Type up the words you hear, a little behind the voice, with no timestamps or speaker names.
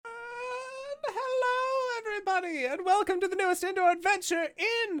everybody, and welcome to the newest indoor adventure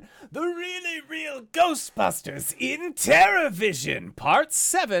in the Really Real Ghostbusters in TerraVision, Part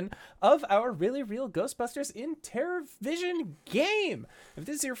 7 of our Really Real Ghostbusters in TerraVision game. If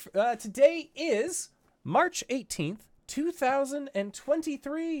this is your, today is March 18th,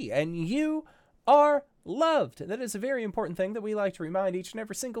 2023, and you are loved. That is a very important thing that we like to remind each and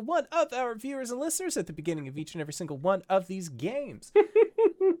every single one of our viewers and listeners at the beginning of each and every single one of these games.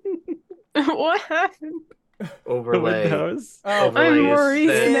 What happened? Overlay. Oh, Overlay I'm is Maurice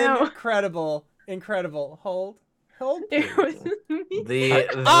set. now. Incredible. Hold. It was me. The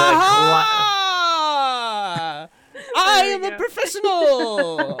Aha! I There am we a go.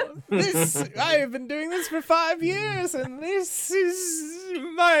 professional. I have been doing this for 5 years, and this is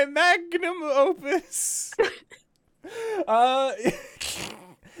my magnum opus.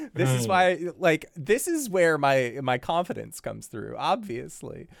 This is why, this is where my confidence comes through,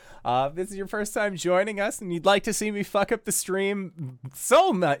 obviously. If this is your first time joining us and you'd like to see me fuck up the stream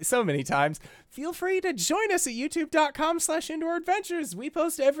so many times, feel free to join us at youtube.com/indooradventures. We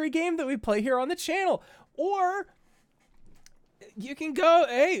post every game that we play here on the channel. Or you can go,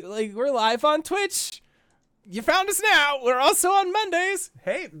 we're live on Twitch. You found us now. We're also on Mondays.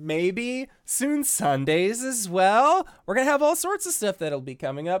 Hey, maybe soon Sundays as well. We're going to have all sorts of stuff that'll be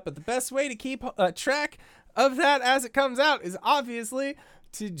coming up. But the best way to keep track of that as it comes out is obviously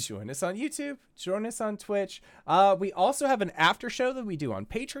to join us on YouTube, join us on Twitch. We also have an after show that we do on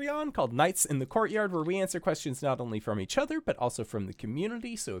Patreon called Nights in the Courtyard, where we answer questions not only from each other, but also from the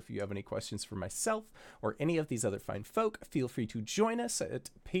community. So if you have any questions for myself or any of these other fine folk, feel free to join us at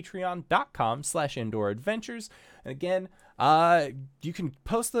patreon.com/indooradventures. And again, you can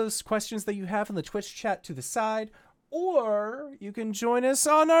post those questions that you have in the Twitch chat to the side, or you can join us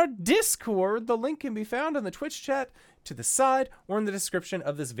on our Discord. The link can be found in the Twitch chat to the side or in the description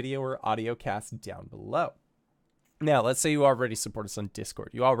of this video or audio cast down below. Now, let's say you already support us on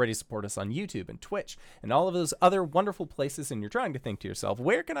Discord. You already support us on YouTube and Twitch and all of those other wonderful places, and you're trying to think to yourself,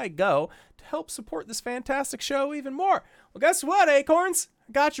 where can I go to help support this fantastic show even more? Well, guess what, Acorns?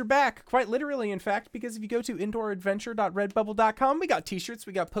 I got your back, quite literally, in fact, because if you go to indooradventure.redbubble.com, we got t-shirts,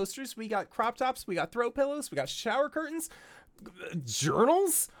 we got posters, we got crop tops, we got throw pillows, we got shower curtains,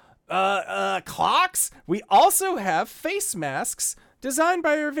 journals, clocks. We also have face masks designed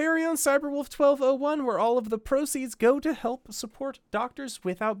by our very own Cyberwolf1201, where all of the proceeds go to help support Doctors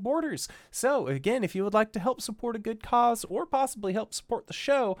Without Borders. So again, if you would like to help support a good cause or possibly help support the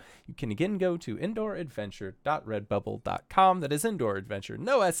show, you can again go to indooradventure.redbubble.com. That is indooradventure,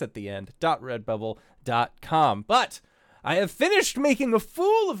 no S at the end, .redbubble.com. But I have finished making a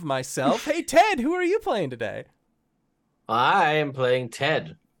fool of myself. Hey Ted, who are you playing today? I am playing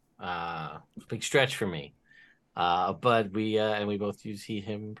Ted. Big stretch for me. But we both use he,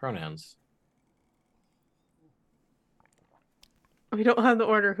 him pronouns. We don't have the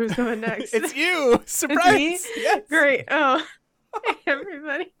order. Who's going next? It's you! Surprise! It's me? Yes. Great. Oh, hey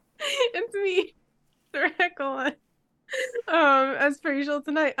everybody. It's me, Dracula. As per usual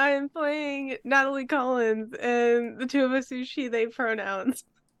tonight, I am playing Natalie Collins, and the two of us use she, they pronouns.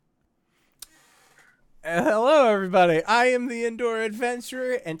 Hello, everybody. I am the Indoor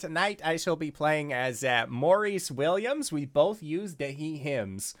Adventurer, and tonight I shall be playing as Maurice Williams. We both use the he,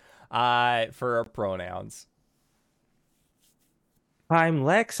 hims for our pronouns. I'm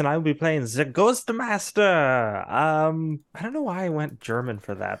Lex, and I will be playing the Ghostmaster. I don't know why I went German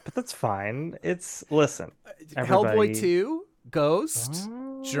for that, but that's fine. Listen, everybody... Hellboy 2, Ghost,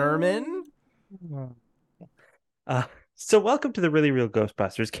 German. So welcome to the Really Real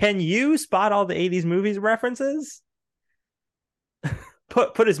Ghostbusters. Can you spot all the 80s movies references?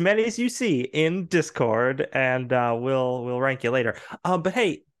 Put as many as you see in Discord, and we'll rank you later. But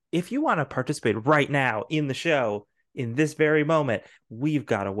hey, if you want to participate right now in the show, in this very moment, we've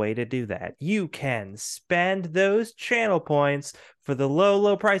got a way to do that. You can spend those channel points for the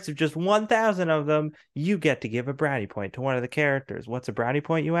low price of just 1,000 of them. You get to give a brownie point to one of the characters. What's a brownie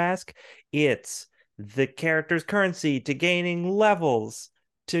point, you ask? It's the character's currency to gaining levels,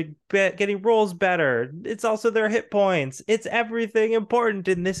 to getting rolls better. It's also their hit points. It's everything important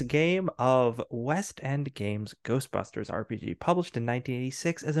in this game of West End Games Ghostbusters RPG, published in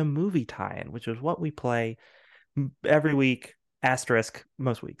 1986 as a movie tie-in, which is what we play every week, asterisk,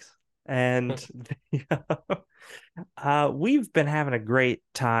 most weeks. And we've been having a great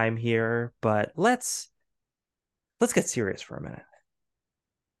time here, but let's get serious for a minute.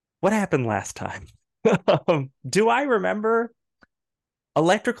 What happened last time? Do I remember?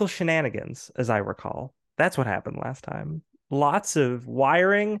 Electrical shenanigans, as I recall. That's what happened last time. Lots of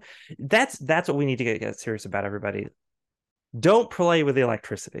wiring. That's what we need to get serious about, everybody. Don't play with the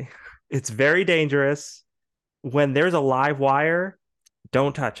electricity. It's very dangerous. when there's a live wire,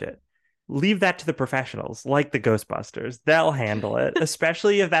 don't touch it. Leave that to the professionals, like the Ghostbusters. They'll handle it,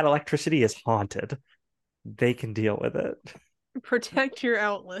 especially if that electricity is haunted. They can deal with it. Protect your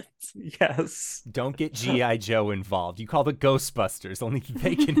outlets. Yes. Don't get G.I. Joe involved. You call the Ghostbusters. Only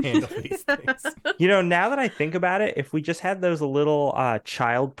they can handle these things. Now that I think about it, if we just had those little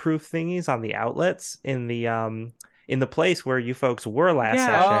child-proof thingies on the outlets in the place where you folks were last Yeah.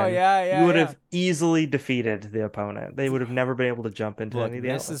 session, Oh, yeah, you would yeah. have easily defeated the opponent. They would have never been able to jump into Look, any of the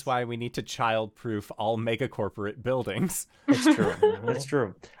this outlets. is why we need to child-proof all mega corporate buildings It's true. It's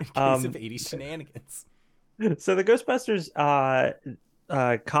true. in case of 80s shenanigans. So the Ghostbusters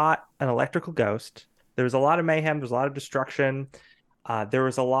caught an electrical ghost. There was a lot of mayhem. There was a lot of destruction. There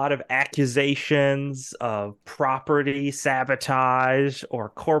was a lot of accusations of property sabotage or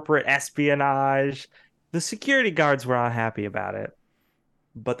corporate espionage. The security guards were unhappy about it,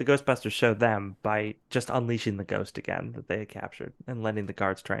 but the Ghostbusters showed them by just unleashing the ghost again that they had captured and letting the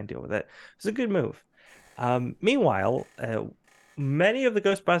guards try and deal with it. It was a good move. Meanwhile, many of the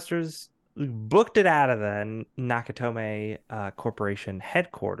Ghostbusters booked it out of the Nakatomi Corporation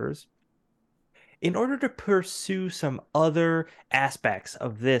headquarters in order to pursue some other aspects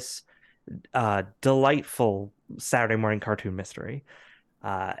of this delightful Saturday morning cartoon mystery.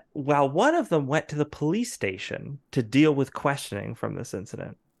 While one of them went to the police station to deal with questioning from this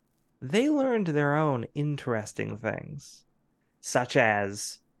incident, they learned their own interesting things, such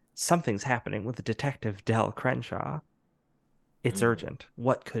as something's happening with Detective Del Crenshaw. It's urgent.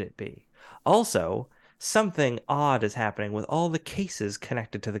 What could it be? Also, something odd is happening with all the cases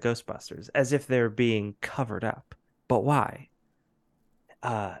connected to the Ghostbusters, as if they're being covered up. But why?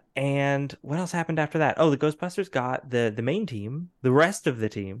 And what else happened after that? Oh, the Ghostbusters got the main team, the rest of the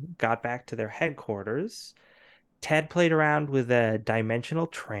team got back to their headquarters. Ted played around with a dimensional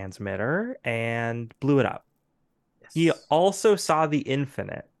transmitter and blew it up. Yes. He also saw the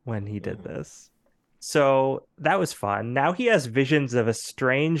infinite when he did this. So that was fun. Now he has visions of a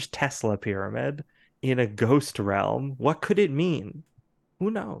strange Tesla pyramid in a ghost realm. What could it mean? Who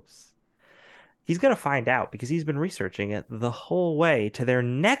knows? He's going to find out because he's been researching it the whole way to their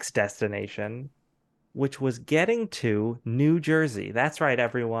next destination, which was getting to New Jersey. That's right,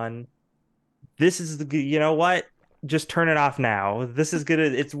 everyone. This is you know what? Just turn it off now. This is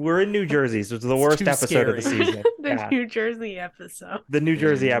gonna. We're in New Jersey, so it's the worst too episode of the scary. season. The Yeah. New Jersey episode. The New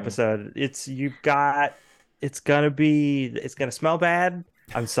Jersey episode. It's gonna smell bad.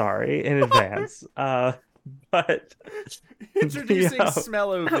 I'm sorry in advance. But Introducing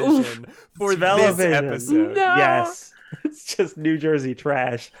Smell-O-Vision for this Smell-O-Vision. episode. No. Yes, it's just New Jersey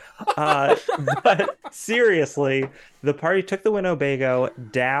trash. But seriously, the party took the Winnebago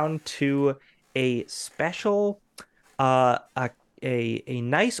down to a special, a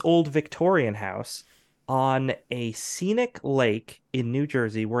nice old Victorian house on a scenic lake in New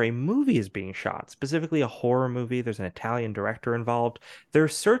Jersey where a movie is being shot, specifically a horror movie. There's an Italian director involved. They're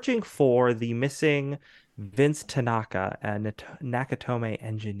searching for the missing Vince Tanaka, a Nakatomi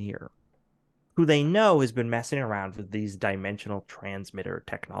engineer, who they know has been messing around with these dimensional transmitter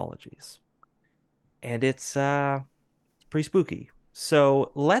technologies. And it's pretty spooky.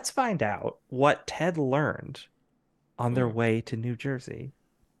 So let's find out what Ted learned on their way to New Jersey.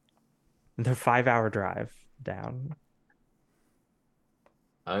 Their 5-hour drive down.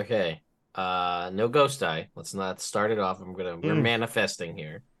 Okay. No ghost eye. Let's not start it off. We're manifesting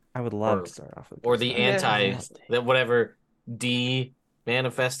here. I would love to start off with or the whatever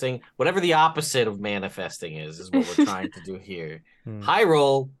manifesting, whatever the opposite of manifesting is what we're trying to do here. High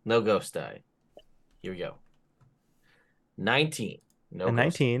roll, no ghost eye. Here we go. 19. No ghost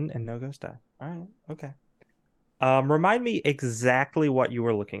 19 and no ghost eye. All right. Okay. Remind me exactly what you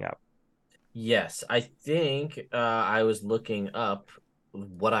were looking up. Yes, I think I was looking up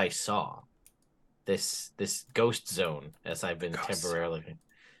what I saw. This ghost zone, as I've been temporarily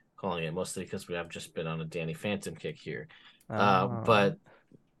calling it, mostly because we have just been on a Danny Phantom kick here. But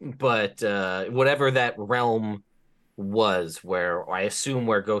whatever that realm was, where I assume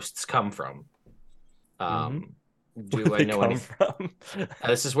where ghosts come from. Do I know anything?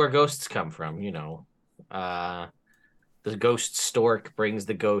 This is where ghosts come from. The ghost stork brings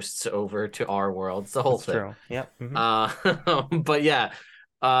the ghosts over to our world. It's the whole thing. True. Yep. But yeah,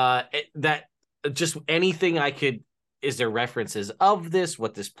 that just anything I could. Is there references of this?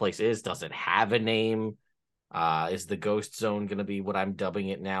 What this place is? Does it have a name? Is the ghost zone going to be what I'm dubbing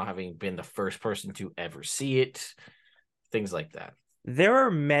it now, having been the first person to ever see it? Things like that. There are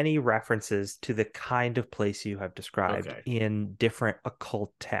many references to the kind of place you have described in different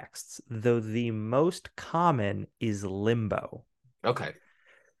occult texts, though the most common is limbo. Okay.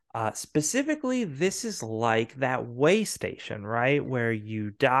 Specifically, this is like that way station, right? Where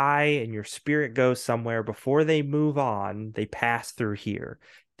you die and your spirit goes somewhere before they move on, they pass through here.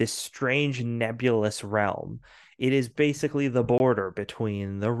 This strange nebulous realm. It is basically the border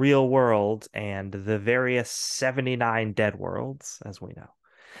between the real world and the various 79 dead worlds, as we know.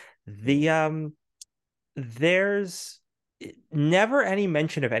 There's never any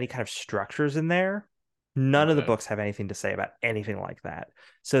mention of any kind of structures in there. None of the Okay. books have anything to say about anything like that.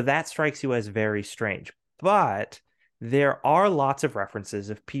 So that strikes you as very strange. But there are lots of references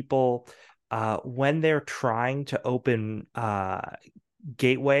of people when they're trying to open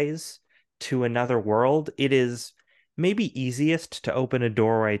gateways to another world. It is maybe easiest to open a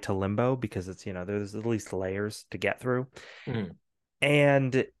doorway to limbo because it's, there's at least layers to get through. Mhm.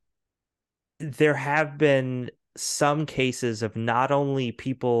 And there have been some cases of not only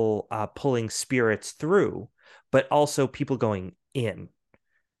people pulling spirits through, but also people going in.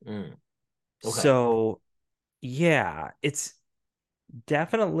 Mm. Okay. So, yeah, it's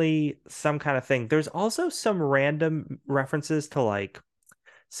definitely some kind of thing. There's also some random references to like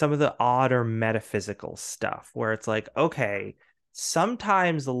some of the odd or metaphysical stuff where it's like, okay,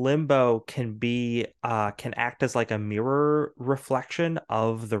 sometimes limbo can act as like a mirror reflection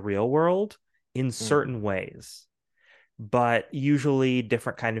of the real world in Mm. certain ways. But usually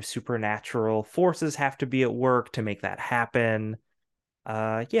different kind of supernatural forces have to be at work to make that happen.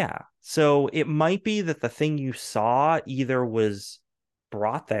 Yeah. So it might be that the thing you saw either was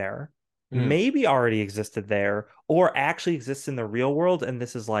brought there, Mm. maybe already existed there, or actually exists in the real world, and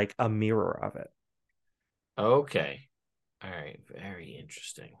this is like a mirror of it. Okay. All right. Very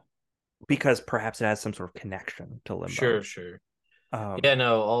interesting. Because perhaps it has some sort of connection to Sure, Limbo. sure. Yeah, Um,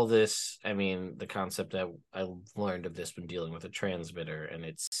 no, all this, I mean, the concept that I learned of this when dealing with a transmitter, and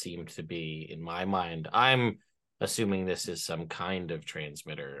it seemed to be, in my mind, I'm assuming this is some kind of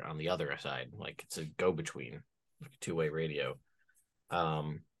transmitter on the other side, like it's a go-between, two-way radio.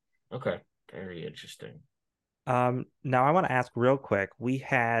 Um, okay, very interesting. now I want to ask real quick. We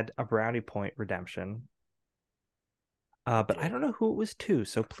had a brownie point redemption, We but I did. don't know who it was to,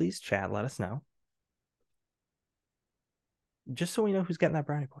 so please chat, let us know. Just so we know who's getting that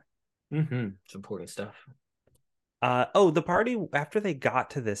brownie point. Mm-hmm. It's important stuff. The party after they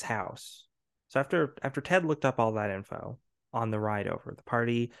got to this house. So after Ted looked up all that info on the ride over, the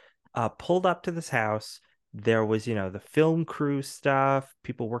party pulled up to this house. There was, the film crew stuff,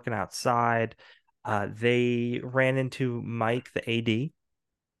 people working outside. They ran into Mike, the AD,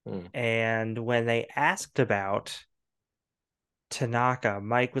 Mm. and when they asked about Tanaka,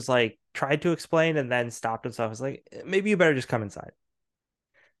 Mike was like, tried to explain and then stopped himself. Was like, maybe you better just come inside.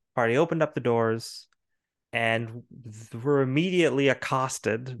 Party opened up the doors and were immediately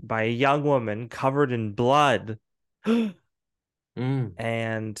accosted by a young woman covered in blood Mm.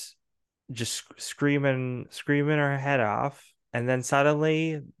 and just screaming her head off. And then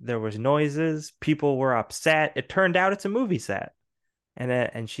suddenly there was noises, people were upset. It turned out it's a movie set.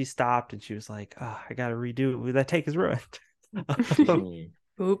 And she stopped and she was like, oh, I gotta redo it. That take is ruined. Mm.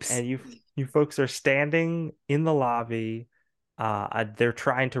 Oops. And you folks are standing in the lobby. They're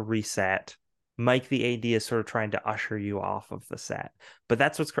trying to reset. Mike, the AD, is sort of trying to usher you off of the set. But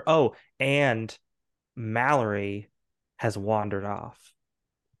that's oh, and Mallory has wandered off.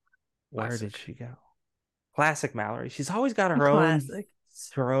 Where did Classic. she go? Classic Mallory. She's always got her Classic.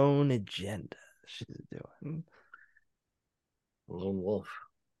 own agenda she's doing. Lone wolf.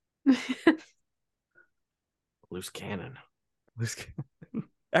 Loose cannon.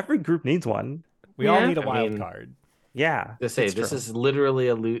 Every group needs one. We all Yeah. need a I wild mean, card. Yeah, to say it's this true. is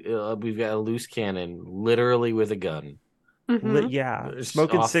literally we've got a loose cannon, literally with a gun. Mhm. Yeah, It's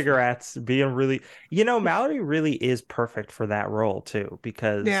smoking off. cigarettes, being really, Mallory really is perfect for that role too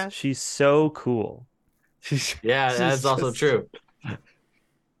because Yeah. she's so cool. She's Yeah, she's that's also just true.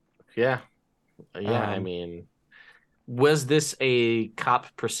 Yeah, yeah. I um mean, was this a cop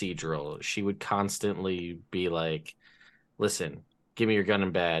procedural? She would constantly be like, "Listen, give me your gun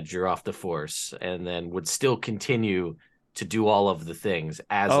and badge. You're off the force," and then would still continue to do all of the things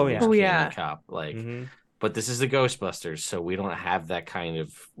as a oh loose yeah. Oh cannon yeah. cop. Like, Hmm. but this is the Ghostbusters, so we don't have that kind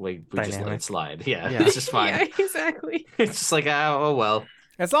of like we just let it Dynamic. slide. Yeah, Yeah. it's just fine. Yeah, exactly. It's just like, oh well.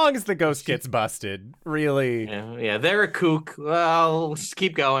 As long as the ghost gets busted, really. Yeah, yeah, they're a kook. Well, just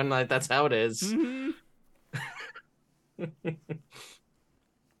keep going. Like that's how it is. Mhm.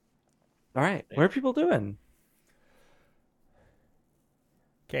 All right. What are people doing?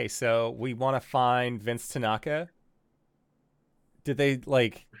 Okay, so we want to find Vince Tanaka. Did they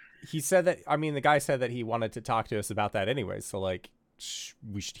like? He said that. I mean, the guy said that he wanted to talk to us about that anyway. So like,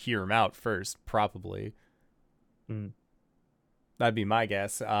 we should hear him out first, probably. Mm. That'd be my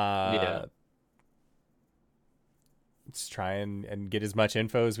guess. Yeah. Let's try and get as much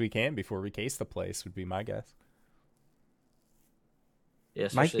info as we can before we case the place, would be my guess. Yeah, Might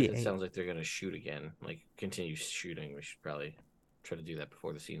especially be if it eight. sounds like they're gonna shoot again, like continue shooting. We should probably try to do that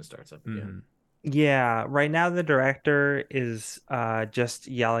before the scene starts up again. Mm-hmm. Yeah, right now the director is just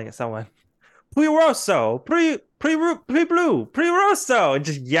yelling at someone. Pre rosso, pre blue, pre rosso, and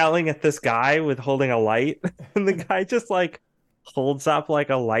just yelling at this guy with holding a light. And the guy just like holds up like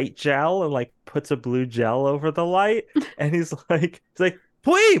a light gel and like puts a blue gel over the light. And he's like,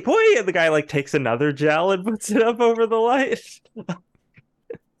 pui. And the guy like takes another gel and puts it up over the light.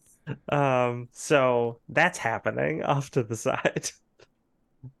 So that's happening off to the side.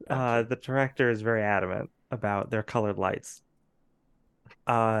 Okay. The director is very adamant about their colored lights.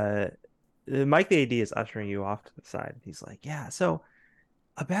 Uh, Mike the AD is ushering you off to the side. He's like, "Yeah, so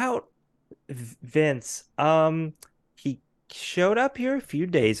about Vince, he showed up here a few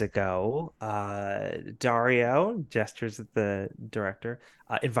days ago. Dario, gestures at the director,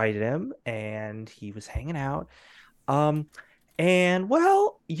 invited him, and he was hanging out. Um, and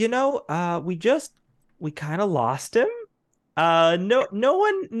well, we kind of lost him. No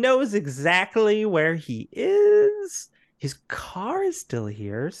one knows exactly where he is. His car is still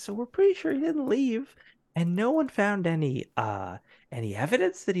here, so we're pretty sure he didn't leave. And no one found any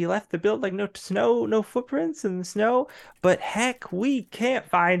evidence that he left the building, like no snow, no footprints in the snow. But heck, we can't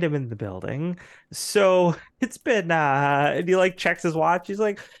find him in the building. So it's been and he like checks his watch. He's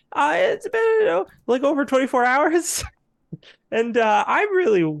like, it's been like over 24 hours. And I'm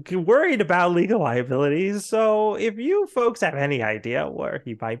really worried about legal liabilities. So if you folks have any idea where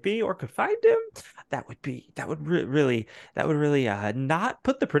he might be or could find him, that would really not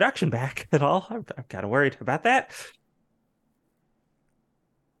put the production back at all. I'm kind of worried about that.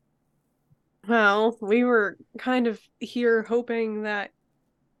 Well, we were kind of here hoping that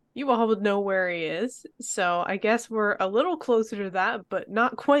you all would know where he is. So I guess we're a little closer to that, but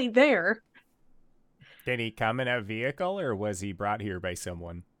not quite there. Did he come in a vehicle or was he brought here by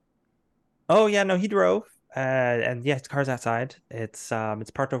someone? Oh yeah, no, he drove. And yeah, his car's outside. It's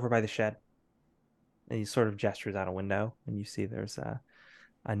parked over by the shed. And he sort of gestures out a window, and you see there's a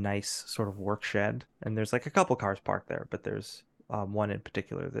nice sort of work shed, and there's like a couple cars parked there, but there's one in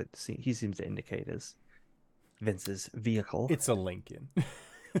particular that he seems to indicate is Vince's vehicle. It's a Lincoln.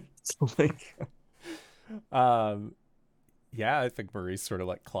 So like, um, yeah, I think Maurice sort of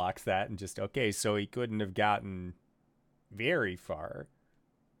like clocks that and just, okay, so he couldn't have gotten very far.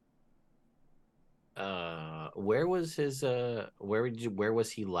 Where was his where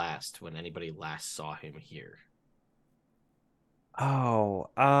was he last when anybody last saw him here? oh,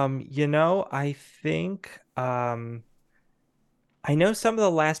 I think I know some of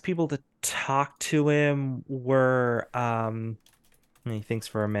the last people to talk to him were and he thinks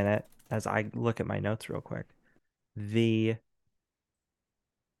for a minute as I look at my notes real quick. The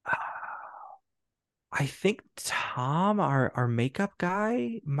I think Tom, our makeup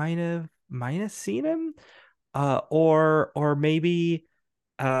guy, might have seen him. Or maybe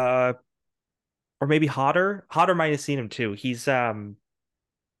uh or maybe Hodder. Hodder might have seen him too. He's uh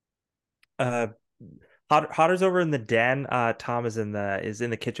Hodder's over in the den. Tom is in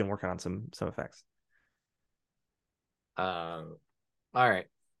the kitchen working on some effects. Uh, all right.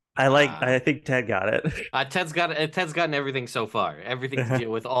 I think Ted got it. Ted's gotten everything so far. Everything to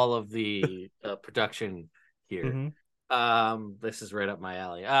deal with all of the production here. hmm This is right up my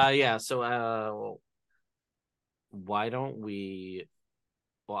alley. Yeah. So why don't we?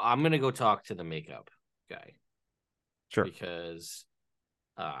 Well, I'm gonna go talk to the makeup guy Sure. because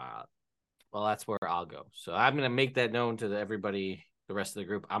well, that's where I'll go. So I'm gonna make that known to everybody, the rest of the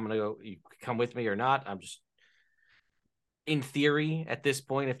group. I'm gonna go. You come with me or not? I'm just in theory at this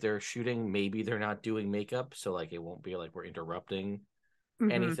point, if they're shooting, maybe they're not doing makeup, so like it won't be like we're interrupting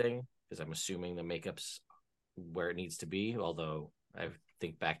anything because I'm assuming the makeup's where it needs to be. Although I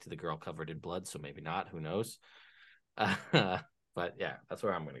think back to the girl covered in blood, so maybe not. Who knows? But yeah, that's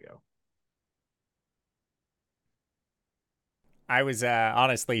where I'm gonna go. I was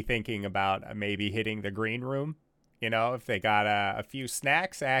honestly thinking about maybe hitting the green room. You know, if they got a few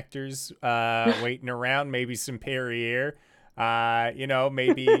snacks, actors waiting around, maybe some Perrier.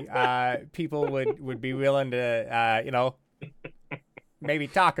 Maybe people would be willing to, maybe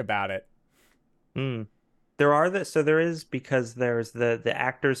talk about it. Mm. There is because there's the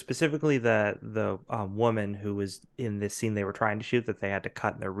actors, specifically the woman who was in this scene they were trying to shoot that they had to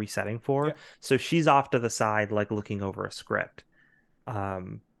cut and they're resetting for. Yeah. So she's off to the side, like looking over a script.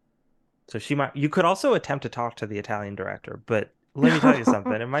 So you could also attempt to talk to the Italian director, but let me tell you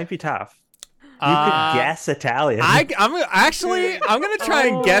something, it might be tough. You could guess Italian. I'm gonna try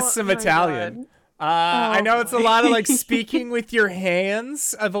and guess some my Italian. God. I know it's a boy. lot of like speaking with your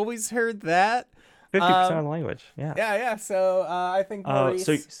hands. I've always heard that. 50% of the language. Yeah. Yeah. So I think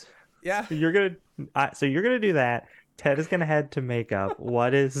Maurice. Yeah. So you're gonna do that. Ted is gonna head to makeup.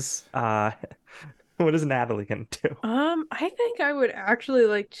 What is Natalie gonna do? I think I would actually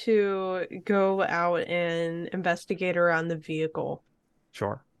like to go out and investigate around the vehicle.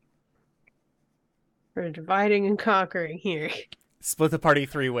 Sure. We're dividing and conquering here. Split the party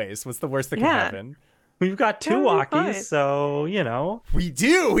 3 ways. What's the worst that can Yeah. happen? We've got 2 That'd be fine. walkies, so We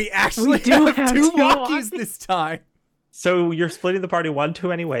do. We actually do have have 2 two walkies walkies. this time. so you're splitting the party 1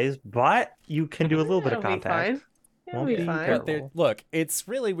 too anyways, but you can do a little bit of That'll be contact. fine. It'll Won't be be fine. terrible. But look, it's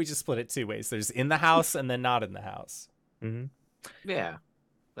really we just split it 2 ways. There's in the house and then not in the house. Hmm. Yeah,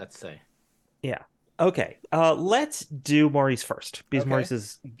 let's say. Yeah. Okay. Let's do Maurice first because Okay. Maurice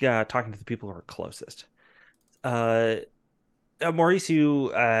is talking to the people who are closest. Maurice,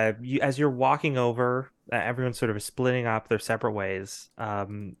 you as you're walking over, everyone's sort of splitting up their separate ways.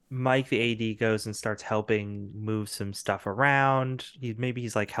 Mike, the AD, goes and starts helping move some stuff around. Maybe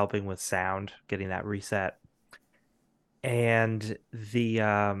he's like helping with sound, getting that reset. And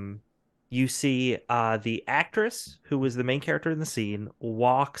you see the actress who was the main character in the scene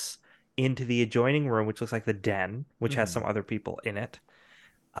walks into the adjoining room, which looks like the den, which has Mhm. some other people in it.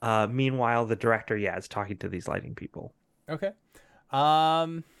 Meanwhile, the director, is talking to these lighting people. Okay.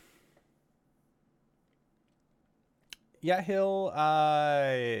 Yeah, he'll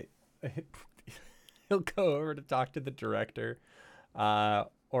he'll go over to talk to the director.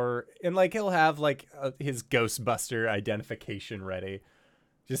 He'll have like his Ghostbuster identification ready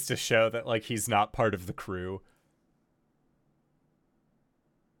just to show that like he's not part of the crew.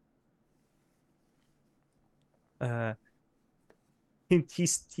 He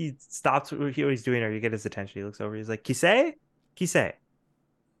stops what he's doing, or you get his attention. He looks over. He's like, "Kise, Kise."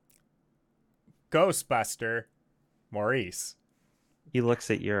 Ghostbuster, Maurice. He looks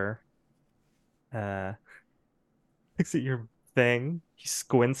at your thing. He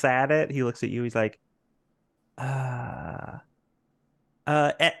squints at it. He looks at you. He's like,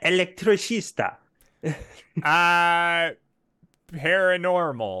 electricista.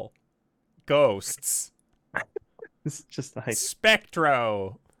 Paranormal, ghosts, It's just like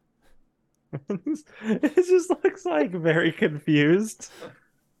Spectro. it just looks like very confused.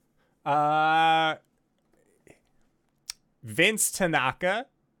 Vince Tanaka.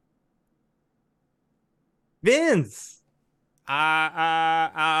 Vince.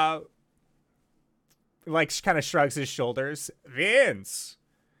 Like kind of shrugs his shoulders. Vince.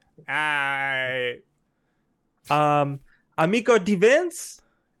 Amico di Vince.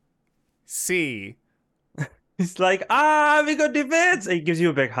 See. He's like, amigo di Vince. And he gives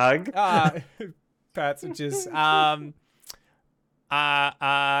you a big hug. Pat's just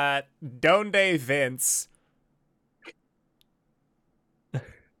Donde Vince.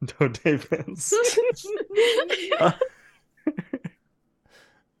 Don't Vince.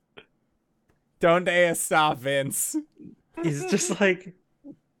 Donde está Vince? He's just like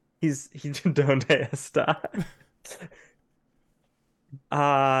he's donde está.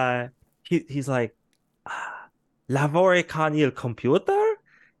 He's like lavore con il computer,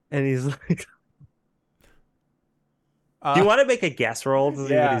 and he's like, do you want to make a guess roll to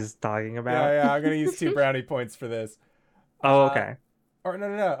see yeah. what he's talking about? Yeah, I'm gonna use 2 brownie points for this. Oh, okay. Or no.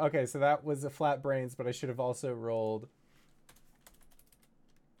 Okay, so that was a flat brains, but I should have also rolled.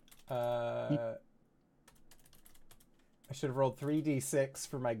 I should have rolled 3d6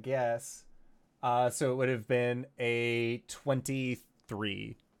 for my guess. So it would have been a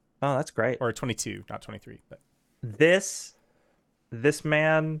 23. Oh, that's great. Or a 22, not 23. But This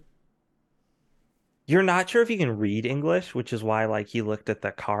man, you're not sure if he can read English, which is why like he looked at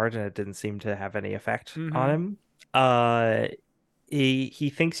the card and it didn't seem to have any effect on him. He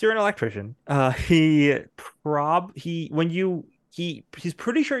thinks you're an electrician. He's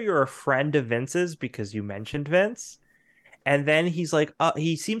pretty sure you're a friend of Vince's because you mentioned Vince. And then he's like,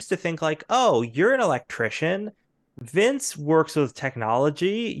 he seems to think like, oh, you're an electrician. Vince works with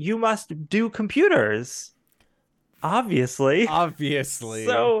technology. You must do computers. Obviously.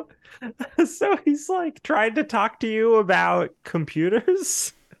 So he's like trying to talk to you about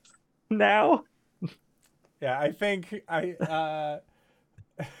computers now. yeah, I think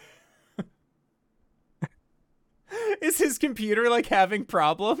is his computer like having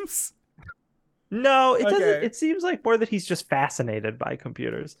problems? No, it doesn't. Okay. It seems like more that he's just fascinated by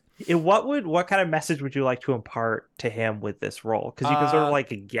computers. What kind of message would you like to impart to him with this role? Because you can sort of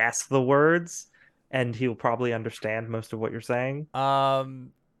like guess the words, and he'll probably understand most of what you're saying.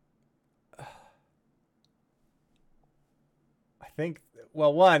 think,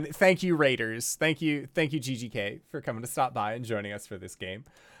 well, one, thank you, Raiders. Thank you, GGK, for coming to stop by and joining us for this game.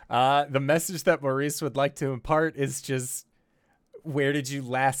 The message that Maurice would like to impart is just, where did you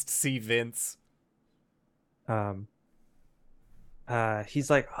last see Vince? Um, he's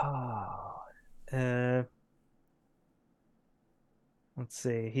like, oh, uh, let's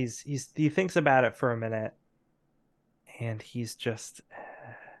see. He thinks about it for a minute, and he's just,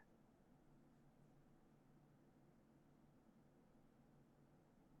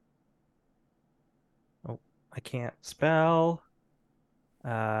 oh, I can't spell.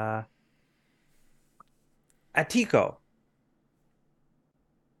 Uh, Atiko.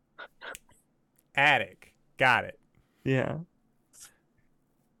 Attic. Got it. Yeah.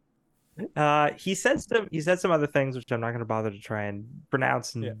 He said some other things which I'm not going to bother to try and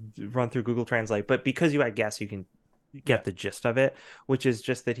pronounce Yeah. and run through Google Translate, but because I guess you can get the gist of it, which is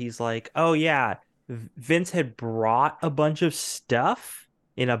just that he's like, oh yeah, Vince had brought a bunch of stuff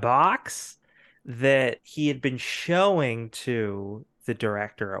in a box that he had been showing to the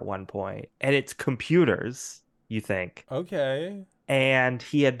director at one point, and it's computers, you think, Okay. and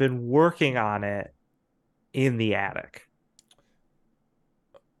he had been working on it in the attic.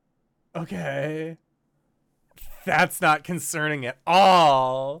 Okay. That's not concerning at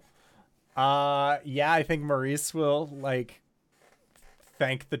all. Yeah, I think Maurice will, like,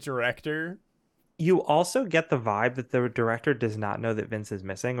 thank the director. You also get the vibe that the director does not know that Vince is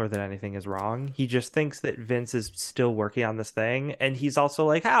missing or that anything is wrong. He just thinks that Vince is still working on this thing, and he's also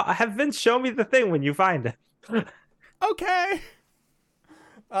like, "How? Have Vince show me the thing when you find it." Okay.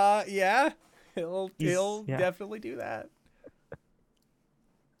 Yeah. He'll Yeah. definitely do that.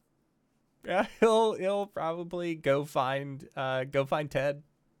 Yeah, he'll probably go find Ted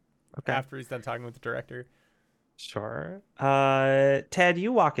Okay. after he's done talking with the director. Sure. Ted,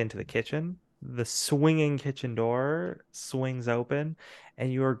 you walk into the kitchen. The swinging kitchen door swings open,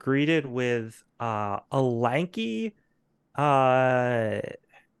 and you are greeted with a lanky guy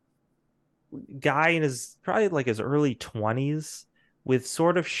in his probably like his early 20s with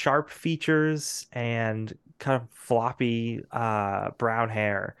sort of sharp features and kind of floppy brown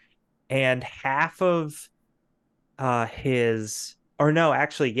hair. And half of his or no,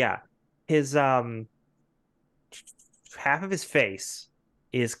 actually, yeah. His half of his face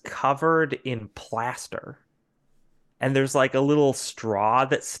is covered in plaster. And there's like a little straw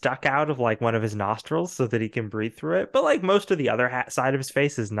that stuck out of like one of his nostrils so that he can breathe through it. But like most of the other side of his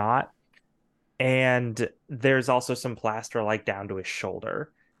face is not. And there's also some plaster like down to his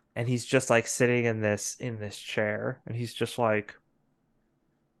shoulder. And he's just like sitting in this chair. And he's like,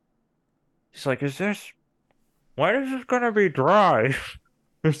 is this when is this gonna be dry?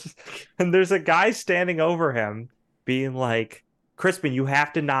 And there's a guy standing over him being like, Crispin, you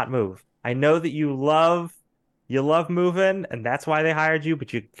have to not move. I know that you love moving, and that's why they hired you,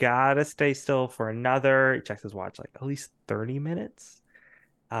 but you gotta stay still for another, he checks his watch, like at least 30 minutes.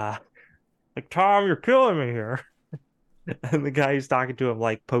 Like, Tom, you're killing me here. And the guy who's talking to him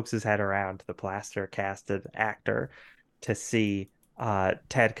like pokes his head around the plaster casted actor to see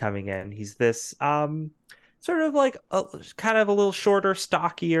Ted coming in. He's this sort of like kind of a little shorter,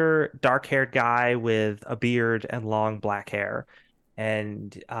 stockier, dark-haired guy with a beard and long black hair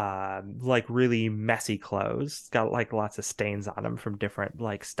and like really messy clothes. He's got like lots of stains on him from different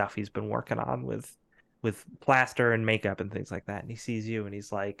like stuff he's been working on with plaster and makeup and things like that. And he sees you and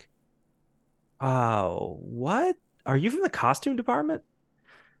he's like, "Oh, what? Are you from the costume department?"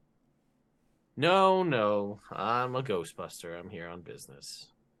 No, I'm a Ghostbuster. I'm here on business.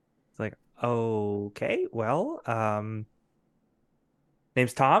 It's like, okay, well,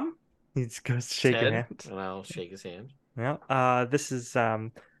 name's Tom. He just goes to shake your Ted, hand. and I'll shake his hand. Yeah. This is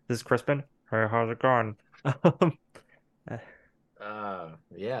Crispin. Hey, how's it going?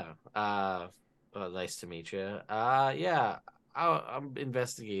 Yeah. Nice to meet you. Yeah. I'm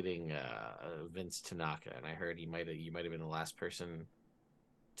investigating Vince Tanaka, and I heard you might have been the last person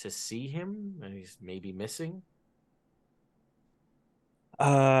to see him, and he's maybe missing.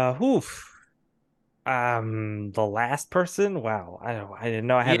 Oof. The last person. Wow, I didn't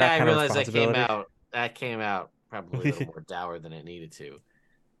know I had Yeah, that I kind of realized responsibility. that came out probably a little more dour than it needed to.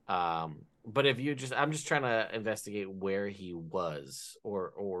 But if you I'm just trying to investigate where he was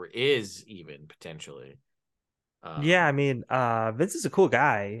or is even potentially. Yeah, I mean, Vince is a cool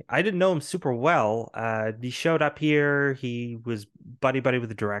guy. I didn't know him super well. He showed up here. He was buddy buddy with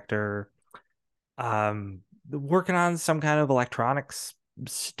the director. Working on some kind of electronics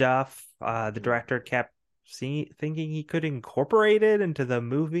stuff. The director kept thinking he could incorporate it into the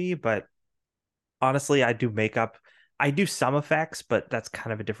movie, but honestly, I do makeup. I do some effects, but that's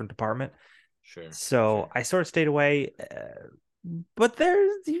kind of a different department. Sure. So I sort of stayed away. but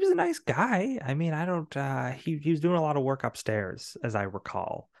he was a nice guy. I mean, I don't he was doing a lot of work upstairs, as I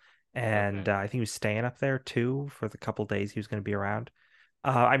recall. And Okay. I think he was staying up there too for the couple days he was going to be around.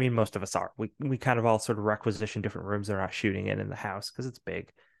 I mean, most of us are. We kind of all sort of requisition different rooms they're not shooting in the house because it's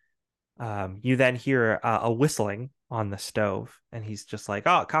big. You then hear a whistling on the stove, and he's just like,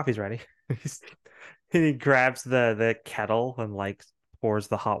 "Oh, coffee's ready." He's, he grabs the kettle and like pours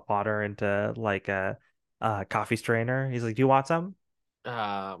the hot water into like a coffee strainer. He's like, "Do you want some?"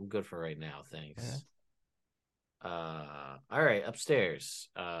 I'm good for right now, Yeah. thanks. All right, upstairs.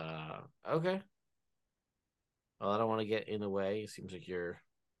 Okay. Well, I don't want to get in the way. It seems like you're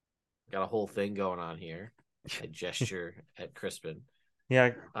got a whole thing going on here. I gesture at Crispin.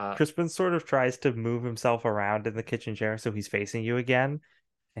 Yeah, Uh, Crispin sort of tries to move himself around in the kitchen chair so he's facing you again,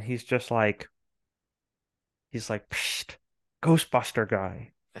 and he's like, Psst, Ghostbuster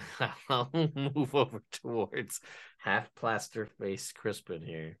guy. I'll move over towards half plaster face Crispin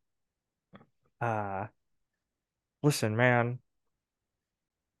here. Uh, listen, man,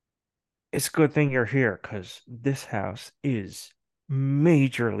 it's a good thing you're here because this house is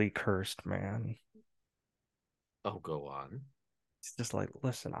majorly cursed, man. Oh, go on. It's just like,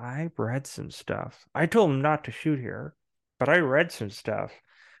 listen, I read some stuff. I told him not to shoot here, but I read some stuff.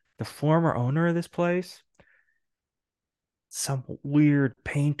 The former owner of this place, some weird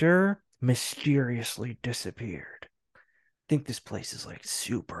painter, mysteriously disappeared. I think this place is like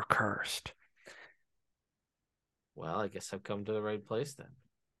super cursed. Well, I guess I've come to the right place then.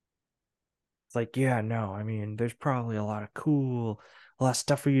 It's like, yeah, no, I mean, there's probably a lot of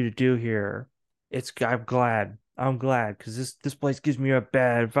stuff for you to do here. I'm glad, because this place gives me a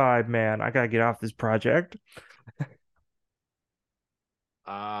bad vibe, man. I gotta get off this project.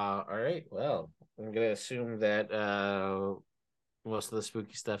 All right. Well, I'm gonna assume that most of the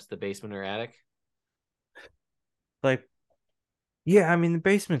spooky stuff's the basement or attic. Like, yeah, I mean, the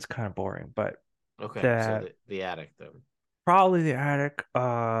basement's kind of boring, but Okay, so the the attic then. probably the attic.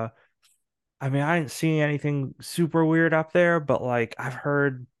 I mean, I didn't see anything super weird up there, but like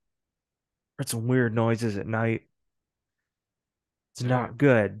heard some weird noises at night. It's All right. not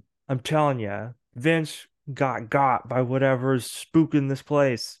good. I'm telling you, Vince got by whatever's spooking this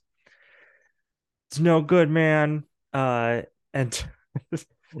place. It's no good, man. And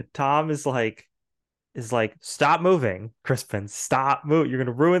Tom is like, stop moving, Crispin. Stop move. You're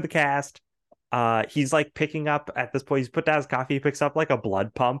gonna ruin the cast. He's like picking up at this point. He's put down his coffee. He picks up like a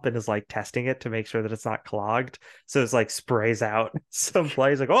blood pump and is like testing it to make sure that it's not clogged. So it's like sprays out some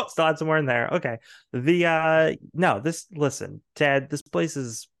place. Like, oh, still had some more in there. Okay. The no, this listen, Ted. This place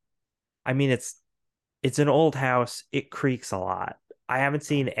is. I mean, it's an old house. It creaks a lot. I haven't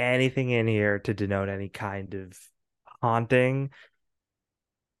seen anything in here to denote any kind of haunting.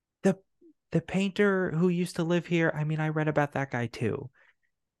 The the painter who used to live here, I mean, I read about that guy too.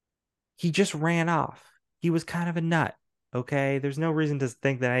 He just ran off. He was kind of a nut. Okay. There's no reason to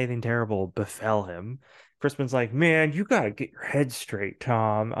think that anything terrible befell him. Crispin's like, man, you gotta get your head straight,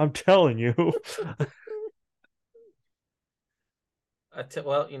 Tom. I'm telling you.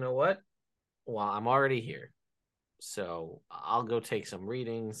 Well, you know what? Well, I'm already here, so I'll go take some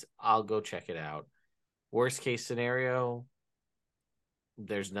readings. I'll go check it out. Worst case scenario,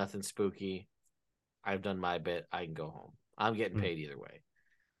 there's nothing spooky. I've done my bit. I can go home. I'm getting paid either way,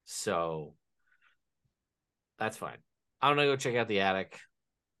 so that's fine. I'm gonna go check out the attic.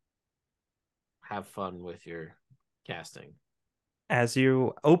 Have fun with your casting. As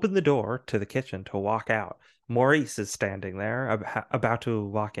you open the door to the kitchen to walk out, Maurice is standing there about to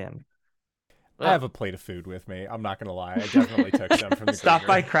walk in. I Oh, have a plate of food with me. I'm not gonna lie. I definitely took some from the Stop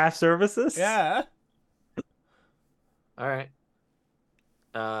by creamery. craft services. Yeah. all right.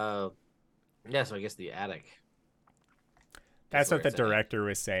 Uh, yeah. So I guess the attic is That's where what the it's at. director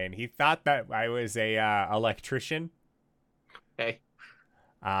was saying. He thought that I was a electrician. Okay.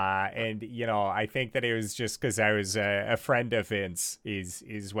 And I think that it was just because I was a friend of Vince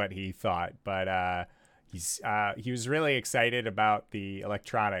is what he thought. But he was really excited about the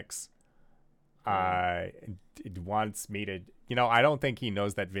electronics. It wants me to, I don't think he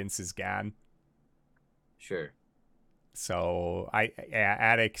knows that Vince is gone. Sure. So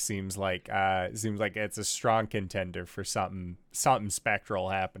attic seems like it's a strong contender for something spectral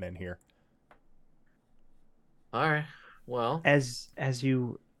happening here. All right. Well. As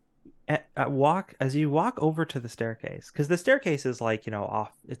you walk as you walk over to the staircase, because the staircase is like,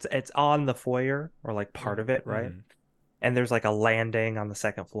 off, it's on the foyer, or like part of it, right? Mm-hmm. And there's like a landing on the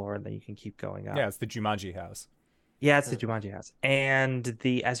second floor, and then you can keep going Yeah, up. it's the Jumanji house. Yeah, it's the Jumanji house. And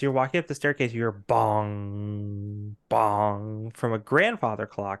the as you're walking up the staircase, you hear bong bong from a grandfather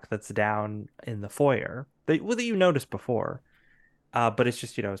clock that's down in the foyer that you noticed before. but it's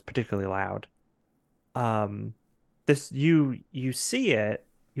just, it's particularly loud. Um, this you see it,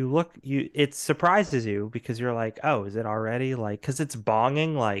 it surprises you because you're like, oh, is it already? Like, because it's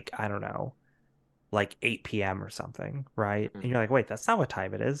bonging like, I don't know, like 8 p.m. or something, right? And Mhm. you're like, wait, that's not what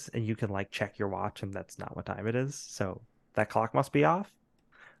time it is. And you can like check your watch and that's not what time it is. So that clock must be off,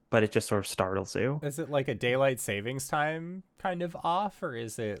 but it just sort of startles you. Is it like a daylight savings time kind of off, or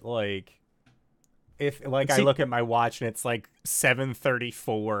is it like if like I See, look at my watch and it's like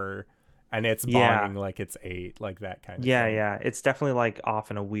 7:34 and it's yeah, bonging like it's 8, like that kind of yeah, thing? yeah. It's definitely like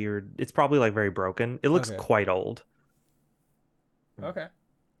off in a weird, it's probably like very broken. It looks Okay. quite old. Okay.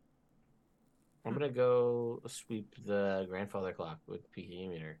 I'm gonna go sweep the grandfather clock with peaking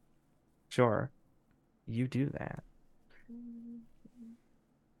meter. Sure, you do that.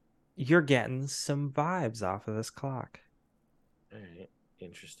 You're getting some vibes off of this clock. All right,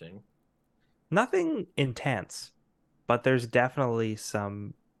 interesting. Nothing intense, but there's definitely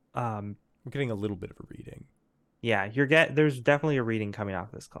some um I'm getting a little bit of a reading. yeah, there's definitely a reading coming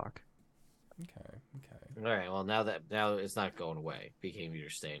off this clock. Okay. Okay. All right, well now it's not going away. Peaking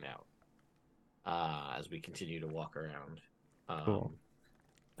meter's staying out. As we continue to walk around. Cool.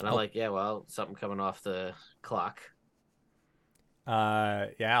 And I'm Oh. like, yeah, well, something coming off the clock.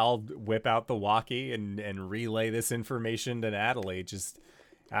 Yeah, I'll whip out the walkie and relay this information to Natalie. Just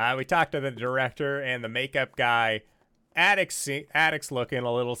we talked to the director and the makeup guy. Attic's looking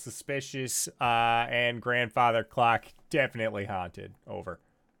a little suspicious, and grandfather clock definitely haunted. Over.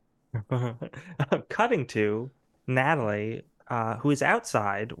 Cutting to Natalie, who is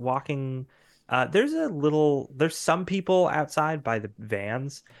outside walking. There's some people outside by the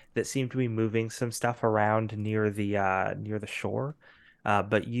vans that seem to be moving some stuff around near the shore.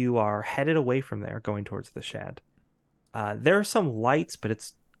 But you are headed away from there, going towards the shed. There are some lights, but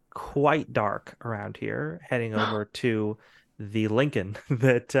it's quite dark around here, heading over to the Lincoln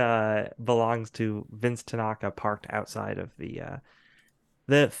that belongs to Vince Tanaka parked outside of the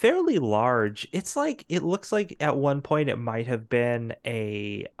fairly large. It's like it looks like at one point it might have been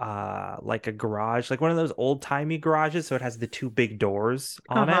a like a garage, like one of those old-timey garages, so it has the two big doors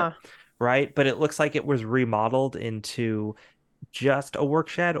on it, Uh-huh. right? But it looks like it was remodeled into just a work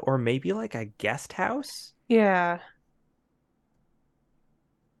shed or maybe like a guest house. Yeah.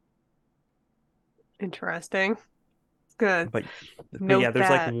 Interesting. Gonna But yeah, note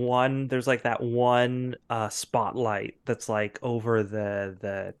that. there's like that one spotlight that's like over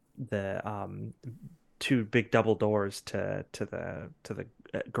the two big double doors to the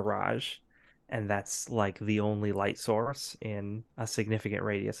garage, and that's like the only light source in a significant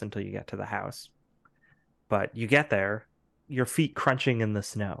radius until you get to the house. But you get there, your feet crunching in the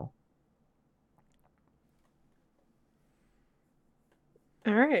snow.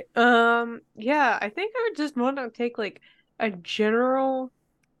 All right. Yeah, I think I would just want to take like a general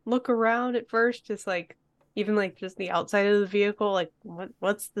look around at first, just like even like just the outside of the vehicle, like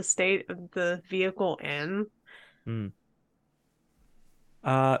what's the state of the vehicle in? Hmm.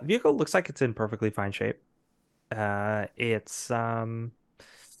 Vehicle looks like it's in perfectly fine shape.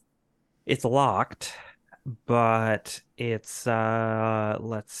 It's locked, but it's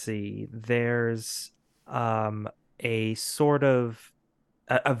let's see. There's um a sort of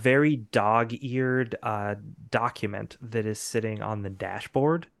a very dog-eared document that is sitting on the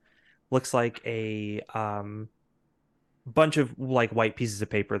dashboard. Looks like a bunch of like white pieces of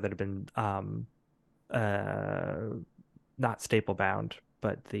paper that have been uh not staple bound,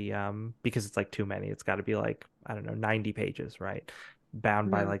 but the because it's like too many, it's got to be like, I don't know, 90 pages, right?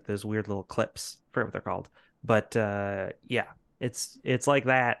 Bound by Mhm. like those weird little clips. I forget what they're called. But yeah, it's like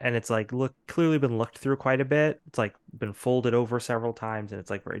that, and it's like clearly been looked through quite a bit. It's like been folded over several times, and it's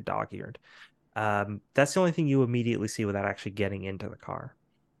like very dog-eared. That's the only thing you immediately see without actually getting into the car.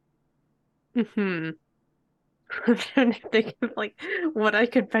 Hmm. I'm trying to think of like what I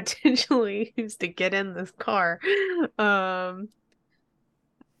could potentially use to get in this car. Um,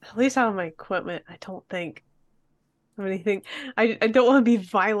 at least out of my equipment, I don't think of anything. I don't want to be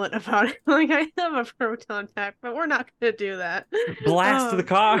violent about it. Like I have a proton pack, but we're not gonna do that. Blast the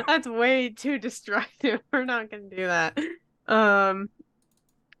car. That's way too destructive. We're not gonna do that. Um,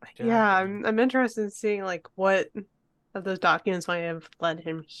 yeah, I'm interested in seeing like what of those documents might have led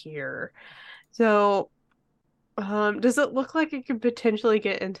him here. So, does it look like it could potentially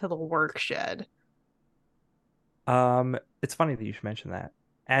get into the work shed? It's funny that you should mention that.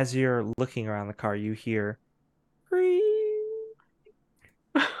 As you're looking around the car, you hear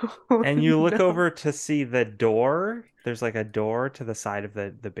Oh, and you look no. over to see the door. There's like a door to the side of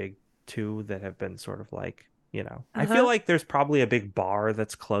the big two that have been sort of like, I feel Uh-huh. like there's probably a big bar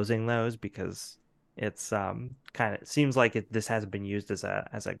that's closing those because It's kind of seems like this hasn't been used as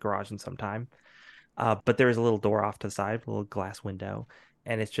a garage in some time. But there is a little door off to the side, a little glass window,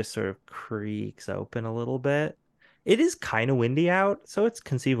 and it just sort of creaks open a little bit. It is kind of windy out, so it's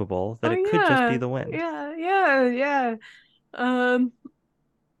conceivable that Oh it could just be yeah. the wind. Yeah. Um,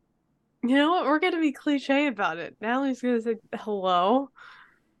 you know what? We're gonna be cliche about it. Natalie's gonna say hello.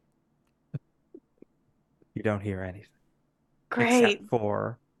 You don't hear anything Great. except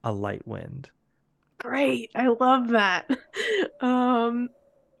for a light wind. Great. I love that. Um,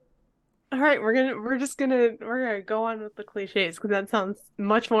 all right, we're gonna go on with the cliches because that sounds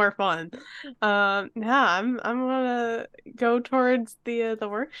much more fun. Yeah, I'm gonna go towards the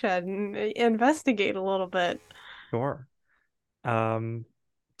work shed and investigate a little bit. Sure. Um,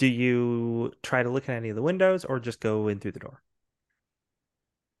 do you try to look at any of the windows or just go in through the door?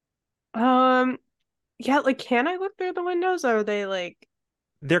 Um, yeah, like can I look through the windows? Or are they like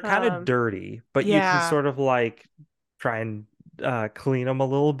They're kind of um dirty, but you can yeah. sort of like try and clean them a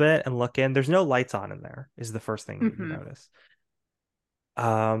little bit and look in. There's no lights on in there, is the first thing that you Mm-hmm. notice.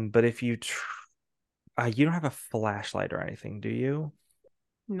 But if you don't have a flashlight or anything, do you?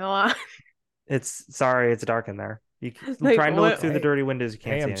 No, Sorry, it's dark in there. like Trying to look what through the Hey, dirty windows, you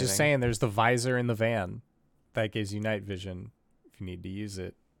can't hey, see I'm just anything. saying there's the visor in the van that gives you night vision if you need to use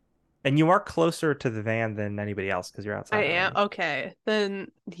it. And you are closer to the van than anybody else because you're I outside am already. okay.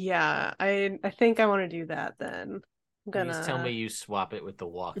 Then yeah, I think I want to do that then. I'm Please tell me gonna you swap it with the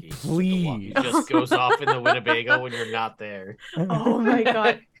walkie, so the walkie Please. just goes off in the Winnebago when you're not there. Oh my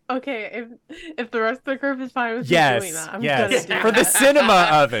God. Okay, if the rest of the group is fine with me doing Yes, that, I'm gonna yes. do For the that. cinema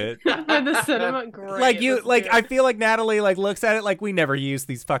of it. For the cinema, Like great. you Let's like do I feel like Natalie like looks at it like we never use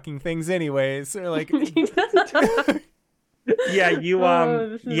these fucking things anyways. Or like it. Yeah, you Oh,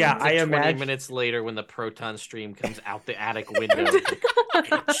 this yeah, It's is I like 20 imagine minutes later when the proton stream comes out the attic window. It's like,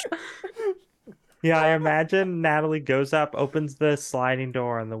 bitch. yeah, I imagine Natalie goes up, opens the sliding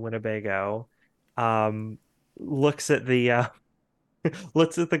door on the Winnebago, um, looks at the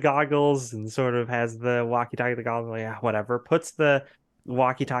looks at the goggles and sort of has the walkie-talkie the goggles, like, yeah, whatever, puts the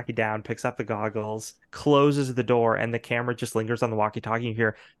walkie-talkie down, picks up the goggles, closes the door, and the camera just lingers on the walkie-talkie. You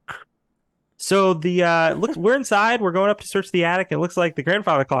hear so the looks we're inside, we're going up to search the attic, and it looks like the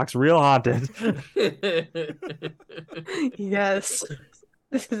grandfather clock's real haunted. yes.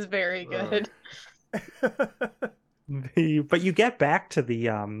 This is very Ugh. good. But you get back to the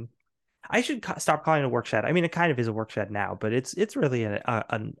I should stop calling it a work shed. I mean, it kind of is a work shed now, but it's really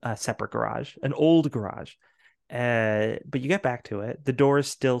a separate garage, an old garage. But you get back to it. The door is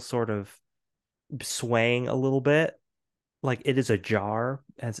still sort of swaying a little bit, like it is ajar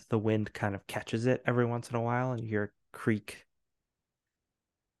as the wind kind of catches it every once in a while, and you hear a creak.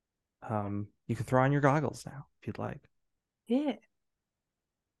 You can throw on your goggles now if you'd like. Yeah.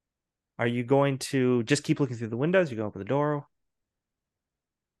 Are you going to just keep looking through the windows? You go open the door.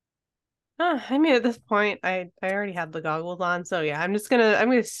 I mean, at this point, I already had the goggles on, so yeah, I'm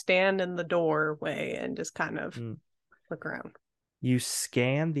gonna stand in the doorway and just kind of Mm. look around. You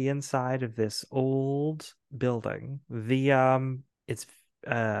scan the inside of this old building. It's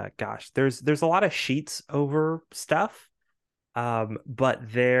gosh, there's a lot of sheets over stuff.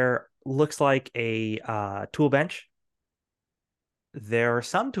 But there looks like a tool bench. There are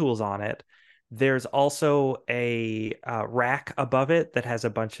some tools on it. There's also a rack above it that has a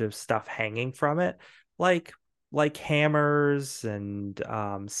bunch of stuff hanging from it, like like hammers and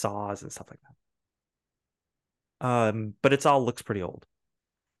saws and stuff like that. But it's all looks pretty old.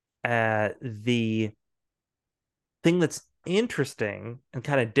 The thing that's interesting and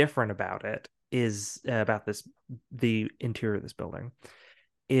kind of different about it is about the interior of this building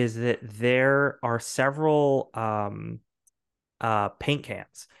is that there are several paint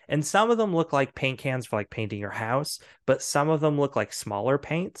cans, and some of them look like paint cans for like painting your house, but some of them look like smaller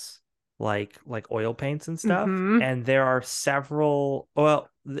paints, like oil paints and stuff. Mm-hmm. And there are several. Well,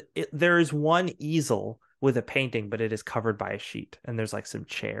 there is one easel with a painting, but it is covered by a sheet, and there's like some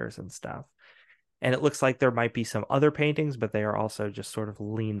chairs and stuff. And it looks like there might be some other paintings, but they are also just sort of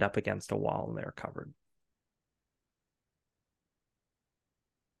leaned up against a wall and they're covered.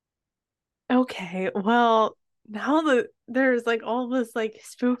 Okay, well, now that there's like all this like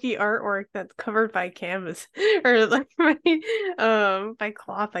spooky artwork that's covered by canvas or like by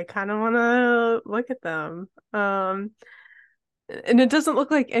cloth, I kind of want to look at them. And it doesn't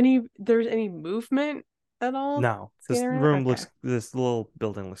look like there's any movement at all No, scanning around. Okay. this little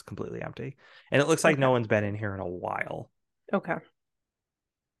building looks completely empty. And it looks like Okay. no one's been in here in a while. Okay.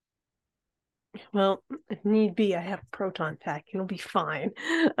 Well, if need be, I have a proton pack. It'll be fine.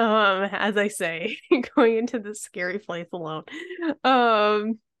 As I say, going into this scary place alone.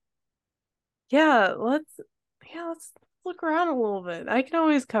 Um, let's look around a little bit. I can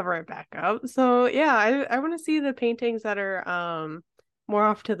always cover it back up. So yeah, I want to see the paintings that are more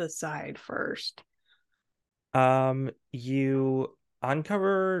off to the side first. You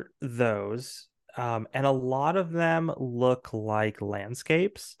uncover those, and a lot of them look like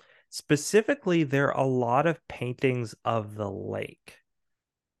landscapes. Specifically, there are a lot of paintings of the lake.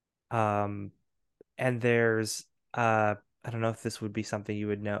 Um, and there's I don't know if this would be something you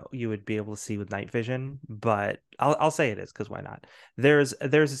would be able to see with night vision, but I'll say it is because why not? There's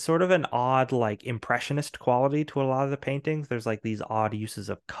sort of an odd like impressionist quality to a lot of the paintings. There's like these odd uses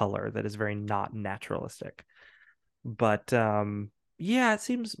of color that is very not naturalistic. But yeah, it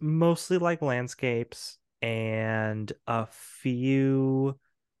seems mostly like landscapes and a few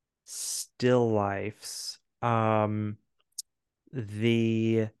still lifes.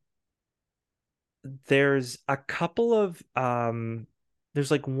 The there's a couple of there's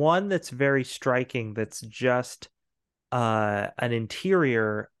like one that's very striking that's just an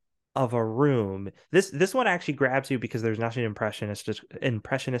interior of a room. This one actually grabs you because there's nothing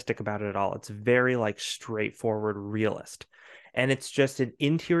impressionistic about it at all. It's very like straightforward realist. And it's just an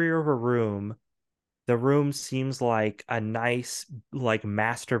interior of a room. The room seems like a nice like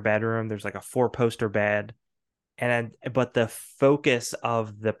master bedroom. There's like a four-poster bed, and but the focus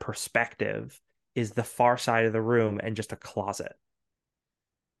of the perspective is the far side of the room and just a closet.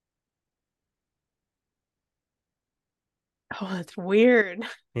 Oh, that's weird.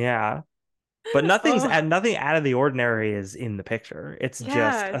 Yeah. But Oh, nothing out of the ordinary is in the picture. It's just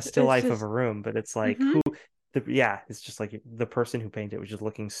yeah, a still it's life of just a room, but it's like mm-hmm. it's just like the person who painted it was just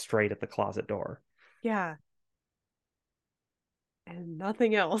looking straight at the closet door. Yeah, and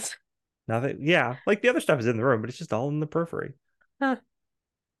nothing else. Nothing, yeah, like the other stuff is in the room, but it's just all in the periphery. Huh.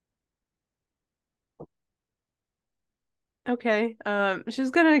 Okay.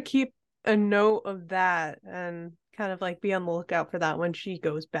 She's gonna keep a note of that and kind of like be on the lookout for that when she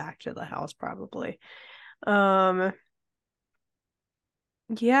goes back to the house, probably. Um,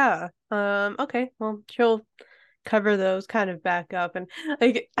 yeah. Okay. Well, she'll cover those kind of back up, and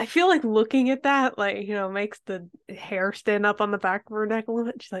like I feel like looking at that, like, makes the hair stand up on the back of her neck a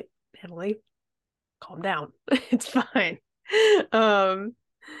little bit. She's like, Natalie, calm down. It's fine. Um,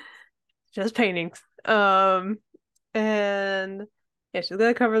 just paintings. And yeah, she's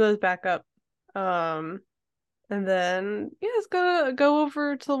gonna cover those back up. Um, and then yeah, it's gonna go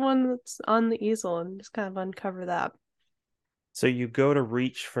over to the one that's on the easel and just kind of uncover that. So you go to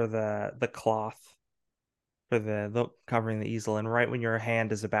reach for the cloth for the covering the easel, and right when your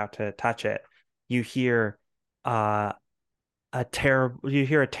hand is about to touch it, you hear uh you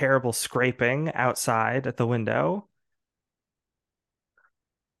hear a terrible scraping outside at the window.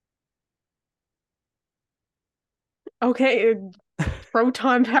 Okay,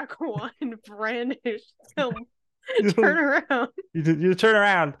 proton pack one, brandish, turn around. You turn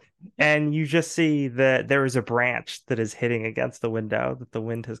around and you just see that there is a branch that is hitting against the window that the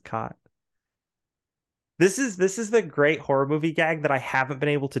wind has caught. This is the great horror movie gag that I haven't been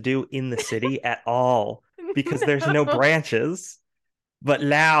able to do in the city at all because there's no No. branches. But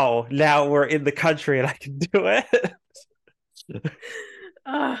now we're in the country and I can do it.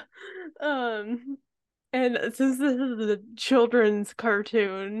 Uh, um, and since this is the children's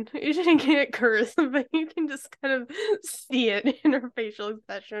cartoon, you can't curse, but you can just kind of see it in her facial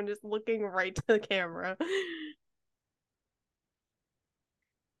expression, just looking right to the camera.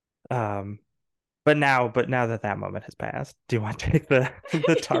 Um, but now that moment has passed, do you want to take the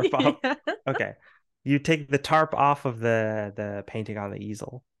tarp off? Yeah. Okay. You take the tarp off of the painting on the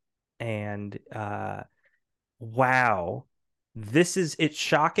easel, and wow, it's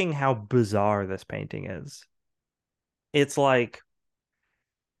shocking how bizarre this painting is. It's like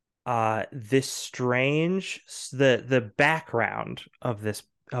this strange the background of this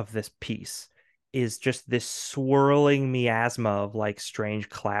piece is just this swirling miasma of like strange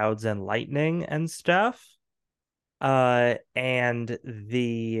clouds and lightning and stuff. And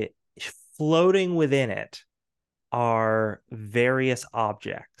the floating within it are various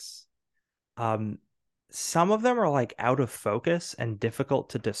objects. Um, some of them are like out of focus and difficult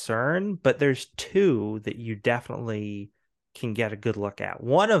to discern, but there's two that you definitely can get a good look at.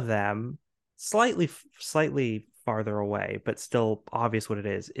 One of them, slightly farther away, but still obvious what it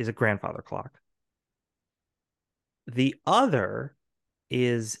is a grandfather clock. The other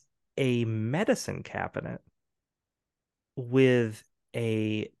is a medicine cabinet with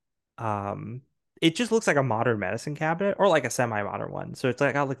a um it just looks like a modern medicine cabinet or like a semi-modern one. So it's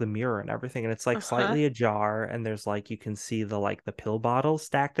like got like the mirror and everything, and it's like Uh-huh. slightly ajar, and there's like you can see the like the pill bottles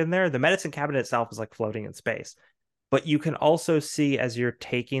stacked in there. The medicine cabinet itself is like floating in space. But you can also see as you're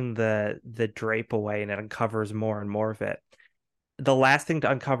taking the drape away and it uncovers more and more of it. The last thing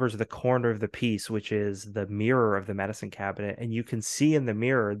to uncover is the corner of the piece, which is the mirror of the medicine cabinet. And you can see in the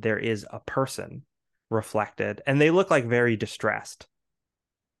mirror there is a person reflected, and they look like very distressed.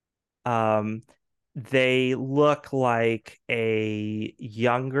 Um, they look like a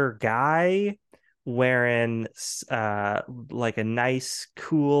younger guy wearing like a nice,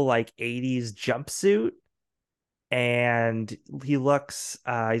 cool, like 80s jumpsuit. And he looks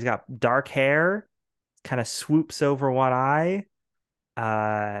he's got dark hair, kind of swoops over one eye.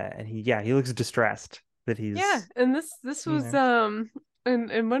 And he looks distressed that Yeah, he's and this in was there.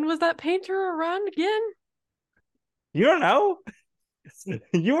 and when was that painter around again? You don't know.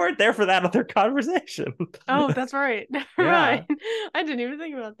 You weren't there for that other conversation. Oh, that's right. Never Yeah. mind. I didn't even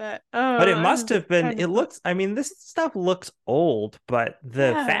think about that. But it I must just have been, kind it of thought, looks, I mean, this stuff looks old, but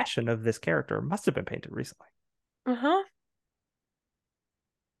the yeah. fashion of this character must have been painted recently. Uh-huh.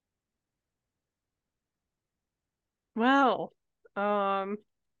 Well, um,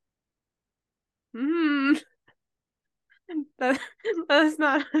 hmm, that that's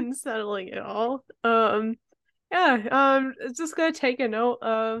not unsettling at all. Yeah, it's just gonna take a note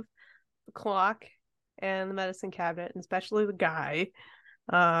of the clock and the medicine cabinet, and especially the guy.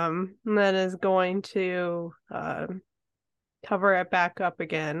 And then is going to cover it back up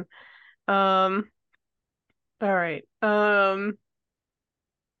again. Um, all right.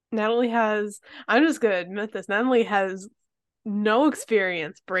 Natalie has, I'm just gonna admit this, Natalie has no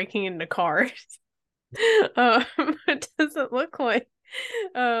experience breaking into cars. It doesn't look like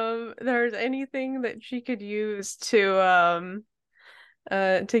there's anything that she could use to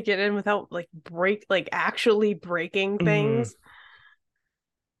get in without like actually breaking Mm, things.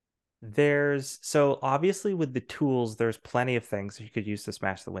 so obviously with the tools, there's plenty of things you could use to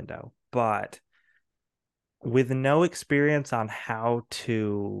smash the window, but with no experience on how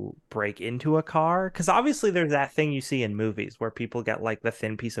to break into a car, because obviously there's that thing you see in movies where people get like the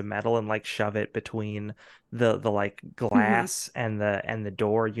thin piece of metal and like shove it between the like Mm-hmm. glass and the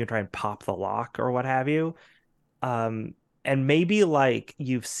door. You can try and pop the lock or what have you. Um, and maybe like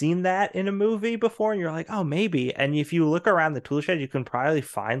you've seen that in a movie before, and you're like, oh, maybe. And if you look around the tool shed, you can probably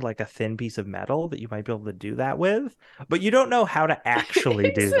find like a thin piece of metal that you might be able to do that with, but you don't know how to actually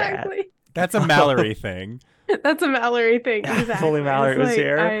do that. Exactly. That's a Mallory thing. That's a Mallory thing. If only Exactly. It's Mallory was like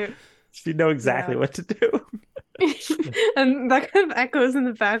here, I she'd know exactly yeah. what to do. And that kind of echoes in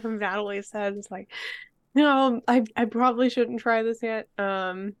the back of Natalie's head. It's like, no, I probably shouldn't try this yet.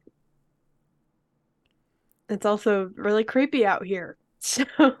 It's also really creepy out here. So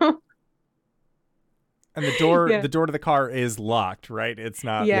And the yeah, door to the car is locked, right? It's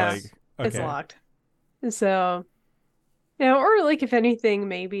not yeah, like Yes. it's okay. locked. So yeah, or like if anything,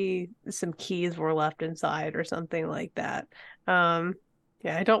 maybe some keys were left inside or something like that. Um,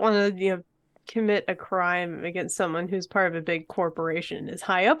 yeah, I don't want to, commit a crime against someone who's part of a big corporation, is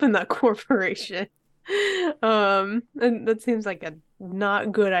high up in that corporation. And that seems like a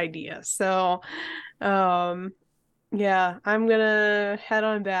not good idea. So, um, yeah, I'm gonna head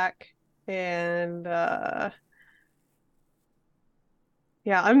on back and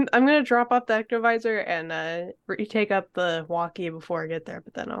yeah, I'm gonna drop off the ectovisor and retake up the walkie before I get there,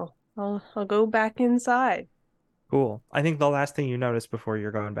 but then I'll go back inside. Cool. I think the last thing you notice before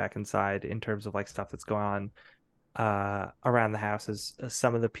you're going back inside in terms of like stuff that's going on around the house is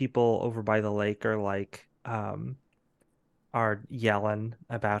some of the people over by the lake are yelling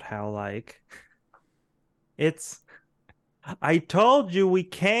about how like it's I told you we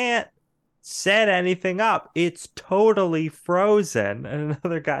can't set anything up. It's totally frozen. And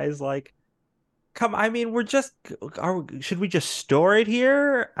another guy's like, come, I mean, should we just store it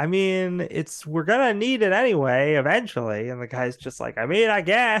here? I mean, we're gonna need it anyway, eventually. And the guy's just like, I mean, I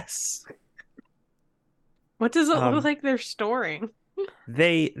guess. What does it look Um, like they're storing?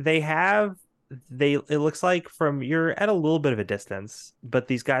 they have it looks like from you're at a little bit of a distance, but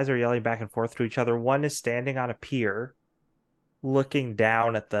these guys are yelling back and forth to each other. One is standing on a pier looking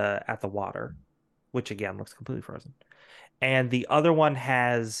down at the water, which again looks completely frozen. And the other one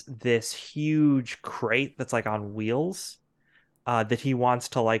has this huge crate that's like on wheels that he wants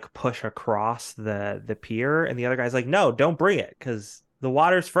to like push across the pier, and the other guy's like, no, don't bring it because the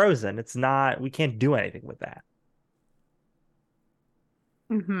water's frozen. It's not, we can't do anything with that.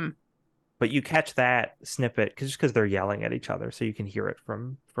 Mm-hmm. But you catch that snippet because they're yelling at each other, so you can hear it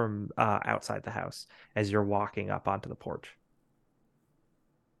from outside the house as you're walking up onto the porch.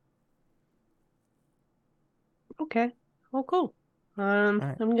 Okay. Oh, cool. All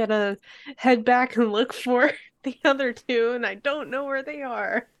right. I'm gonna head back and look for the other two, and I don't know where they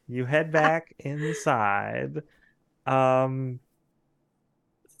are. You head back inside. Um.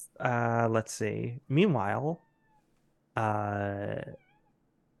 Let's see. Meanwhile, uh,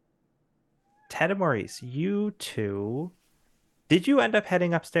 Ted and Maurice, you two, did you end up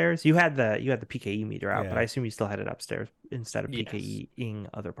heading upstairs? You had the PKE meter out, but I Yeah. assume you still headed upstairs instead of Yes. PKEing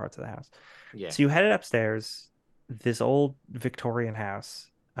other parts of the house. Yeah. So you headed upstairs, this old Victorian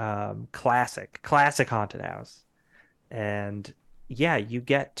house, classic haunted house, and yeah, you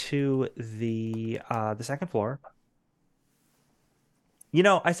get to the second floor.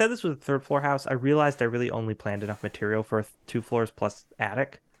 I said this was a third floor house. I realized I really only planned enough material for 2 floors plus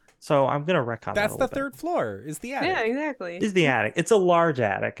attic. So I'm gonna retcon that a That's the little bit. third floor. Is the Yeah, attic. exactly. Is the attic. It's a large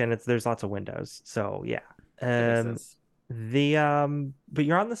attic and there's lots of windows. So yeah. That makes Um sense. but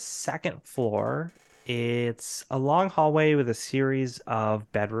you're on the second floor. It's a long hallway with a series of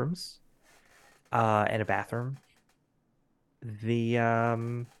bedrooms, and a bathroom.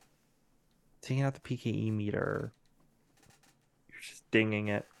 Taking out the PKE meter, you're just dinging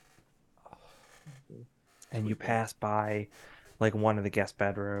it. And you Sweeping. pass by like one of the guest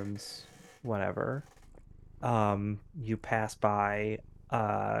bedrooms, whatever. You pass by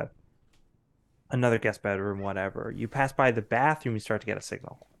another guest bedroom, whatever. You pass by the bathroom, you start to get a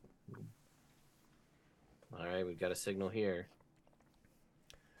signal. All right, we got a signal here.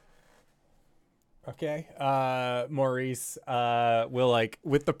 Okay. Maurice will like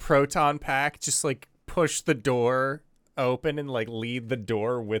with the proton pack just like push the door open and like lead the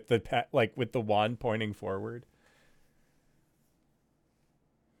door with the with the wand pointing forward.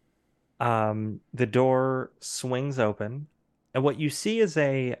 The door swings open, and what you see is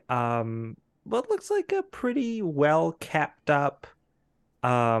what looks like a pretty well kept up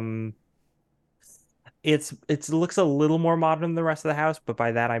um it looks a little more modern than the rest of the house, but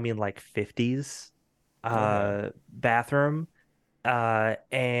by that I mean like 50s Okay. bathroom.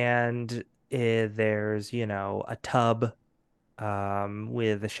 And there's, a tub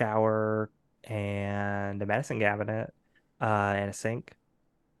with a shower and a medicine cabinet and a sink.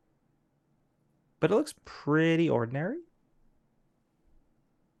 But it looks pretty ordinary.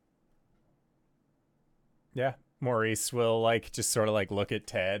 Yeah. Maurice will like just sort of like look at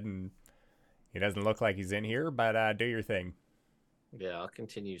Ted and he doesn't look like he's in here, but do your thing. Yeah, I'll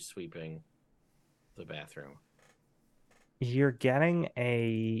continue sweeping the bathroom. You're getting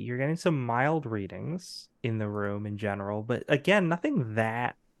some mild readings in the room in general, but again, nothing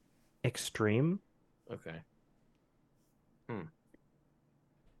that extreme. Okay.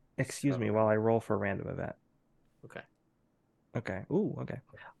 Excuse me So, while I roll for a random event. okay. Okay. Ooh, okay.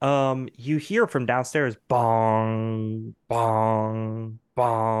 You hear from downstairs bong, bong,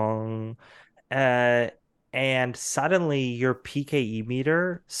 bong. Uh, and suddenly your PKE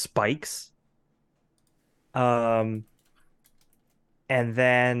meter spikes. Um, and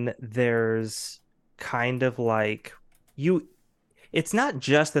then there's kind of like you it's not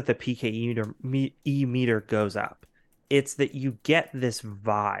just that the PKE meter goes up. It's that you get this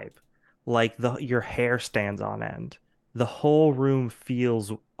vibe, like your hair stands on end. The whole room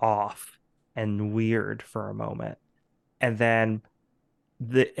feels off and weird for a moment. And then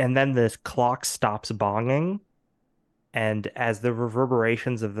this clock stops bonging, and as the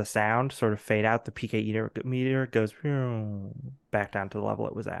reverberations of the sound sort of fade out, the PKE meter goes back down to the level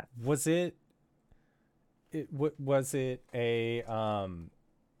it was at. Was was it a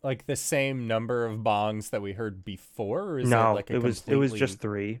like the same number of bongs that we heard before, or is it No, like a it was just completely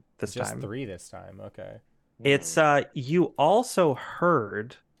 3 this just time. 3 this time? Okay. It's you also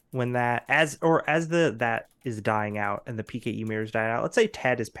heard when as that is dying out and the PKE meter is dying out. Let's say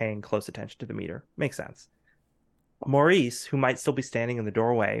Ted is paying close attention to the meter. Makes sense. Maurice, who might still be standing in the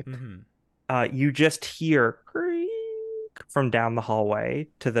doorway, Mm-hmm. you just hear creak from down the hallway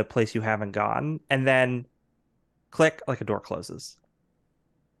to the place you haven't gone, and then click like a door closes.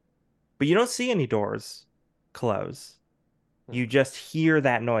 But you don't see any doors close. You just hear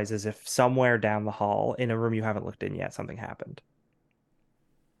that noise as if somewhere down the hall in a room you haven't looked in yet, something happened.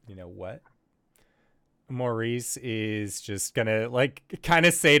 You know what? Maurice is just gonna like kind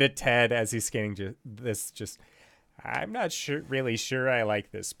of say to Ted as he's scanning just I'm not really sure I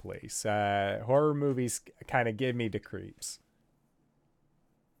like this place. Horror movies kind of give me the creeps.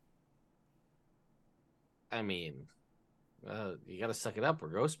 I mean, you gotta suck it up. We're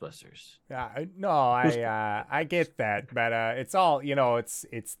Ghostbusters. No, I get that, but it's all it's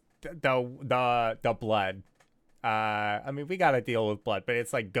the blood. I mean, we gotta deal with blood, but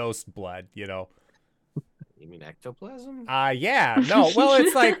it's like ghost blood. You mean ectoplasm? Yeah, no, well,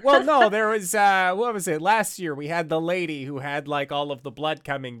 it's like, well, no, there was, what was it? Last year we had the lady who had like all of the blood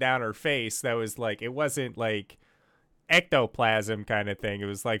coming down her face. That was like, it wasn't like ectoplasm kind of thing. It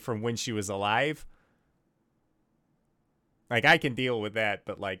was like from when she was alive. Like I can deal with that,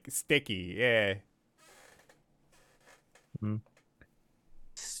 but like sticky, yeah. Mm.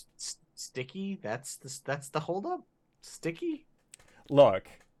 Sticky? That's the holdup? Sticky? Look,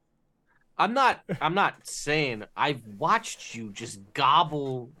 I'm not saying I've watched you just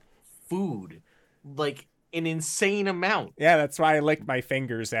gobble food like an insane amount. yeah, that's why I lick my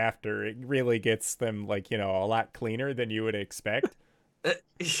fingers after. It really gets them like, a lot cleaner than you would expect. Uh,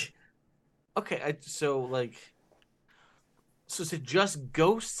 okay, so is it just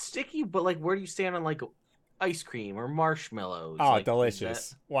ghost sticky? But like, where do you stand on like ice cream or marshmallows? Oh, Like, is that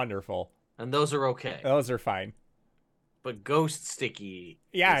delicious. Wonderful. and those are okay, Those are fine. but ghost sticky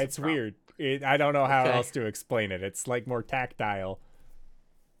Yeah, is a it's problem. weird. I don't know how Okay. else to explain it. It's like more tactile.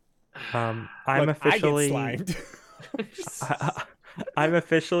 I'm Look, I get officially slimed. I'm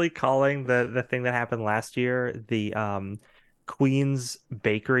officially calling the thing that happened last year the Queen's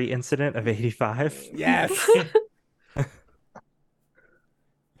Bakery incident of 85. Yes.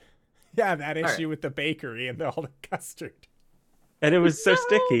 Yeah, that All issue right. with the bakery and all the custard. And it was so No.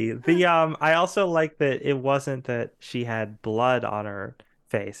 sticky. The I also like that it wasn't that she had blood on her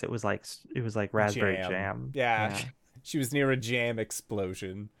face. It was like raspberry jam. Yeah, Yeah. she was near a jam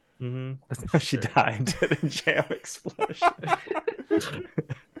explosion. Mm-hmm. That's how she Sure. died in a jam explosion.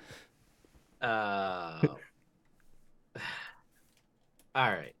 Uh,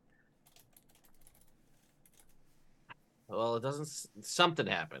 all right. Well, it doesn't. Something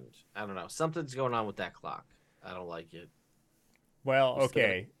happened. I don't know. Something's going on with that clock. I don't like it. Well, I'm still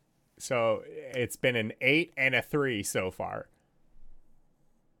gonna- okay. So it's been an 8 and a 3 so far.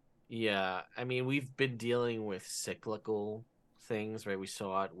 Yeah, I mean, we've been dealing with cyclical things, right? We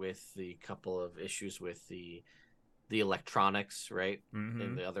saw it with the couple of issues with the electronics, right? In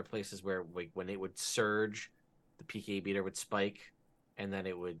Mm-hmm. the other places where when it would surge, the PK meter would spike, and then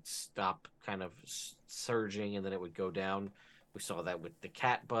it would stop kind of surging, and then it would go down. We saw that with the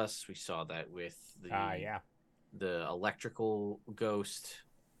cat bus. We saw that with Yeah. the electrical ghost.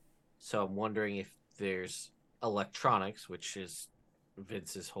 So I'm wondering if there's electronics, which is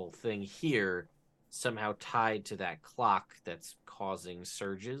Vince's whole thing here, somehow tied to that clock that's causing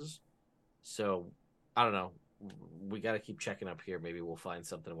surges. So I don't know. We got to keep checking up here. Maybe we'll find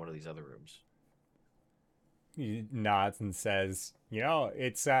something in one of these other rooms. He nods and says,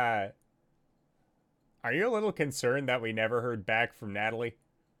 it's are you a little concerned that we never heard back from Natalie?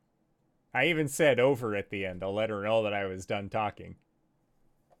 I even said over at the end. I'll let her know that I was done talking.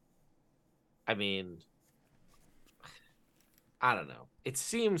 I mean, I don't know. It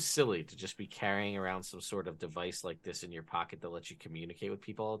seems silly to just be carrying around some sort of device like this in your pocket that lets you communicate with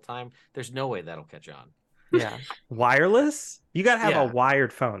people all the time. There's no way that'll catch on. Yeah. Wireless? You gotta have a Yeah.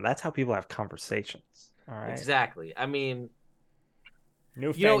 wired phone. That's how people have conversations. All right. Exactly. I mean,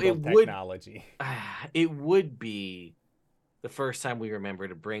 Newfangled technology. it would be the first time we remember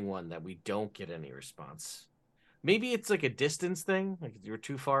to bring one that we don't get any response. Maybe it's like a distance thing, like you're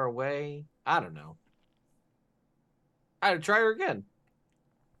too far away. I don't know. I'd try her again.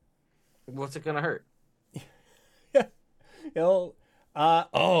 What's it gonna hurt? He'll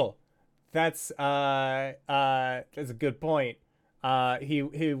that's a good point.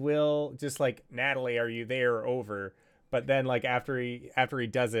 He will just like, Natalie, are you there or over? But then like after he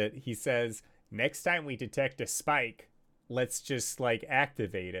does it, he says, next time we detect a spike, let's just like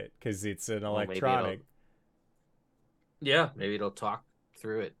activate it because it's an Well, electronic. Maybe it'll talk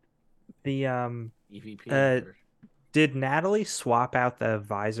through it. The EVP. did Natalie swap out the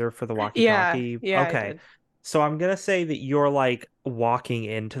visor for the Yeah, walkie-talkie? yeah, I Okay. did. So I'm gonna say that you're like walking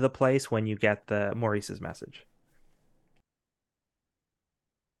into the place when you get the Maurice's message.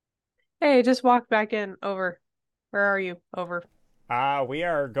 Hey, just walk back in. Over. Where are you? Over. We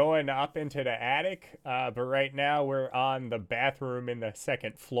are going up into the attic, but right now we're on the bathroom in the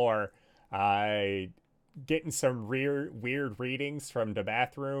second floor. Getting some weird readings from the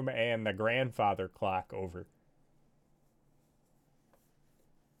bathroom and the grandfather clock over.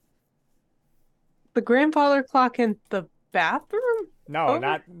 The grandfather clock in the bathroom? No,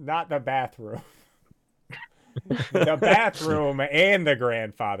 Over? not the bathroom. The bathroom and the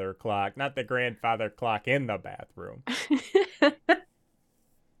grandfather clock, not the grandfather clock in the bathroom.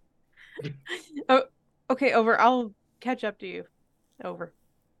 Oh, okay, over. I'll catch up to you. Over.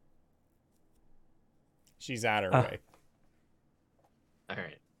 She's on her Uh, way. All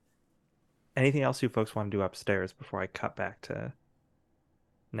right. Anything else you folks want to do upstairs before I cut back to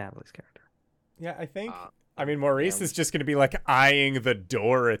Natalie's character? Yeah, I think. Uh, I mean, Maurice is just going to be like eyeing the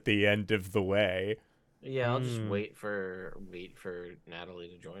door at the end of the way. Yeah, I'll just wait for Natalie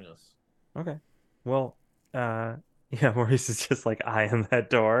to join us. Okay. Well, yeah, Maurice is just like eyeing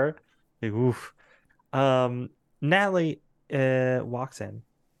that door. Like, oof. Natalie, walks in,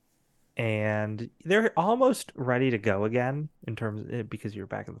 and they're almost ready to go again in terms because you're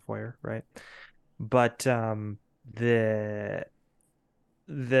back in the foyer, right? But the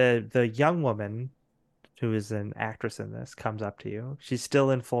the young woman who is an actress in this comes up to you. She's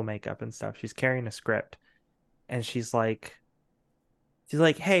still in full makeup and stuff. She's carrying a script, and she's like,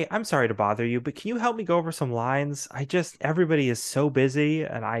 "Hey, I'm sorry to bother you, but can you help me go over some lines? Everybody is so busy,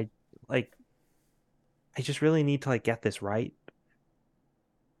 and like I just really need to like get this right."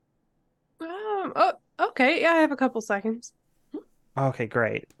 Oh, okay. Yeah, I have a couple seconds. Okay,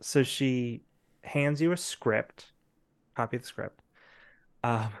 great. So she hands you a script, copy of the script.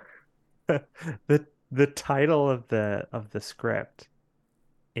 Um, the title of the script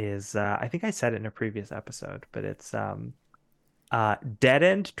is I think I said it in a previous episode, but it's Dead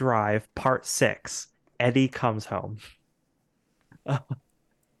End Drive Part 6. Eddie comes home.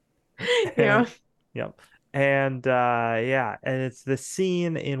 Yeah. And yep. And yeah, and it's the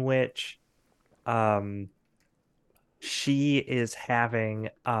scene in which um she is having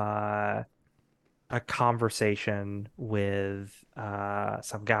a conversation with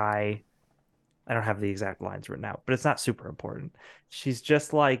some guy. I don't have the exact lines written out, but it's not super important. She's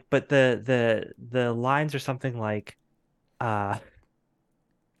just like, but the lines are something like uh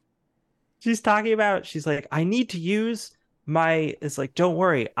she's like, I need to use it's like, don't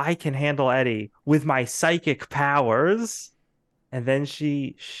worry, I can handle Eddie with my psychic powers. And then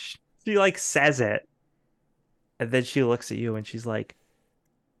she like says it, and then she looks at you and she's like,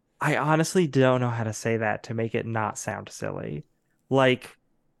 I honestly don't know how to say that to make it not sound silly. Like,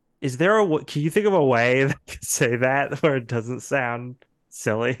 can you think of a way that can say that where it doesn't sound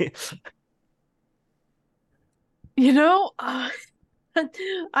silly? You know, I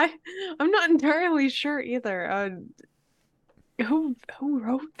I'm not entirely sure either. Who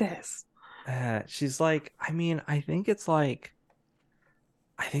wrote this? She's like, I mean, I think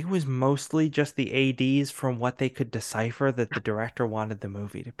it was mostly just the ADs from what they could decipher that the director wanted the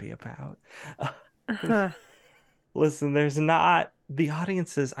movie to be about. Uh-huh. Listen, there's not the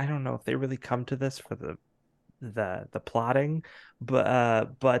audiences. I don't know if they really come to this for the plotting,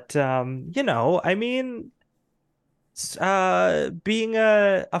 but you know, I mean, being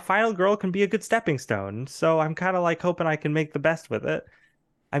a final girl can be a good stepping stone. So I'm kind of like hoping I can make the best with it.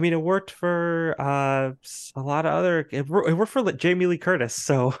 I mean, it worked for a lot of other. It worked for Jamie Lee Curtis,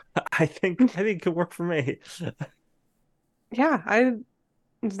 so I think it could work for me. Yeah,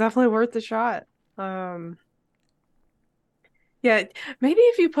 it's definitely worth the shot. Um, yeah, maybe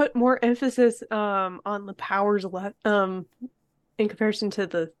if you put more emphasis on the powers left in comparison to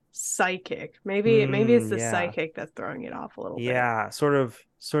the psychic. Maybe it's the Yeah, psychic that's throwing it off a little bit. yeah, sort of.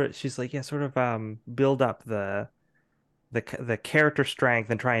 She's like, yeah, sort of build up the character strength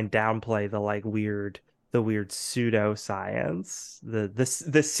and try and downplay the weird pseudoscience,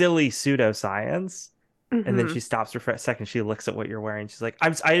 the silly pseudoscience. And then Hmm. she stops for a second. She looks at what you're wearing. She's like,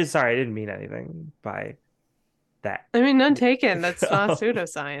 I'm sorry, I didn't mean anything by that. I mean, none taken. That's not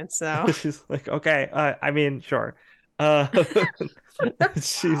pseudoscience, so. She's like, okay, I mean, sure. Uh,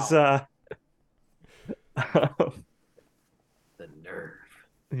 she's Wow, the nerve.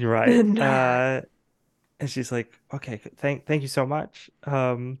 you're The right. nerve. And she's like, okay, thank you so much.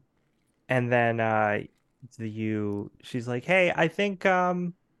 And then she's like, hey, I think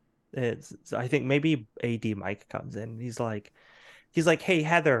maybe AD Mike comes in. He's like, hey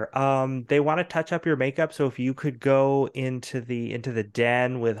Heather, they want to touch up your makeup, so if you could go into the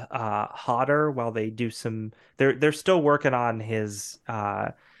den with Hodder while they do some, they're still working on his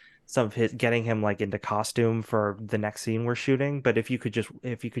some of his getting him like into costume for the next scene we're shooting. But if you could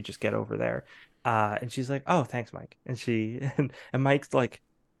just get over there. And she's like, oh, thanks, Mike. And and Mike's like,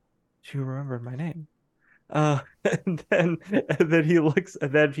 you remembered my name. And then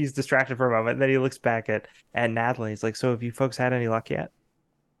he's distracted for a moment, and then he looks back at Natalie. He's like, so have you folks had any luck yet?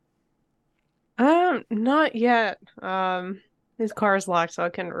 Not yet. His car's locked, so I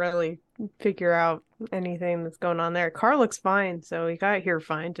couldn't really figure out anything that's going on there. Car looks fine, so he got here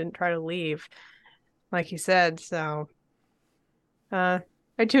fine, didn't try to leave, like he said, so my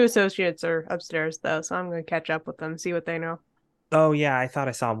two associates are upstairs though, so I'm gonna catch up with them, see what they know. Oh yeah, I thought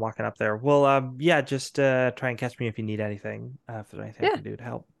I saw him walking up there. Well, yeah, just try and catch me if you need anything. If there's anything I Yeah, can do to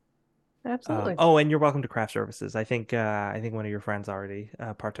help. absolutely. Oh, and you're welcome to craft services. I think one of your friends already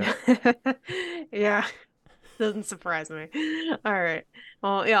partook. Yeah, doesn't surprise me. All right.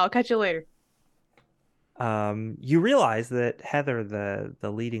 Well, yeah, I'll catch you later. You realize that Heather,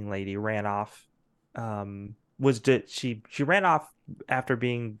 the leading lady, ran off. She ran off after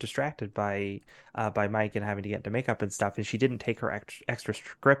being distracted by Mike and having to get into makeup and stuff, and she didn't take her extra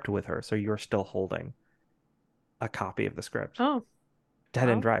script with her, so you're still holding. a copy of the script. Oh, Dead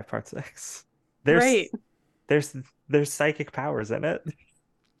wow. End Drive Part 6. Great. There's there's psychic powers in it.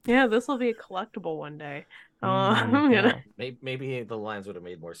 Yeah, this will be a collectible one day. Yeah. Maybe the lines would have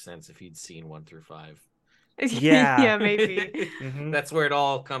made more sense if you'd seen 1 through 5. Yeah. Yeah, maybe. Mhm. That's where it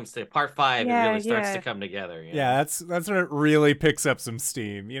all comes to. Part 5, it Yeah, really starts to yeah. come together. You Yeah, know? that's when it really picks up some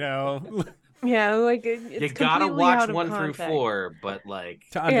steam, you know, Yeah, like You it's gotta completely watch out of 1 through context. 4, but like,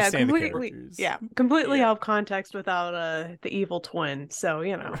 to Yeah, understand the completely. characters. Yeah, completely Yeah. out of context without the evil twin. So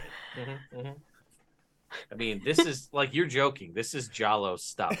I mean, this is like you're joking. This is Jalo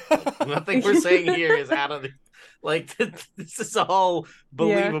stuff. Like, nothing we're saying here is out of the like. This is all Yeah,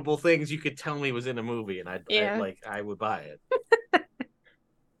 believable things you could tell me was in a movie, and yeah. I would buy it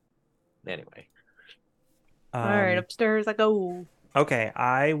anyway. All right, Um, upstairs I go. okay,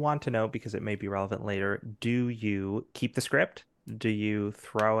 I want to know because it may be relevant later. Do you keep the script? Do you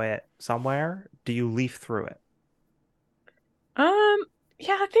throw it somewhere? Do you leaf through it? Um,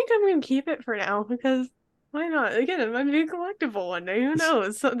 yeah, I think I'm gonna keep it for now because why not? Again, it might be a collectible one day. Who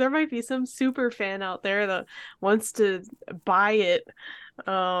knows? So there might be some super fan out there that wants to buy it.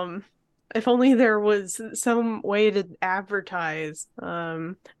 Um, if only there was some way to advertise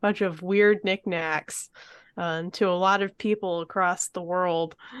a bunch of weird knickknacks to a lot of people across the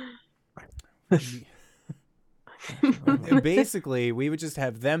world. Basically, we would just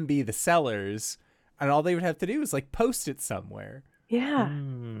have them be the sellers, and all they would have to do is like post it somewhere. Yeah.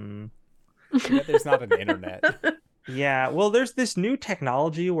 Hmm. I bet there's not an internet. Yeah, well, there's this new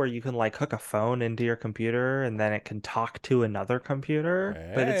technology where you can like hook a phone into your computer and then it can talk to another computer,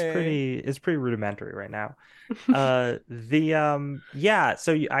 but Hey. it's pretty rudimentary right now. Yeah,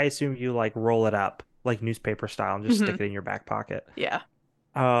 so I assume you like roll it up like newspaper style and just stick Mhm. it in your back pocket. Yeah.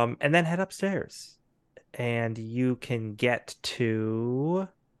 And then head upstairs and you can get to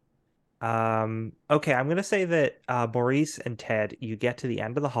okay, I'm gonna say that Maurice and Ted, you get to the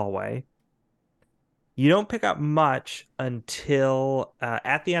end of the hallway. You don't pick up much until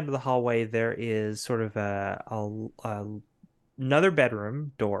at the end of the hallway there is sort of another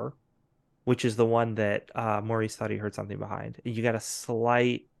bedroom door, which is the one that Maurice thought he heard something behind. You got a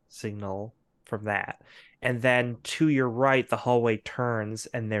slight signal from that. And then to your right, the hallway turns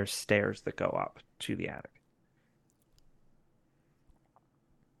and there's stairs that go up to the attic.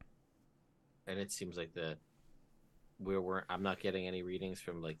 And it seems like I'm not getting any readings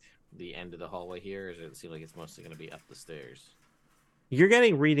from like the end of the hallway here. Or does it seem like it's mostly going to be up the stairs? You're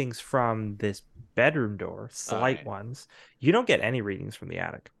getting readings from this bedroom door, slight Alright. ones. You don't get any readings from the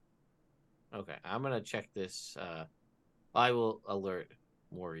attic. Okay, I'm gonna check this. I will alert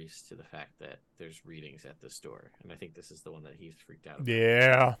Maurice to the fact that there's readings at this door, and I think this is the one that he's freaked out about.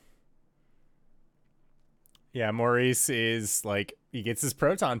 Yeah. Yeah, Maurice is like, he gets his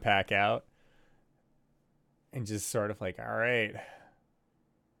proton pack out and just sort of like, all right,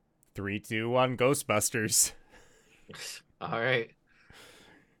 3, 2, 1, Ghostbusters. All right.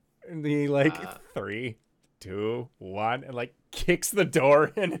 And he like, Uh, 3, 2, 1, and like kicks the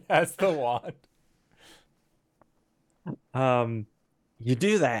door and it has the wand. You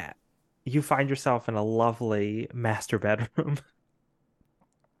do that. You find yourself in a lovely master bedroom.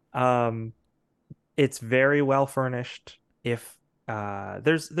 Um, it's very well furnished. If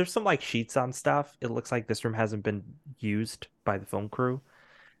there's some like sheets on stuff. It looks like this room hasn't been used by the film crew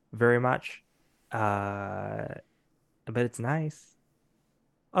very much. Uh, but it's nice.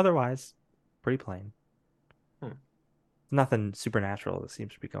 Otherwise, pretty plain. Hmm. Nothing supernatural that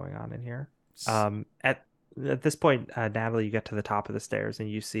seems to be going on in here. At this point, Natalie, you get to the top of the stairs and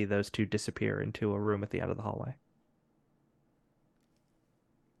you see those two disappear into a room at the end of the hallway.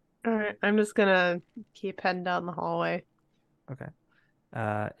 All right, I'm just gonna keep heading down the hallway. Okay.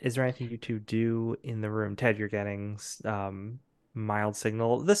 Is there anything you two do in the room? Ted, you're getting mild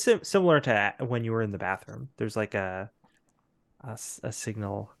signal. This similar to when you were in the bathroom. There's like a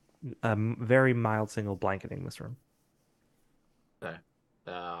signal, very mild signal blanketing this room. okay.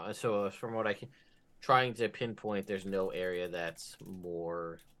 So from what I can, trying to pinpoint, there's no area that's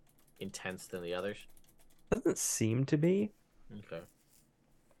more intense than the others. Doesn't seem to be. Okay.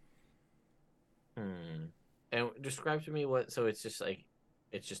 And describe to me what. So it's just like,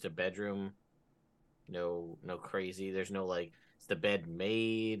 it's just a bedroom. No crazy. There's no like. Is the bed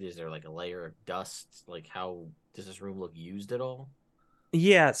made? Is there like a layer of dust? Like, how does this room look used at all?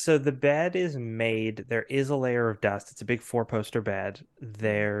 Yeah, so the bed is made. There is a layer of dust. It's a big four-poster bed.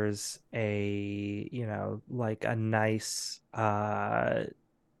 There's like a nice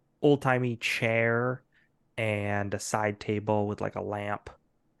old-timey chair and a side table with like a lamp.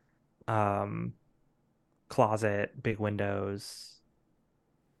 Um, Closet, big windows.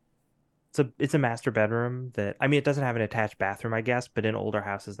 It's a master bedroom that, I mean, it doesn't have an attached bathroom, I guess, but in older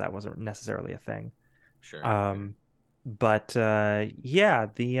houses that wasn't necessarily a thing. Sure. But yeah,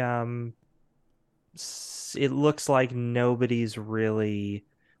 it looks like nobody's really,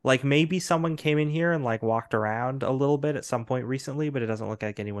 like, maybe someone came in here and like walked around a little bit at some point recently, but it doesn't look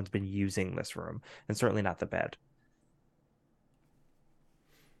like anyone's been using this room, and certainly not the bed.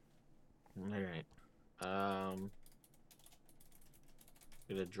 All right.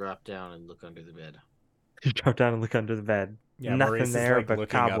 Gonna drop down and look under the bed. You drop down and look under the bed. Yeah, Nothing Maurice is there like but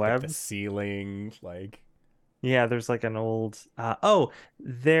looking up at the cobwebs. ceiling, like Yeah, there's like an old oh,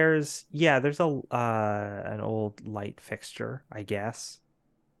 there's a an old light fixture, I guess.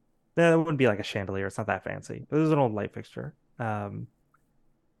 That wouldn't be like a chandelier, it's not that fancy. But there's an old light fixture.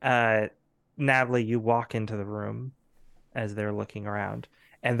 Uh Natalie, you walk into the room as they're looking around,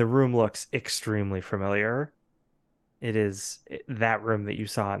 and the room looks extremely familiar. It is that room that you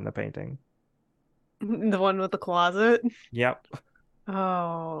saw in the painting. The one with the closet. Yep.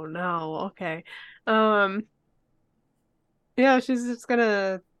 Oh no. Okay. Um. Yeah, she's just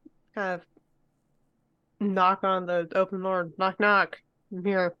gonna kind of knock on the open door. Knock, knock. I'm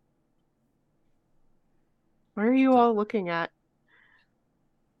here. What are you So, all looking at?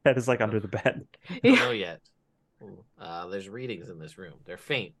 That is like don't know, under the bed. don't Yeah. know yet. Ooh, there's readings in this room. They're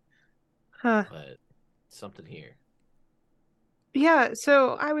faint, Huh. but something here. Yeah.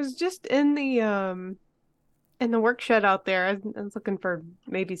 So I was just in the work shed out there. I was looking for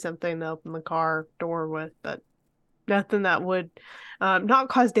maybe something to open the car door with, but nothing that would not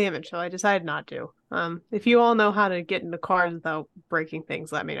cause damage. So I decided not to. If you all know how to get into cars without breaking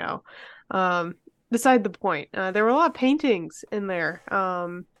things, let me know. Um, Beside the point, there were a lot of paintings in there.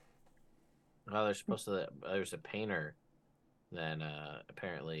 Well, there's a painter that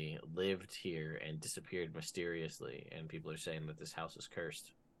apparently lived here and disappeared mysteriously, and people are saying that this house is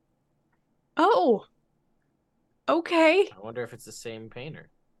cursed. Oh, okay. I wonder if it's the same painter.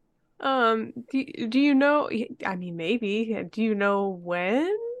 Do you know? I mean, maybe. Do you know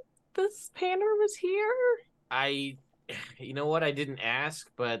when this painter was here? I, you know what? I didn't ask,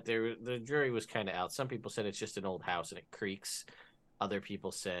 but the jury was kind of out. Some people said it's just an old house and it creaks. Other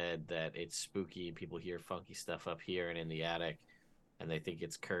people said that it's spooky. People hear funky stuff up here and in the attic, and they think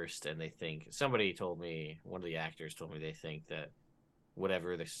it's cursed. And they think somebody told me, one of the actors told me they think that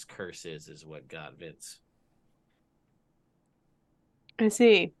whatever this curse is what got Vince. I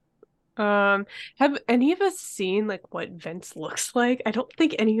see. Have any of us seen like what Vince looks like? I don't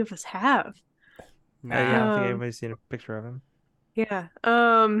think any of us have. Yeah, I nah. don't think Um, anybody's seen a picture of him. yeah.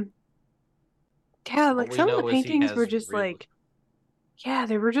 Yeah, All like we some of the know is he paintings were has just real. like, yeah,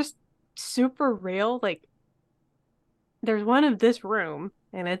 they were just super real. Like there's one of this room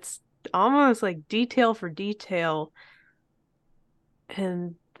and it's almost like detail for detail,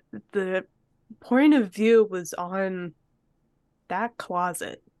 and the point of view was on that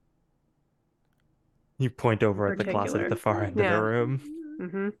closet You point in over at the closet at particular. the far end of the Yeah. room.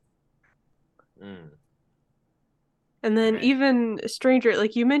 Mm-hmm. Mm, And all then right. even stranger,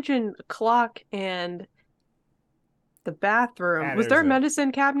 like you mentioned a clock and the bathroom. Yeah, Was there there's a a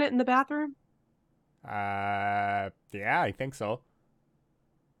medicine cabinet in the bathroom? yeah, I think so.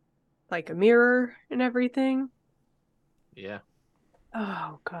 Like a mirror and everything? Yeah.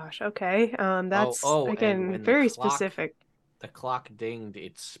 Oh gosh, okay. That's And again when very specific. the clock dinged,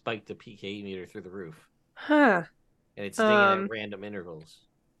 it spiked the PK meter through the roof, Huh. and it's dinging at Um, random intervals.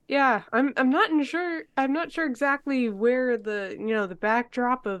 yeah, I'm not sure exactly where the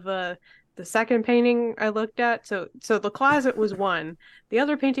backdrop of the second painting I looked at. So the closet was one. The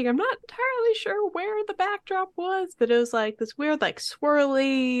other painting, I'm not entirely sure where the backdrop was, but it was like this weird like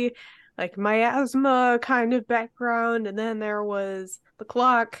swirly like miasma kind of background, and then there was the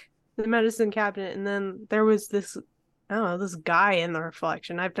clock, the medicine cabinet, and then there was this I don't know, this guy in the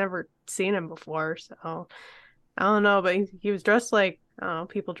reflection. I've never seen him before, so I don't know, but he was dressed like, I don't know,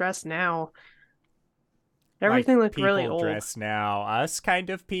 people dress now. Like Everything looked really people old. dress now, us kind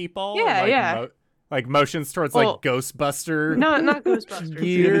of people, Yeah, yeah. like motions towards like Well, Ghostbuster not Ghostbusters,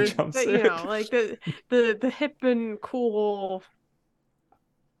 Was he in a gear. but you know, jumpsuit? like the hip and cool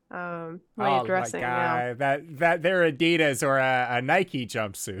way of Oh my dressing now. god, that they're Adidas or a Nike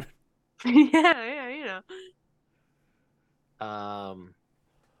jumpsuit. Yeah, yeah, you know. Um,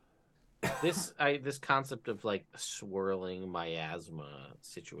 this concept of like swirling miasma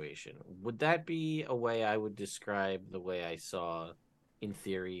situation, would that be a way I would describe the way I saw, in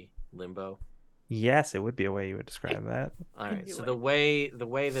theory, Limbo? Yes, it would be a way you would describe that. All Could right. be So way. the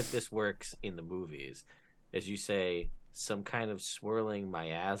way that this works in the movies is you say some kind of swirling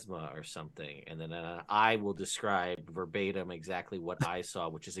miasma or something, and then I will describe verbatim exactly what I saw,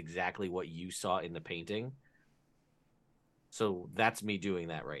 which is exactly what you saw in the painting. So that's me doing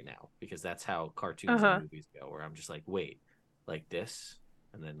that right now because that's how cartoons and Uh-huh. movies go, where I'm just like, wait, like this,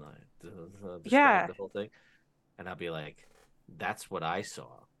 and then like describe Yeah. the whole thing, and I'll be like, that's what I saw.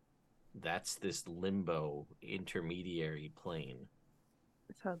 That's this limbo intermediary plane,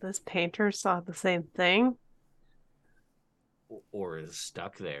 So this painter saw the same thing. or is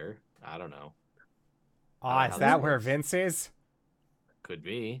stuck there. I don't know. I don't Ah, know is how this that where works. Vince is? Could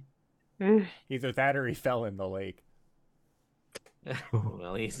be. Mm. Either that or he fell in the lake.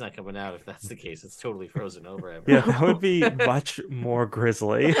 Well, he's not coming out if that's the case. It's totally frozen over. Yeah, that would be much more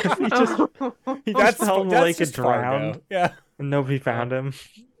grisly if he just That's fell in the that's lake and just Fargo. drowned Yeah. and nobody found him.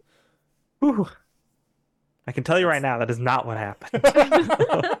 Whew. I can tell you right now that is not what happened.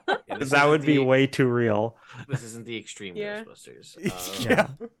 Yeah, this That isn't would be the- way too real. This isn't the extreme Yeah. Ghostbusters. Yeah.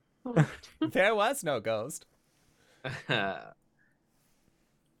 There was no ghost.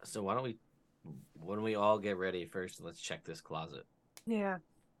 So why don't we all get ready first and let's check this closet. Yeah.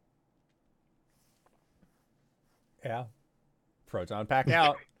 Yeah. Proton pack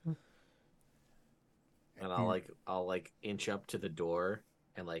out. And I'll like inch up to the door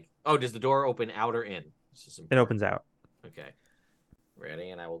and like, oh, does the door open out or in? This is It important. opens out. Okay. Ready?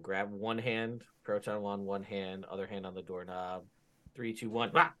 And I will grab one hand, proton on one hand, other hand on the doorknob. 3, 2,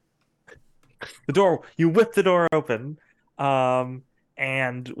 1. Ah! The door, you whip the door open.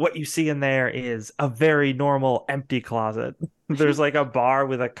 And what you see in there is a very normal empty closet. There's like a bar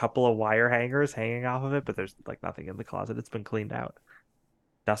with a couple of wire hangers hanging off of it, but there's like nothing in the closet. It's been cleaned out.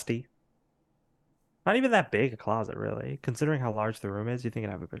 Dusty. Not even that big a closet, really. Considering how large the room is, you think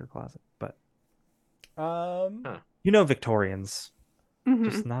it'd have a bigger closet. But Huh. you know Victorians.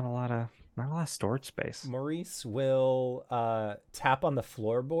 Mhm. Just not a lot of storage space. Maurice will tap on the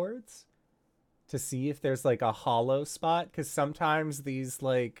floorboards to see if there's like a hollow spot, because sometimes these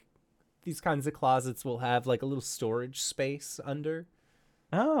kinds of closets will have like a little storage space under.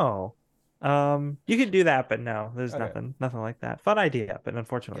 Oh. You can do that, but no, there's Okay. nothing like that. Fun idea, but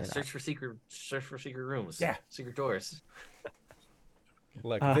unfortunately Yeah, not. search for secret rooms. Yeah. Secret doors.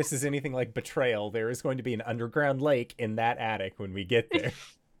 Look, if this is anything like Betrayal, there is going to be an underground lake in that attic when we get there.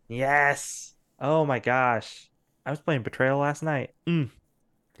 Yes. Oh my gosh. I was playing Betrayal last night. Great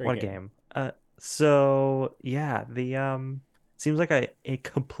What a game. So yeah, the seems like a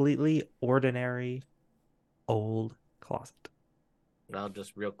completely ordinary old closet. I'll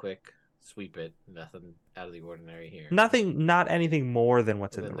just real quick sweep it. Nothing out of the ordinary here. Nothing, not anything more than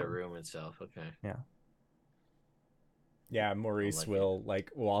what's in Within the the room. room itself. Okay. Yeah, Maurice like will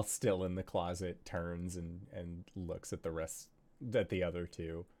while still in the closet turns and looks at the other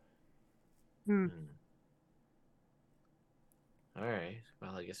two. Hmm. All right.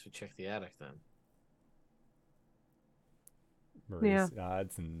 Well, I guess we check the attic then. Maurice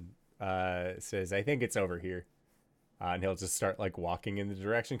nods and says, "I think it's over here," and he'll just start like walking in the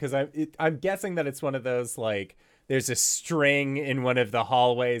direction, because I'm guessing that it's one of those like there's a string in one of the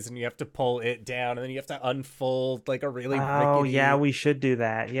hallways and you have to pull it down and then you have to unfold like a really Oh rickety... yeah, we should do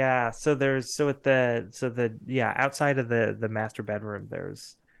that. Yeah. So outside of the master bedroom,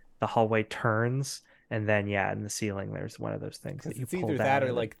 there's the hallway turns, and then in the ceiling there's one of those things that you It's pull either down. that or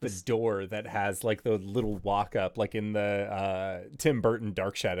and like the door that has like the little walk up, like in the Tim Burton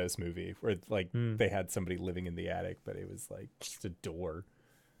Dark Shadows movie, where like they had somebody living in the attic, but it was like just a door.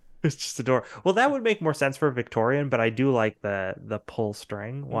 It's just a door. Well, that would make more sense for a Victorian, but I do like the pull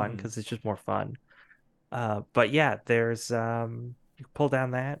string one because it's just more fun. But yeah, there's you pull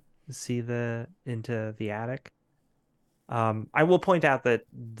down that, see into the attic. I will point out that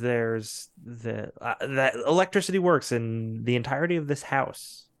there's that electricity works in the entirety of this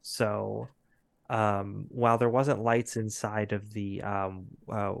house. So, while there wasn't lights inside of the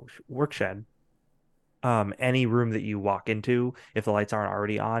work shed, any room that you walk into, if the lights aren't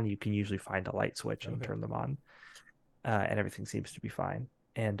already on, you can usually find a light switch and turn them on, and everything seems to be fine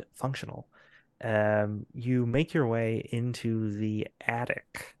and functional. You make your way into the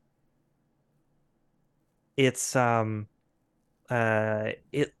attic. It's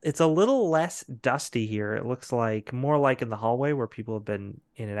it's a little less dusty here. It looks like more like in the hallway where people have been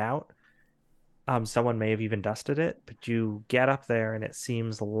in and out. Someone may have even dusted it, but you get up there and it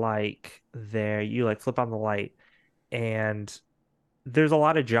seems like you like flip on the light and there's a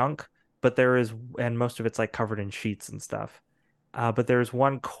lot of junk, but and most of it's like covered in sheets and stuff. But there's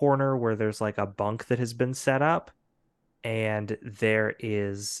one corner where there's like a bunk that has been set up, and there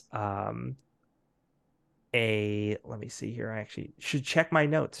is let me see here. I actually should check my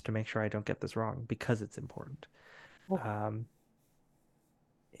notes to make sure I don't get this wrong because it's important.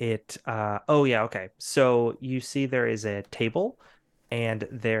 Oh yeah, okay. So you see there is a table and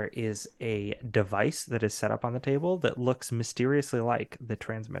there is a device that is set up on the table that looks mysteriously like the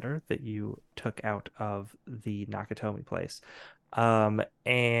transmitter that you took out of the Nakatomi place. And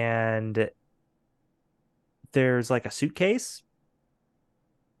there's like a suitcase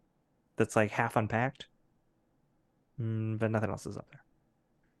that's like half unpacked. But nothing else is up there.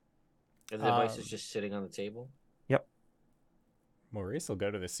 And the device is just sitting on the table. Yep. Maurice will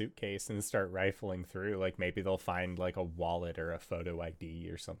go to the suitcase and start rifling through. Like maybe they'll find like a wallet or a photo ID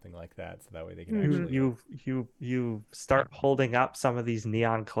or something like that, so that way they can actually. You start holding up some of these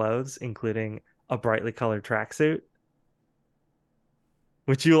neon clothes, including a brightly colored tracksuit,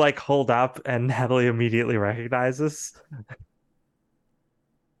 which you like hold up, and Natalie immediately recognizes.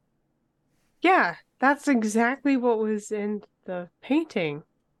 Yeah, that's exactly what was in the painting.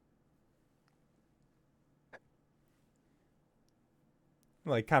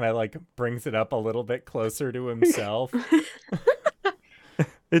 Like kind of like brings it up a little bit closer to himself.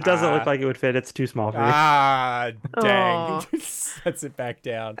 It doesn't look like it would fit. It's too small for you. Dang. Aw. He sets it back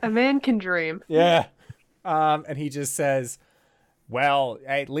down. A man can dream. Yeah. And he just says, well,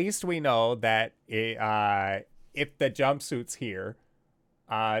 at least we know that if the jumpsuit's here,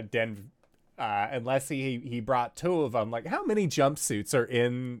 then unless he brought two of them, like how many jumpsuits are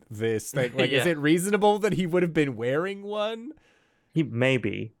in this thing? Like, is it reasonable that he would have been wearing one?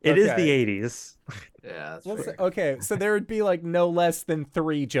 Maybe. It is the 80s. Yeah, that's Well, fair. okay, so there would be like no less than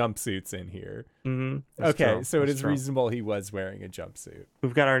 3 jumpsuits in here. Okay, true. so it That's is true. reasonable he was wearing a jumpsuit.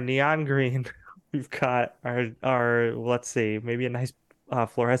 We've got our neon green. We've got our let's see, maybe a nice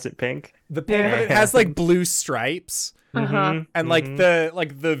fluorescent pink. The pink one, it has like blue stripes Uh-huh. and like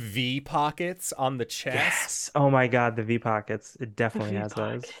the V pockets on the chest. Yes. Oh my God, the V pockets. It definitely has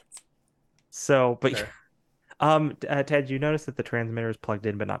those. So, but Sure. Ted, you notice that the transmitter is plugged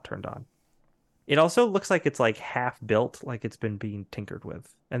in but not turned on. It also looks like it's like half built, like it's been being tinkered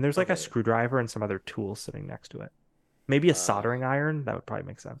with. And there's like a screwdriver and some other tools sitting next to it. Maybe a soldering iron. That would probably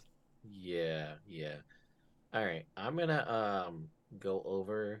make sense. Yeah. All right, I'm gonna go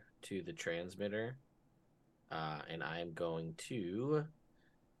over to the transmitter, and I'm going to,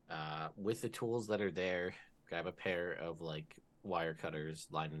 with the tools that are there, grab a pair of like wire cutters,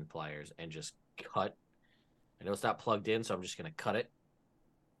 lineman pliers, and just cut. I know it's not plugged in, so I'm just gonna cut it.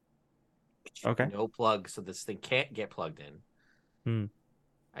 Okay. No plug, so this thing can't get plugged in. Hmm.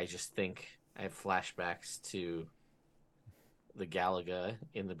 I just think I have flashbacks to the Galaga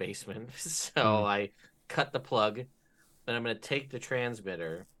in the basement. So I cut the plug, then I'm gonna take the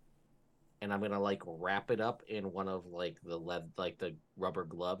transmitter and I'm gonna like wrap it up in one of like the rubber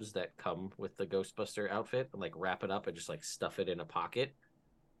gloves that come with the Ghostbuster outfit, and like wrap it up and just like stuff it in a pocket.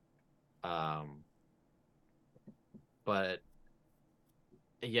 But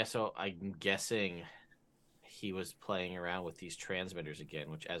yeah, so I'm guessing he was playing around with these transmitters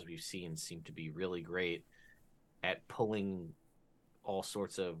again, which, as we've seen, seem to be really great at pulling all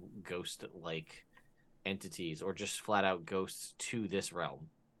sorts of ghost-like entities or just flat-out ghosts to this realm.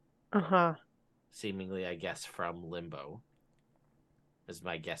 Uh-huh. Seemingly, I guess, from Limbo. Is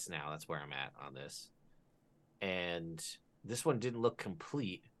my guess now. That's where I'm at on this. And this one didn't look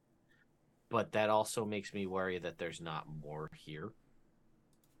complete, but that also makes me worry that there's not more here.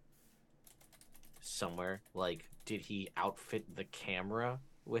 Somewhere. Like, did he outfit the camera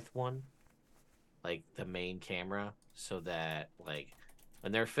with one? Like, the main camera? So that, like,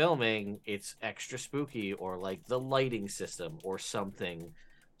 when they're filming, it's extra spooky, or, like, the lighting system or something,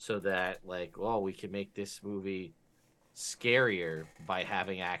 so that, like, well, we can make this movie scarier by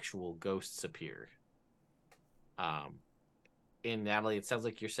having actual ghosts appear. And Natalie, it sounds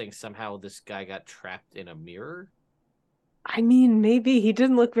like you're saying somehow this guy got trapped in a mirror? I mean, maybe he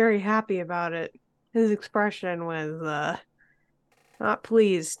didn't look very happy about it. His expression was not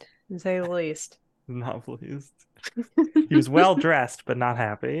pleased, to say the least. Not pleased. He was well dressed, but not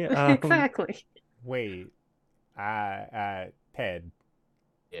happy. Exactly. Wait, Ted,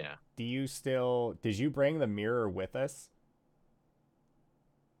 Yeah. did you bring the mirror with us?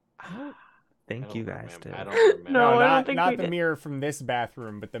 Thank you guys remember. did. I don't remember. No, I don't not think not we the did. mirror from this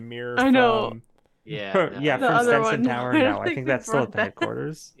bathroom, but the mirror I know. from Yeah. Yeah, The from other Stenson one. Tower. I don't No, I think think we that's still at brought the that.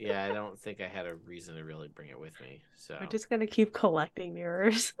 headquarters. Yeah, I don't think I had a reason to really bring it with me. So We're just gonna keep collecting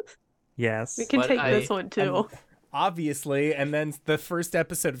mirrors. Yes. We can But take I- this one too. obviously, and then the first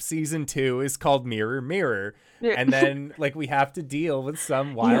episode of season 2 is called Mirror Mirror, Yeah. and then like we have to deal with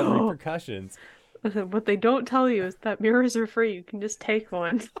some wild Yo. repercussions. Listen, what they don't tell you is that mirrors are free. You can just take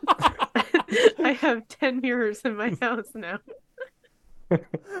one. I have 10 mirrors in my house now.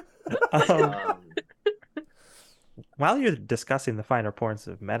 Um, While you're discussing the finer points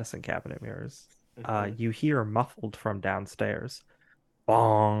of medicine cabinet mirrors, Mhm. you hear muffled from downstairs.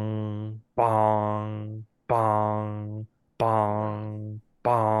 Bong, bong, bong, bong,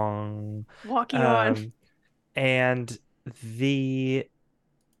 bong. Walking on. And the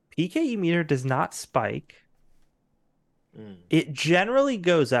PKE meter does not spike. Mm. It generally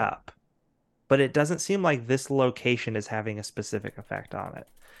goes up, but it doesn't seem like this location is having a specific effect on it.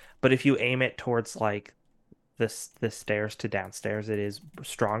 But if you aim it towards like the stairs to downstairs, it is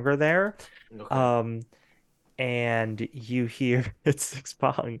stronger there. Okay. And you hear it's six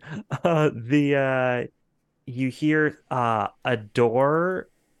pong. You hear a door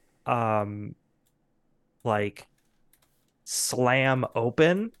like slam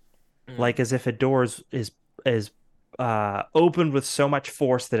open, like as if a door is opened with so much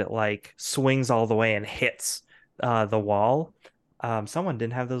force that it like swings all the way and hits the wall. Someone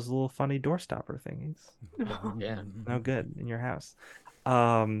didn't have those little funny door stopper thingies. Yeah. No good in your house.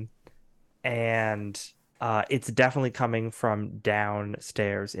 Um, and it's definitely coming from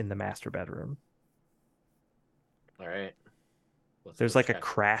downstairs in the master bedroom. All right. Let's There's go like a check.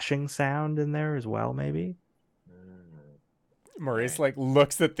 crashing sound in there as well, maybe. Maurice Alright. like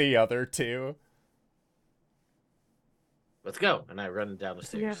looks at the other two. Let's go. And I run down the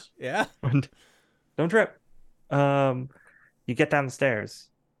stairs. Yeah. Don't trip. You get down the stairs.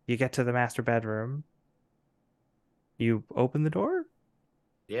 You get to the master bedroom. You open the door?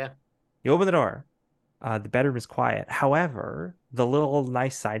 Yeah. You open the door. The bedroom is quiet. However, the little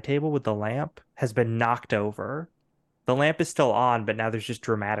nice side table with the lamp has been knocked over. The lamp is still on, but now there's just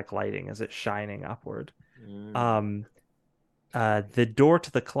dramatic lighting as it's shining upward. Mm. The door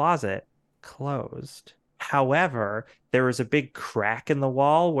to the closet closed. However, there was a big crack in the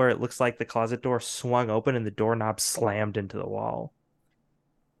wall where it looks like the closet door swung open and the doorknob slammed into the wall.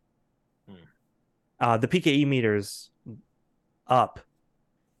 The PKE meter's up.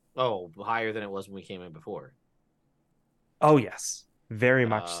 Oh, higher than it was when we came in before. Oh, yes. Very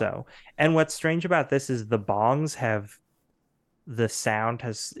much so. And what's strange about this is the bongs have the sound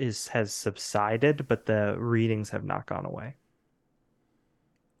has subsided, but the readings have not gone away.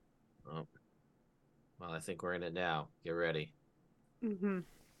 Oh. Well, I think we're in it now. Get ready. Mm-hmm.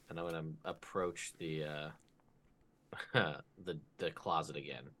 And I'm gonna approach the the closet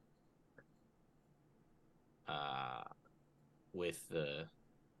again. With the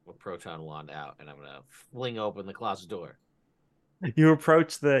proton wand out, and I'm gonna fling open the closet door. You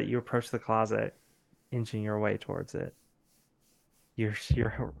approach the closet, inching your way towards it. You're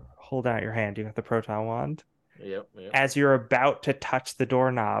hold out your hand. You got the proton wand. Yep. As you're about to touch the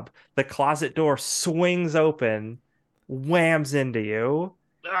doorknob, the closet door swings open, whams into you.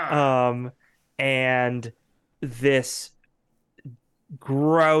 And this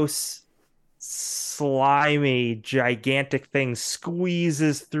gross, slimy, gigantic thing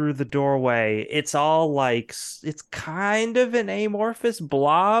squeezes through the doorway. It's all like, it's kind of an amorphous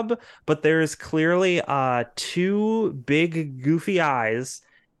blob, but there is clearly two big goofy eyes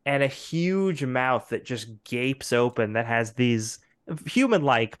and a huge mouth that just gapes open that has these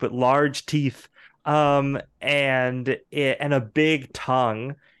human-like but large teeth, and a big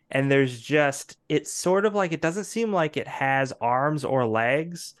tongue. And there's just, it's sort of like, it doesn't seem like it has arms or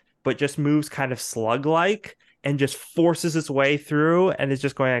legs, but just moves kind of slug-like and just forces its way through and is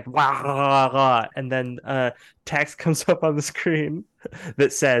just going like, wah, wah, wah. And then text comes up on the screen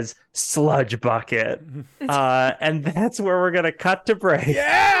that says sludge bucket. And that's where we're going to cut to break.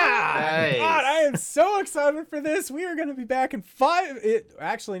 Yeah! Nice. God, I am so excited for this. We are going to be back in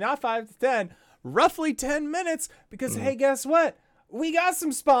actually not 5 to 10, roughly 10 minutes, because hey, guess what? We got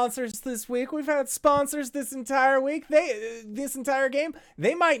some sponsors this week. We've had sponsors this entire week. This entire game.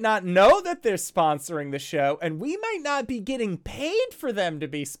 They might not know that they're sponsoring the show, and we might not be getting paid for them to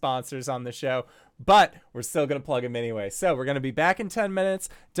be sponsors on the show, but we're still going to plug them anyway. So we're going to be back in 10 minutes.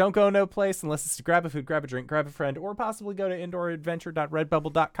 Don't go no place unless it's to grab a food, grab a drink, grab a friend, or possibly go to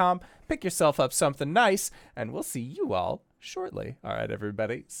indooradventure.redbubble.com, pick yourself up something nice, and we'll see you all shortly. All right,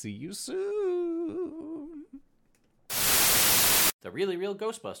 everybody. See you soon. The Really Real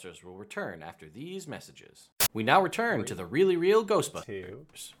Ghostbusters will return after these messages. We now return to the Really Real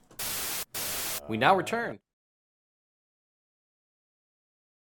Ghostbusters. We now return.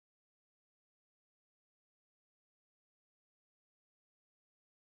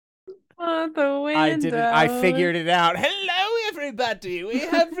 Out the window. I figured it out. Hello, everybody. We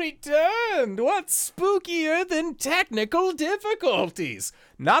have returned. What's spookier than technical difficulties?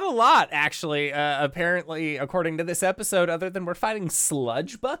 Not a lot, actually, apparently, according to this episode, other than we're fighting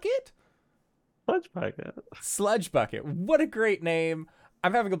Sludge Bucket? Sludge bucket. Sludge Bucket. What a great name.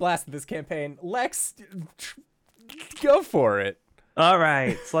 I'm having a blast with this campaign. Lex, Go for it. All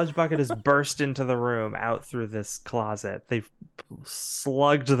right, Sludge Bucket has burst into the room out through this closet. They've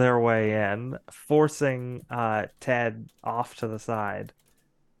slugged their way in, forcing Ted off to the side.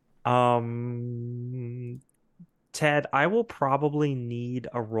 Ted, I will probably need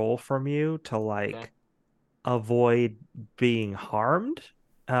a roll from you to Okay. avoid being harmed.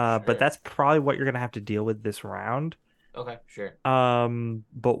 But Sure. that's probably what you're gonna have to deal with this round. Okay, sure.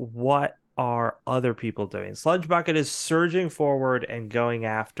 But what are other people doing? Sludge Bucket is surging forward and going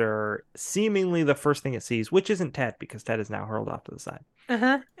after seemingly the first thing it sees, which isn't Ted because Ted is now hurled off to the side.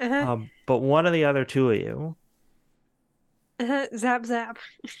 But one of the other two of you, Zap zap.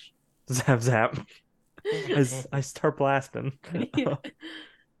 zap zap, as I start blasting. Yeah.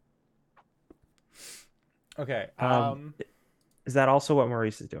 Okay. Is that also what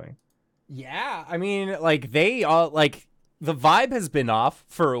Maurice is doing? Yeah, I mean, like they all like the vibe has been off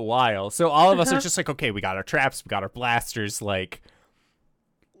for a while, so all of us are just like, okay, we got our traps, we got our blasters, like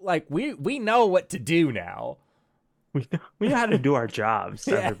we know what to do now. We know how to do our jobs,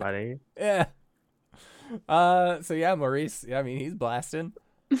 Yeah. everybody. Yeah. So yeah, Maurice. Yeah, I mean, he's blasting.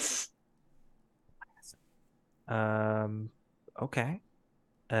 Okay.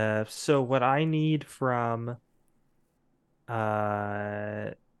 So what I need from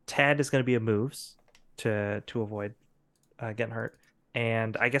Ted is going to be a moves to avoid getting hurt.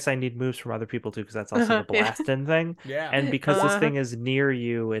 And I guess I need moves from other people too, because that's also the Yeah. blasting thing. Yeah. And because this Uh-huh. thing is near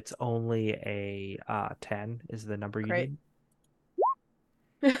you, it's only a 10 is the number you Great. need.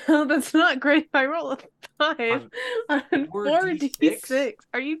 That's not great. I roll a 5 on 4d6? 4d6.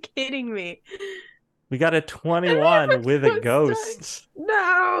 Are you kidding me? We got a 21 with a ghost.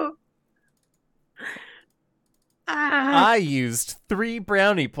 No. Ah. I used 3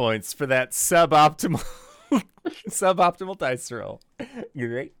 brownie points for that suboptimal dice roll.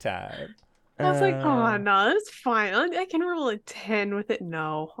 Great time. I was like, oh Uh, no, that's fine. I can roll a 10 with it.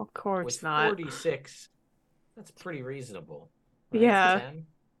 No, of course With not. 4d6, that's pretty reasonable. Yeah. 10?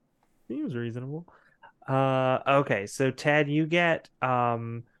 Seems reasonable. Okay, so Ted, you get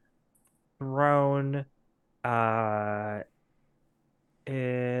thrown. What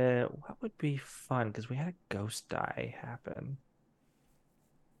would be fun? Because we had a ghost die happen.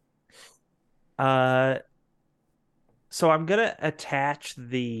 So I'm gonna attach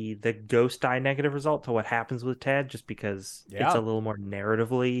the ghost die negative result to what happens with Ted, just because it's Yeah. a little more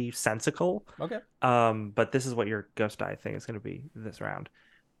narratively sensical. Okay. But this is what your ghost die thing is gonna be this round.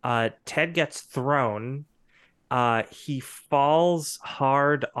 Ted gets thrown. He falls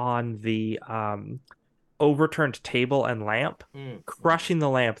hard on the overturned table and lamp, crushing the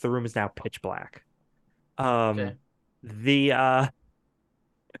lamp. The room is now pitch black. Okay. The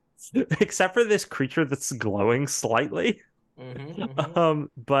except for this creature that's glowing slightly,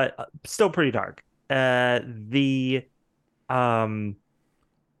 but still pretty dark. Let's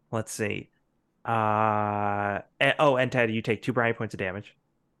see. And Ted, you take 2 brownie points of damage.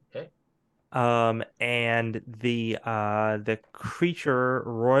 Okay. And the creature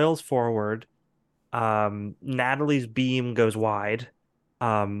roils forward. Natalie's beam goes wide,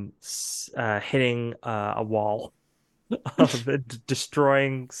 hitting a wall,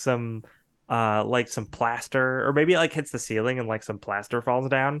 destroying some some plaster, or maybe it like hits the ceiling and like some plaster falls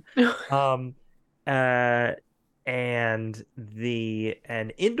down. And an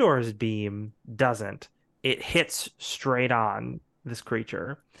indoors beam doesn't. It hits straight on this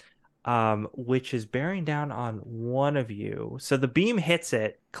creature, which is bearing down on one of you. So the beam hits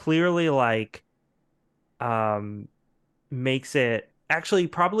it, clearly makes it actually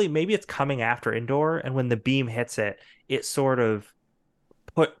probably maybe it's coming after indoor, and when the beam hits it, it sort of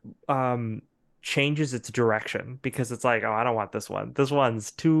changes its direction because it's like, oh, I don't want this one. This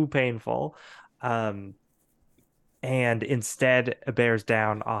one's too painful. And instead bears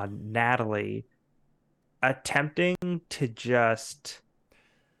down on Natalie, attempting to just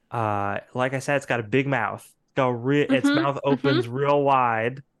like I said, it's got a big mouth. Its mouth opens real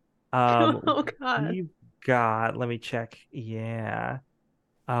wide. Oh god. We've got, let me check. Yeah.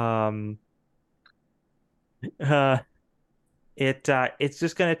 It's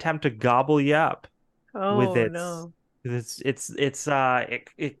just gonna attempt to gobble you up with Oh its no.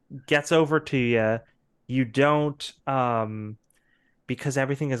 it gets over to you. You don't because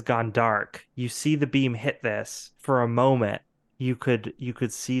everything has gone dark. You see the beam hit this for a moment. You could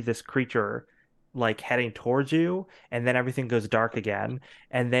see this creature like heading towards you, and then everything goes dark again,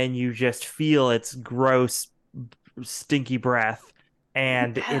 and then you just feel its gross, stinky breath,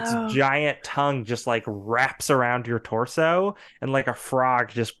 and its Ow. giant tongue just like wraps around your torso, and like a frog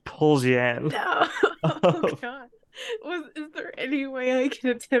just pulls you in. No. Oh god. Is there any way I can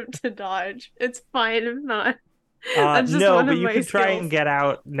attempt to dodge? It's fine if not. That's just No, one but of you my could try skills. and get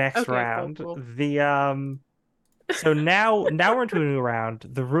out next Okay, cool, round. cool. So now we're into a new round.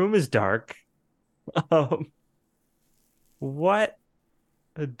 The room is dark. Um, what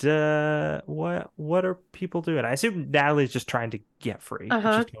what are people doing? I assume Natalie's just trying to get free, which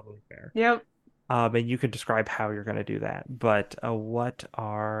Uh-huh. is totally fair. Yep. And you can describe how you're going to do that. But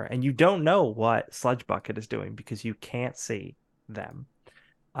and you don't know what Sludge Bucket is doing because you can't see them.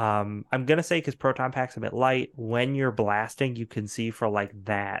 I'm gonna say because proton pack's a bit light, when you're blasting, you can see for like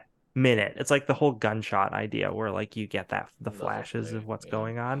that minute. It's like the whole gunshot idea where like you get the Those are flashes pretty, of what's yeah.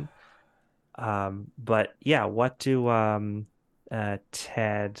 going on. But yeah, what do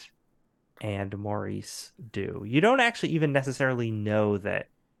Ted and Maurice do? You don't actually even necessarily know that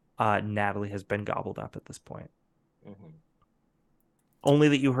Natalie has been gobbled up at this point. Mhm. Only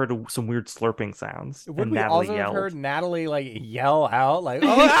that you heard some weird slurping sounds Would and we Natalie also have yelled. heard Natalie like yell out like, "Oh!"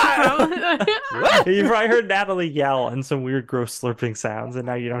 ah!" You probably heard Natalie yell and some weird, gross slurping sounds, and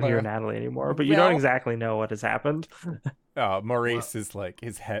now you don't hear Like, Natalie anymore. But you don't well, exactly know what has happened. Maurice is like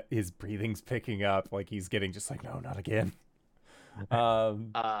his breathing's picking up, like he's getting just like, no, not again.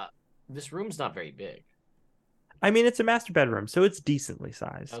 This room's not very big. I mean, it's a master bedroom, so it's decently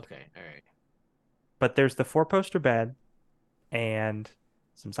sized. Okay, all right. But there's the four-poster bed and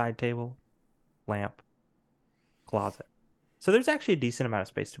some side table, lamp, closet. So there's actually a decent amount of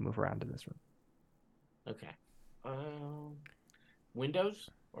space to move around in this room. Okay. Windows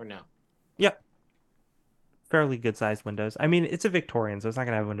or no? Yep. Fairly good-sized windows. I mean, it's a Victorian, so it's not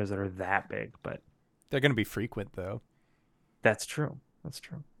going to have windows that are that big, but They're gonna be frequent though. that's true. That's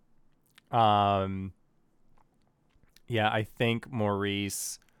true. Yeah, I think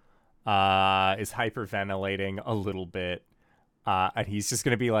Maurice is hyperventilating a little bit, and he's just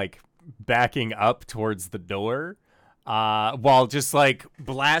gonna be like backing up towards the door, while just like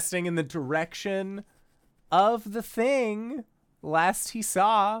blasting in the direction of the thing last he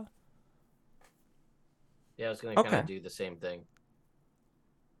saw. Yeah, I was gonna kind Okay. of do the same thing.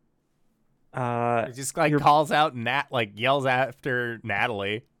 He just like calls out like yells after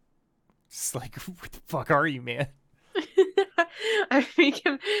Natalie. Just like, what the fuck are you, man? I think,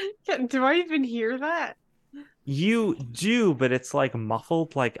 do I even hear that? You do, but it's like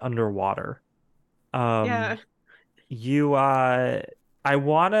muffled, like underwater. Yeah. I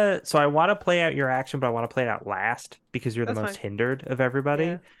wanna play out your action, but I want to play it out last because you're the That's most fine. hindered of everybody.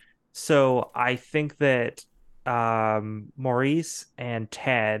 Yeah. So I think that Maurice and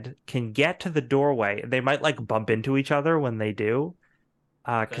Ted can get to the doorway. They might like bump into each other when they do.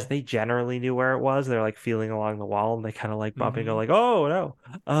 Because Okay. they generally knew where it was. They're like feeling along the wall and they kind of like bump and go Mhm. like, oh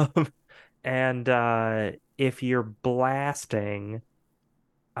no. And if you're blasting,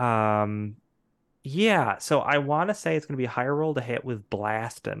 yeah, so I want to say it's going to be a higher roll to hit with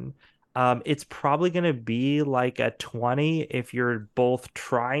blasting. It's probably going to be like a 20 if you're both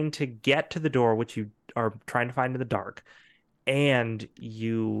trying to get to the door, which you are trying to find in the dark, and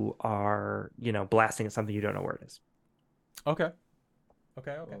you are, blasting at something you don't know where it is. Okay.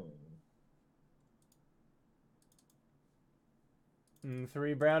 Okay. Hmm.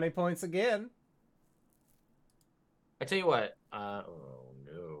 3 brownie points again. I tell you what. Oh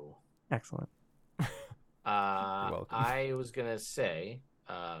no. Excellent. You're welcome. I was gonna say,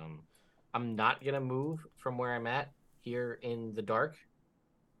 I'm not gonna move from where I'm at here in the dark,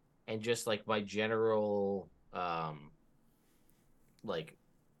 and just like my general, like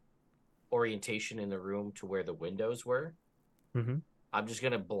orientation in the room to where the windows were. Mm-hmm. I'm just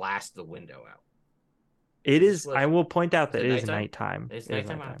gonna blast the window out. It This is. was- I will point out that it it is nighttime? nighttime. It's It is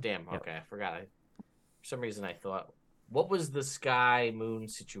nighttime. Oh, damn. Yep. Okay, I forgot. For some reason, I thought, what was the sky moon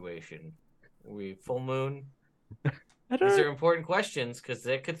situation? Were we full moon? These are important questions because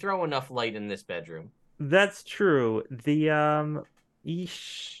they could throw enough light in this bedroom. That's true. I'm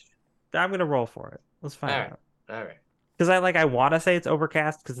gonna roll for it. Let's find out. All right. Because I want to say it's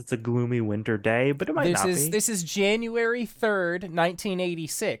overcast because it's a gloomy winter day, but it might not be. This is January 3rd,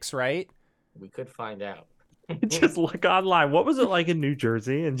 1986, right? We could find out. Just look online. What was it like in New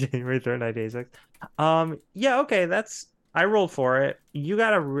Jersey in January 3rd, 1986? Yeah, okay, I rolled for it. You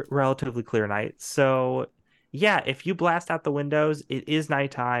got a relatively clear night. So, yeah, if you blast out the windows, it is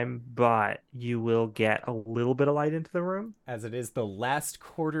nighttime, but you will get a little bit of light into the room. As it is the last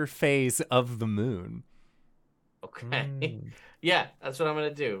quarter phase of the moon. Okay. Yeah, that's what I'm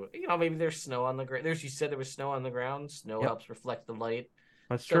gonna do. Maybe there's snow on the ground. You said there was snow on the ground. Snow helps reflect the light.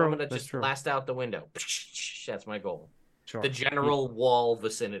 That's So true. I'm gonna just blast out the window. That's my goal. Sure. The general wall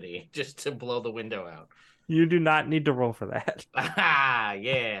vicinity, just to blow the window out. You do not need to roll for that. Ah,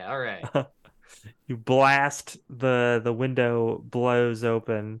 yeah. All right. You blast the window blows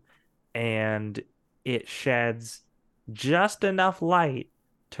open, and it sheds just enough light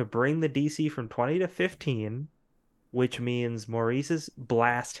to bring the DC from 20 to 15, which means Maurice's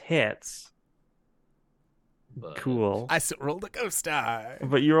blast hits. But Cool. I still rolled a ghost die.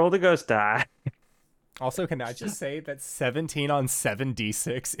 But you rolled a ghost die. Also, can I just say that 17 on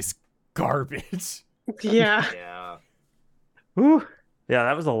 7d6 is garbage? Yeah. yeah. Whew. Yeah,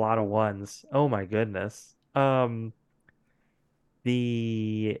 that was a lot of ones. Oh my goodness.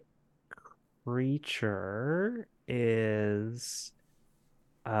 The creature is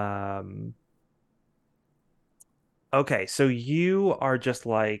okay, so you are just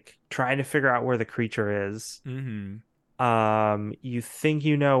like trying to figure out where the creature is. Mm-hmm. You think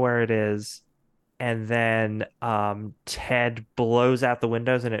you know where it is, and then Ted blows out the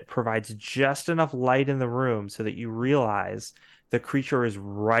windows and it provides just enough light in the room so that you realize the creature is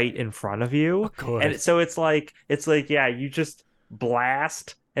right in front of you. Oh, good. And so it's like yeah, you just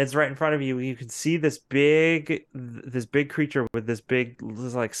blast and it's right in front of you. You can see this big creature with this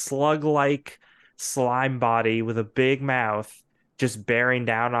like slug-like slime body with a big mouth just bearing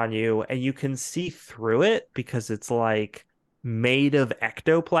down on you, and you can see through it because it's like made of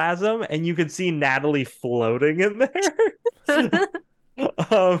ectoplasm, and you can see Natalie floating in there.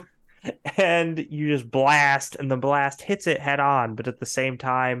 um, and you just blast, and the blast hits it head on, but at the same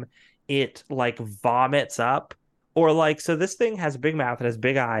time, it like vomits up. Or like, so this thing has a big mouth and has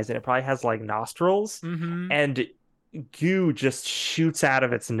big eyes, and it probably has like nostrils, Mm-hmm. and goo just shoots out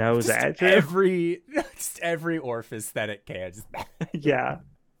of its nose at you. Just every orifice that it can. Just... Yeah.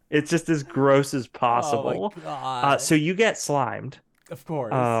 It's just as gross as possible. Oh my God. So you get slimed. Of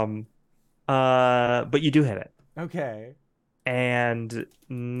course. But you do hit it. Okay. And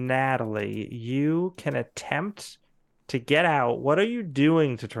Natalie, you can attempt to get out. What are you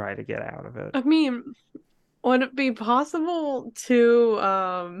doing to try to get out of it? I mean, would it be possible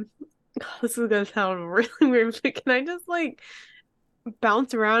to this is gonna sound really weird, but can I just like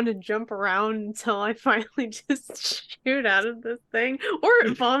bounce around and jump around until I finally just shoot out of this thing? Or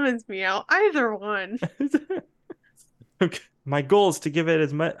it vomits me out. Either one. Okay. My goal is to give it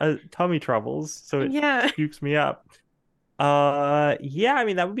as much tummy troubles so it Yeah. pukes me up. Yeah, I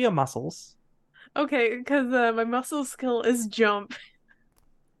mean that would be a muscles. Okay, because my muscle skill is jump.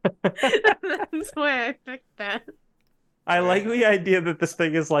 That's why I picked that. I like the idea that this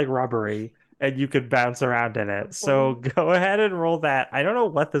thing is like rubbery and you could bounce around in it. So go ahead and roll that. I don't know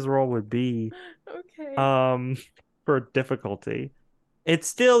what this roll would be Okay. for difficulty.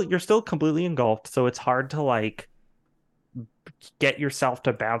 You're still completely engulfed, so it's hard to like get yourself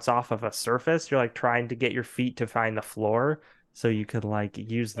to bounce off of a surface. You're like trying to get your feet to find the floor so you could like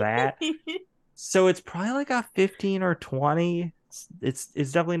use that. So it's probably like a 15 or 20. It's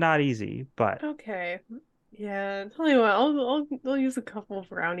definitely not easy, but Okay. Yeah, tell you what, I'll use a couple of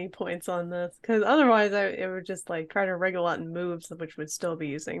brownie points on this because otherwise it would just like try to wriggle out and move, which would still be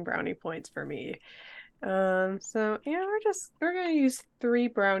using brownie points for me. So yeah, we're gonna use 3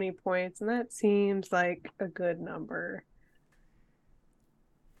 brownie points, and that seems like a good number.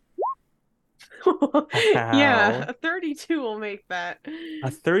 Yeah, Ow. a 32 will make that. A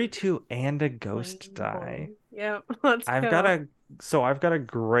 32 and a ghost 21. die. Yep, let's I've go. got a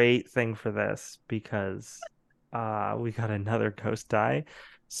great thing for this because we got another ghost die.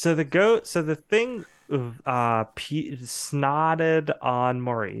 So the thing snotted on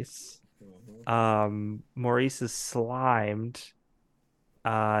Maurice. Maurice is slimed.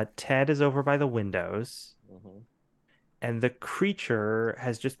 Ted is over by the windows. And the creature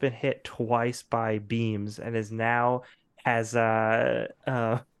has just been hit twice by beams and is now has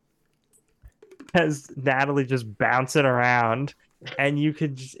Natalie just bouncing around, and you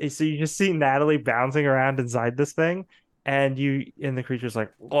just see Natalie bouncing around inside this thing, and the creature's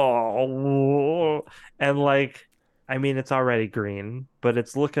like, oh, and like, I mean, it's already green, but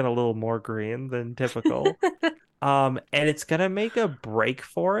it's looking a little more green than typical. And it's gonna make a break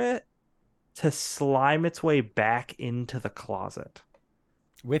for it to slime its way back into the closet.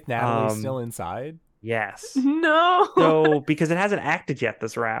 With Natalie still inside? Yes. No. So because it hasn't acted yet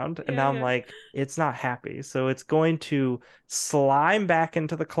this round, and now I'm Yeah. like, it's not happy. So it's going to slime back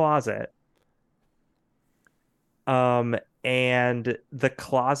into the closet. And the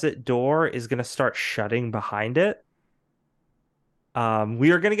closet door is going to start shutting behind it.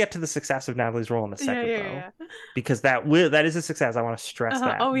 We are going to get to the success of Natalie's roll in a second, though, because that is a success. I want to stress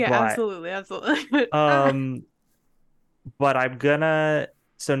that. Oh yeah, but, absolutely. but I'm gonna.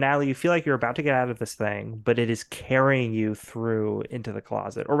 So Natalie, you feel like you're about to get out of this thing, but it is carrying you through into the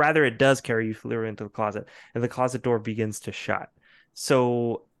closet, or rather, it does carry you through into the closet, and the closet door begins to shut.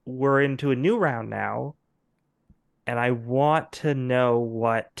 So we're into a new round now, and I want to know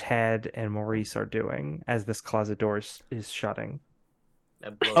what Ted and Maurice are doing as this closet door is shutting.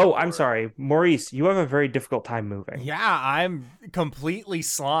 Oh, I'm sorry. Maurice, you have a very difficult time moving. Yeah, I'm completely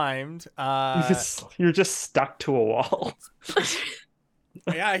slimed. You're just stuck to a wall.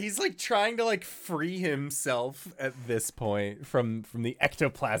 Yeah, he's like trying to like free himself at this point from the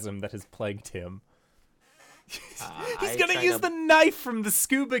ectoplasm that has plagued him. He's gonna use the knife from the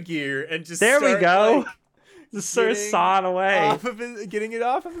scuba gear and just there we go. Like, just start sawing away, getting it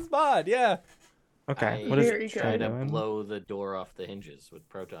off of his bod. Yeah. Okay. What is it trying to blow the door off the hinges with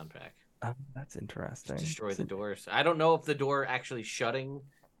proton pack? Oh, that's interesting. Just destroy the doors. I don't know if the door actually shutting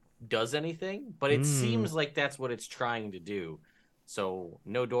does anything, but it seems like that's what it's trying to do. So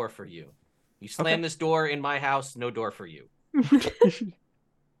no door for you. You slam this door in my house, no door for you.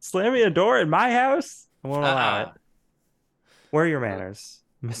 Slamming a door in my house? I won't allow it. Where are your manners,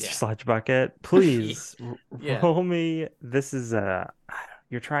 Mr. Sludge Bucket? Please roll me. This is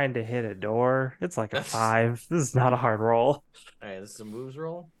you're trying to hit a door. It's like a 5. This is not a hard roll. All right, this is a moves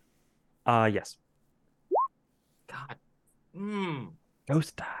roll? Yes. God.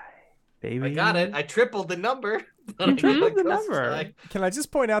 Ghost die, baby. I got it. I tripled the number. You tripled the number. Can I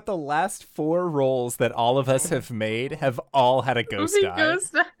just point out the last 4 rolls that all of us have made have all had a ghost die?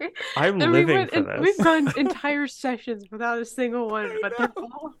 I'm living for this. We've gone entire sessions without a single one, but they're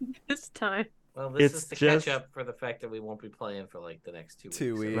all this time. Well, this is to catch up for the fact that we won't be playing for like the next 2 weeks.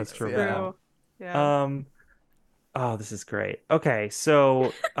 2 weeks. That's true. Yeah. Oh, this is great. Okay,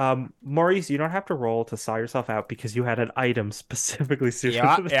 so Maurice, you don't have to roll to saw yourself out because you had an item specifically suited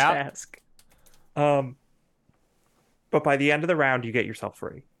for the task. But by the end of the round, you get yourself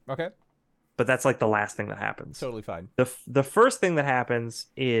free. Okay. But that's like the last thing that happens. Totally fine. The first thing that happens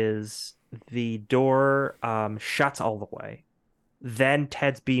is the door shuts all the way. Then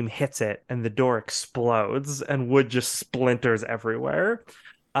Ted's beam hits it, and the door explodes, and wood just splinters everywhere.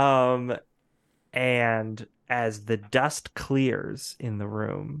 And as the dust clears in the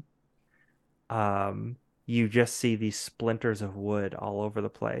room, you just see these splinters of wood all over the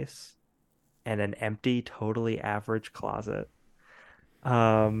place, and an empty, totally average closet.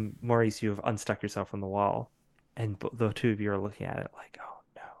 Maurice, you have unstuck yourself from the wall, and the two of you are looking at it like, oh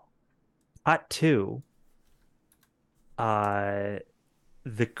no. Cut 2. The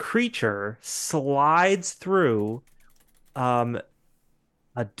creature slides through into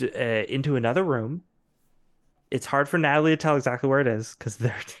another room. It's hard for Natalie to tell exactly where it is because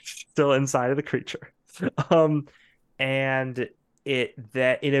they're still inside of the creature. And it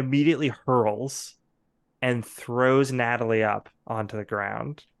immediately hurls and throws Natalie up onto the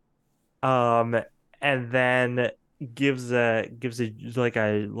ground. And then gives a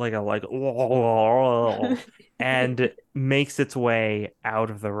and makes its way out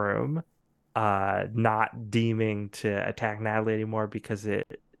of the room, not deeming to attack Natalie anymore because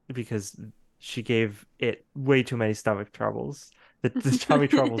she gave it way too many stomach troubles. The tummy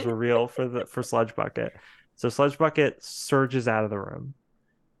troubles were real for Sludge Bucket. So Sludge Bucket surges out of the room.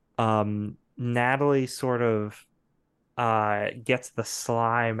 Natalie sort of gets the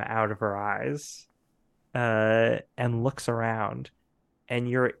slime out of her eyes and looks around, and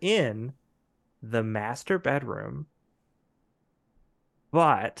you're in the master bedroom,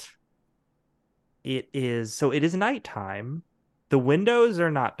 but it is nighttime. The windows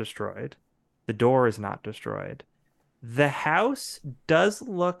are not destroyed. The door is not destroyed. The house does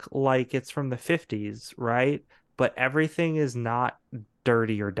look like it's from the 50s, right? But everything is not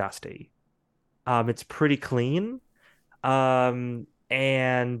dirty or dusty. It's pretty clean. And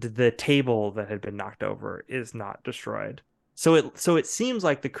the table that had been knocked over is not destroyed. So it seems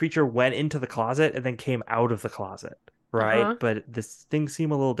like the creature went into the closet and then came out of the closet, right? But this things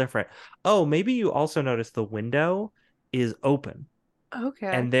seem a little different. Oh, maybe you also noticed the window is open. Okay.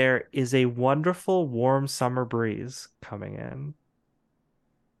 And there is a wonderful warm summer breeze coming in.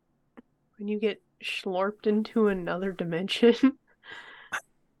 When you get schlorped into another dimension.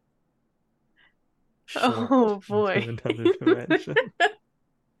 Oh boy. Into another dimension.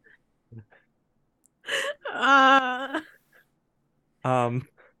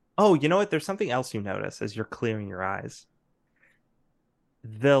 Oh, you know what? There's something else you notice as you're clearing your eyes.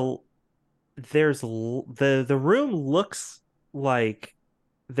 The room looks like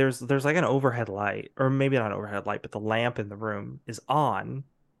there's like an overhead light, or maybe not an overhead light, but the lamp in the room is on.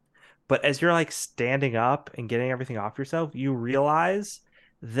 But as you're like standing up and getting everything off yourself, you realize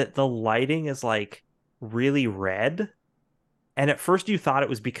that the lighting is like really red. And at first you thought it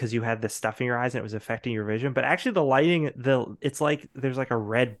was because you had this stuff in your eyes and it was affecting your vision, but actually the lighting, it's like there's like a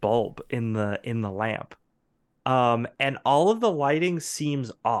red bulb in the lamp. And all of the lighting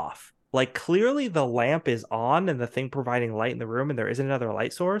seems off. Like clearly the lamp is on and the thing providing light in the room and there isn't another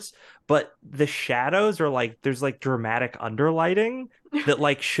light source, but the shadows are like there's like dramatic underlighting that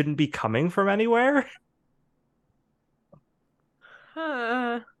like shouldn't be coming from anywhere.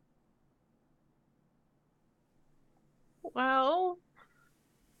 Huh. Well,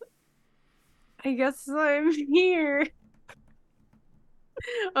 I guess I'm here.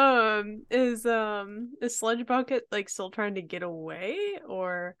 Is Sludge Bucket like still trying to get away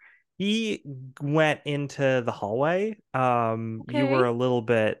or He went into the hallway. You were okay? a little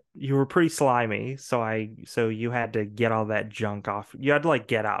bit, you were pretty slimy, so you had to get all that junk off. You had to like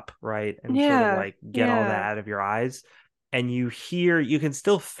get up, right? And sort of Yeah, like get all that yeah. out of your eyes. And you can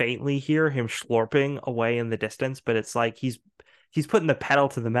still faintly hear him slurping away in the distance, but it's like he's putting the pedal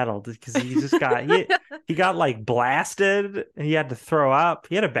to the metal because he got like blasted and he had to throw up.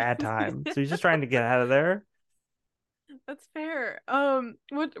 He had a bad time. So he's just trying to get out of there. That's fair.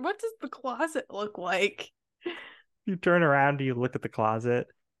 What does the closet look like? You turn around, you look at the closet.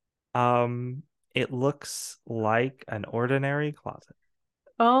 Um, it looks like an ordinary closet.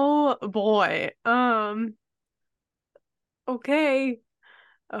 Oh boy. Okay.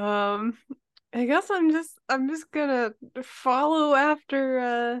 Um, I guess I'm just gonna follow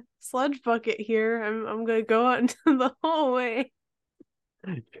after Sludge Bucket here. I'm gonna go out into the hallway.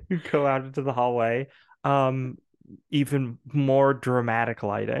 You go out into the hallway. Um, Even more dramatic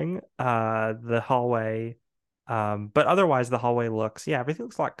lighting. The hallway, but otherwise the hallway looks, yeah, everything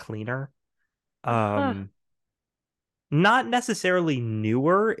looks a lot cleaner. Huh. Um, Not necessarily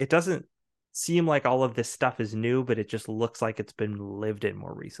newer. It doesn't seem like all of this stuff is new, but it just looks like it's been lived in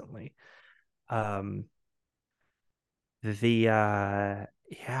more recently. Um, the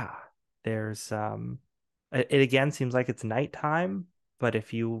Yeah, there's it again seems like it's nighttime, but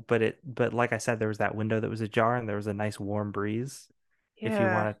but like I said, there was that window that was ajar and there was a nice warm breeze. If you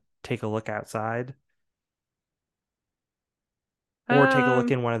Yeah. want to take a look outside or take a look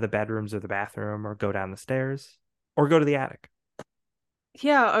Um, in one of the bedrooms or the bathroom or go down the stairs or go to the attic.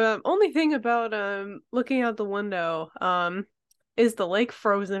 yeah, only thing about looking out the window, is the lake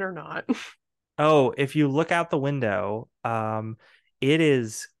frozen or not? Oh, if you look out the window, it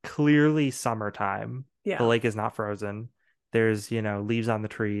is clearly summertime. The Yeah. lake is not frozen. There's, leaves on the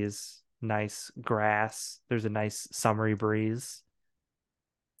trees, nice grass. There's a nice summery breeze.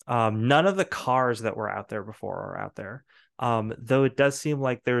 None of the cars that were out there before are out there. Though it does seem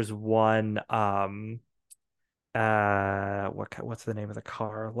like there's one what's the name of the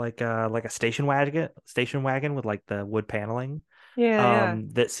car? Like a station wagon with like the wood paneling Yeah,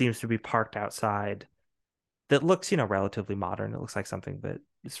 that seems to be parked outside that looks, relatively modern. It looks like something that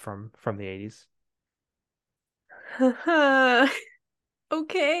is from the 80s. yeah.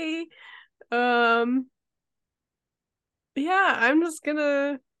 Okay. Um, yeah, I'm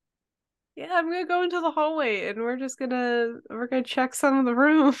gonna go into the hallway and we're gonna check some of the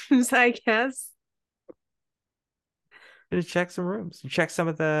rooms, I guess. Gonna check some rooms. You check some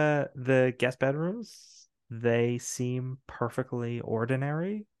of the guest bedrooms. They seem perfectly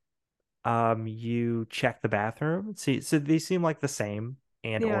ordinary. You check the bathroom. See, so they seem like the same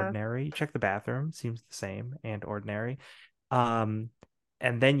and Yeah. ordinary. You check the bathroom, seems the same and ordinary. Um,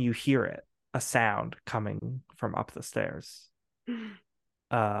 and then you hear it, a sound coming from up the stairs.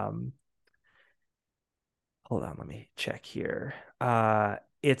 Um, Hold on, let me check here.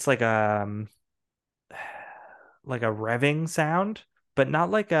 It's like a revving sound, but not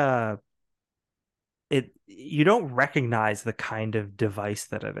like a it you don't recognize the kind of device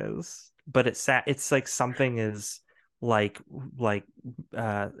that it is, but it's like something is like like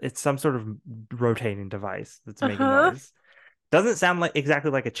it's some sort of rotating device that's making Uh-huh. noise. Doesn't sound like exactly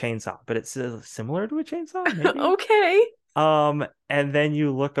like a chainsaw, but it's similar to a chainsaw, maybe. Okay. And then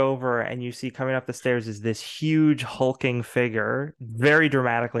you look over and you see coming up the stairs is this huge hulking figure, very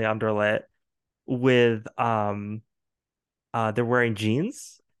dramatically underlit, with they're wearing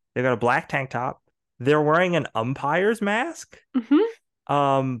jeans. They've got a black tank top. They're wearing an umpire's mask. Hmm.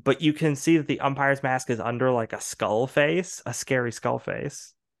 But you can see that the umpire's mask is under like a skull face, a scary skull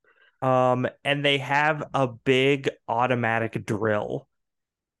face. And they have a big automatic drill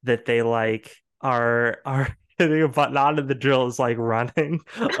that they like are hitting a button on and the drill is like running.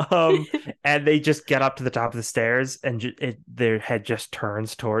 Um, and they just get up to the top of the stairs and their head just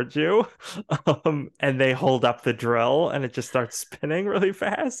turns towards you. And they hold up the drill and it just starts spinning really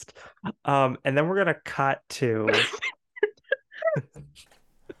fast. And then we're gonna cut to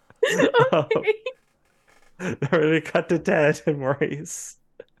uh, Okay. we're gonna cut to Ted and Maurice.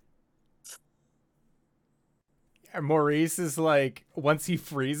 And Maurice is like, once he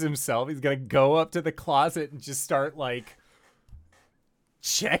frees himself, he's gonna go up to the closet and just start like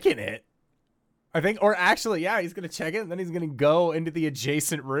checking it. I think, or actually, yeah, he's gonna check it, and then he's gonna go into the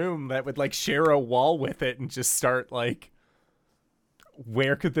adjacent room that would like share a wall with it, and just start like,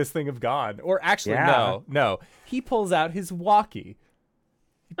 where could this thing have gone? Or actually, Yeah. no, he pulls out his walkie.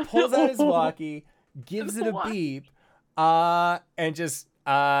 He pulls out his walkie, gives it a What? beep, and just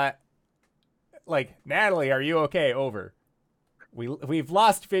like, Natalie, are you okay? Over. We've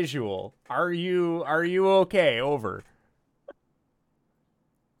lost visual. Are you okay? Over.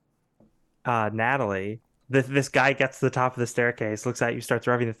 Natalie, this guy gets to the top of the staircase, looks at you, starts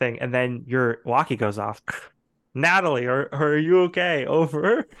revving the thing, and then your walkie goes off. Natalie, are you okay?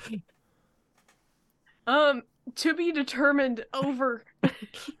 Over. To be determined. Over.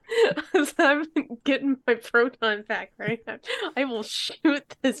 As I'm getting my proton pack right now, I will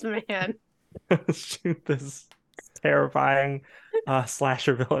shoot this man. Shoot this terrifying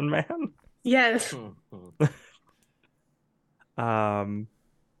slasher villain man. Yes.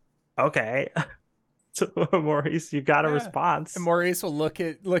 Okay. So Maurice, you got a Yeah. response. And Maurice will look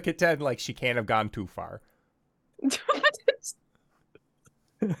at Ted like she can't have gone too far. These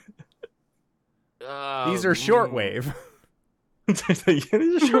are shortwave.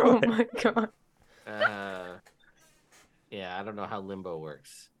 Oh my god. Yeah, I don't know how limbo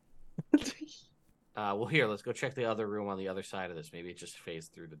works. Well, here, let's go check the other room on the other side of this. Maybe it just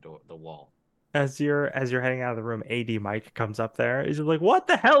phased through the wall. As you're heading out of the room, AD Mike comes up there. He's like, "What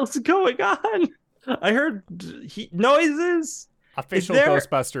the hell is going on? I heard noises. Official there-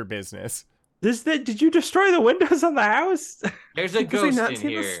 Ghostbuster business. Did you destroy the windows on the house?" There's a Does he ghost not in see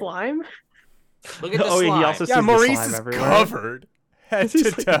here. the slime? Look at the Oh, slime. yeah, he also Yeah, sees the Maurice slime is everywhere. covered head He's to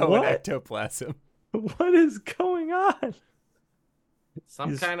like, toe in "What? ectoplasm. What is going on? Some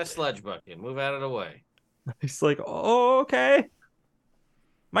He's- kind of sludge bucket. Move out of the way. He's like, "Oh, okay."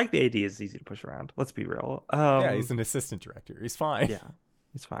 Mike the AD is easy to push around. Let's be real. Yeah, he's an assistant director. He's fine. Yeah,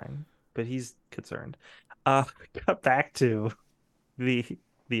 he's fine, but he's concerned. Cut back to the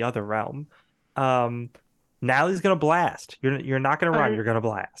other realm. Natalie's gonna blast. You're not gonna run. You're gonna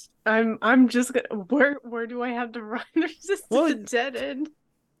blast. I'm just gonna. Where do I have to run? There's just Well, a dead end.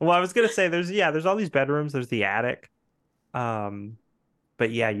 Well, I was gonna say there's all these bedrooms. There's the attic. But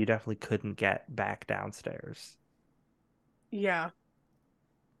yeah, you definitely couldn't get back downstairs. Yeah.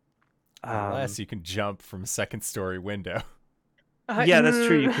 Unless you can jump from a second story window. Yeah, that's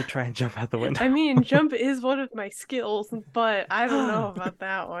true. You could try and jump out the window. I mean, jump is one of my skills, but I don't know about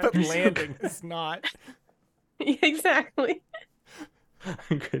that one. But landing is not. Exactly.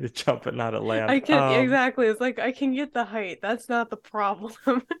 I'm good at jump, but not at land. I can exactly. It's like I can get the height. That's not the problem.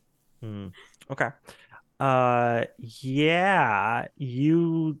 Okay. Yeah,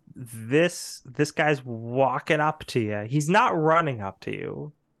 this guy's walking up to you. He's not running up to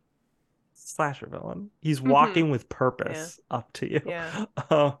you. Slasher villain. He's walking with purpose up to you. Yeah.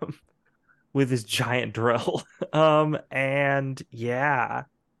 With his giant drill. And yeah,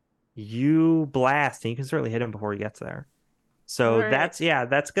 you blast, and you can certainly hit him before he gets there. So All right.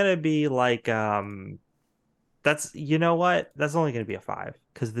 that's gonna be like that's, you know what? That's only gonna be a 5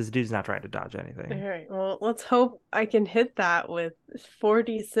 because this dude's not trying to dodge anything. All right. Well, let's hope I can hit that with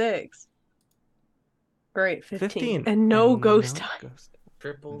 46. Great, 15. And no ghost time.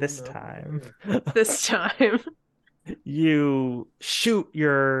 Triple This number. time. This time. You shoot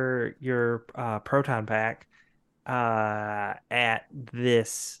your proton pack at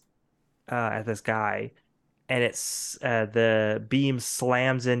this guy, and it's the beam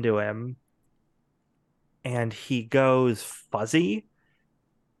slams into him, and he goes fuzzy.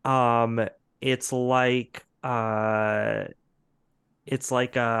 It's like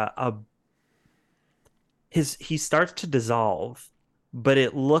he starts to dissolve, but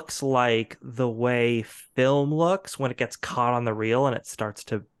it looks like the way film looks when it gets caught on the reel and it starts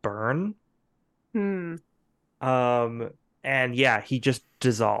to burn. Hmm. And yeah, he just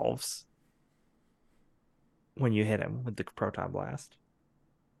dissolves when you hit him with the proton blast.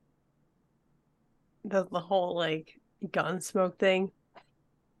 The whole like gun smoke thing.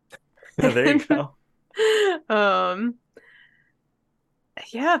 There you go.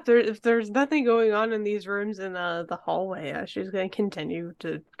 Yeah, if there's nothing going on in these rooms in the hallway, she's going to continue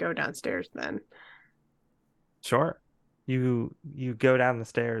to go downstairs then. Sure. You go down the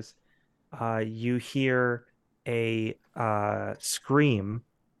stairs. You hear a scream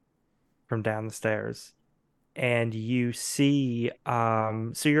from down the stairs, and you see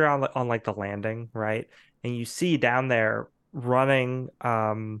so you're on like the landing, right? And you see down there running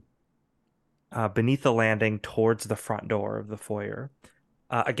beneath the landing towards the front door of the foyer.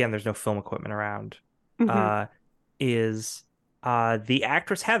 Again, there's no film equipment around. Is the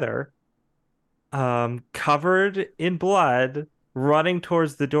actress Heather, covered in blood, running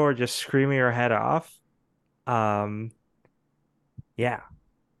towards the door, just screaming her head off. Um, yeah.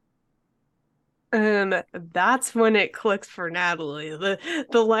 And that's when it clicks for Natalie.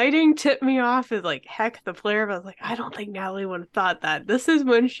 The lighting tipped me off as like heck the player, but I was like, I don't think Natalie would have thought that. This is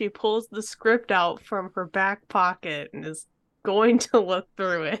when she pulls the script out from her back pocket and is going to look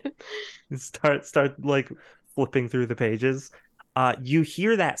through it. Start like flipping through the pages. You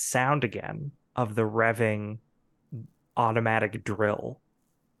hear that sound again of the revving automatic drill.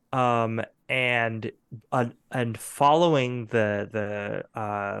 And following the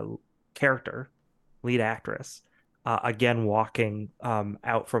character, lead actress, again walking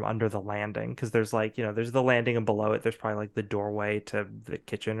out from under the landing, because there's like, there's the landing, and below it there's probably like the doorway to the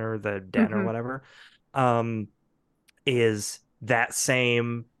kitchen or the den or Mhm. whatever. Is that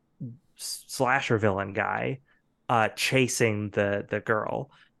same slasher villain guy chasing the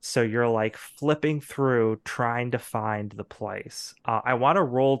girl. So you're like flipping through trying to find the place. I want to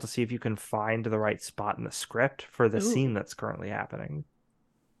roll to see if you can find the right spot in the script for the scene Ooh, that's currently happening.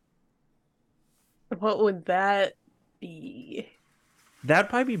 what would that be? That'd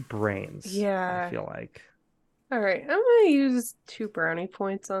probably be brains, I Yeah. feel like. All right, I'm gonna use 2 brownie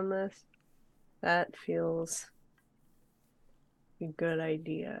points on this. That feels a good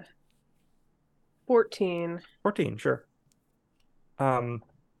idea. 14. 14, sure. Um,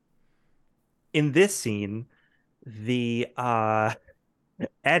 in this scene, the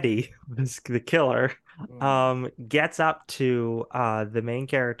Eddie, the killer, gets up to the main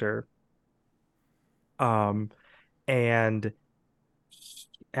character, um, and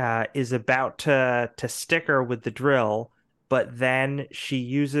is about to stick her with the drill, but then she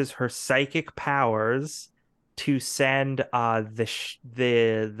uses her psychic powers to send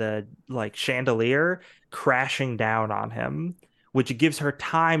the like chandelier crashing down on him, which gives her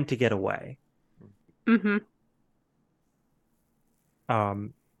time to get away. Mm-hmm.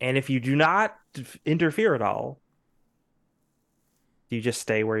 And if you do not interfere at all, do you just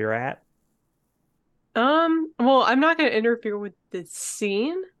stay where you're at? Well, I'm not gonna interfere with the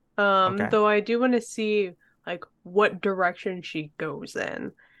scene. Okay. Though I do want to see like what direction she goes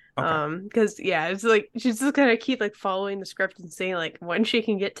in. Okay. Because yeah, it's like she's just gonna keep like following the script and seeing like when she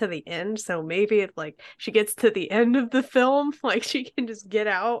can get to the end. So maybe if like she gets to the end of the film, like she can just get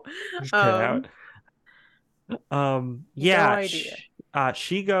out. Just get out. Um, no Yeah, idea.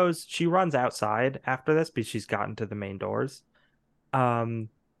 she runs outside after this because she's gotten to the main doors. Um,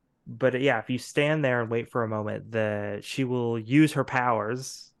 but yeah, if you stand there and wait for a moment, she will use her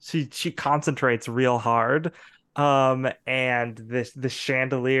powers. She concentrates real hard. And the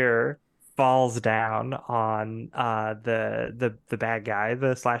chandelier falls down on the bad guy,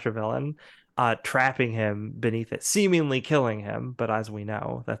 the slasher villain, trapping him beneath it, seemingly killing him, but as we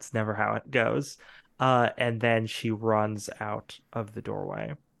know, that's never how it goes. And then she runs out of the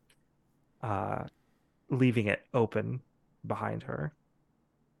doorway, uh, leaving it open behind her.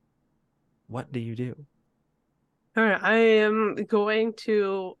 What do you do? All right, I am going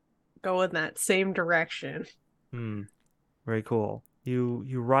to go in that same direction. Hmm, very cool. You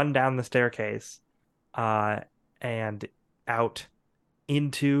run down the staircase, uh, and out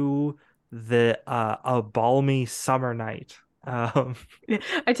into the a balmy summer night. Um,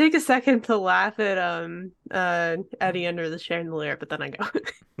 I take a second to laugh at Eddie under the chandelier, but then I go.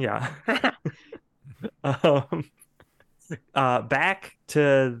 yeah. Um, back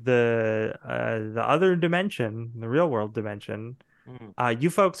to the other dimension, the real world dimension. Mm. You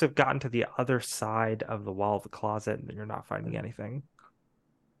folks have gotten to the other side of the wall of the closet, and you're not finding anything.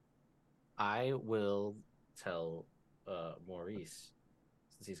 I will tell Maurice,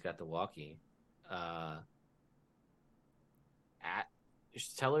 since he's got the walkie, uh, at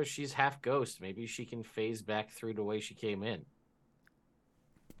just tell her she's half ghost. Maybe she can phase back through the way she came in.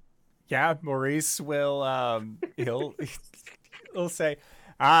 Yeah, Maurice will he'll say,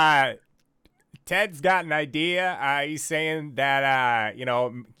 Ted's got an idea. He's saying that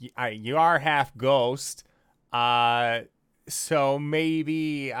you are half ghost. So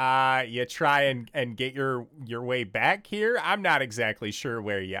maybe you try and get your way back here. I'm not exactly sure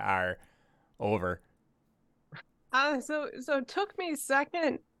where you are. Over. So it took me a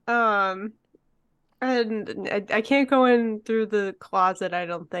second. And I can't go in through the closet, I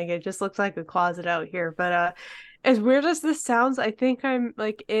don't think. It just looks like a closet out here. But as weird as this sounds, I think I'm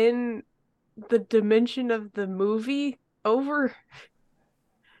like in the dimension of the movie over.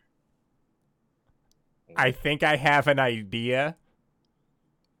 I think I have an idea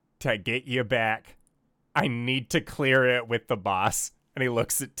to get you back. I need to clear it with the boss. And he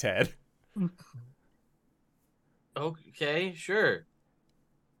looks at Ted. Okay, sure.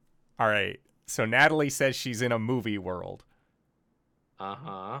 All right. So Natalie says she's in a movie world.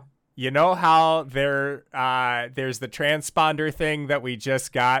 Uh-huh. You know how there's the transponder thing that we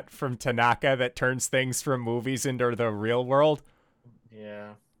just got from Tanaka that turns things from movies into the real world?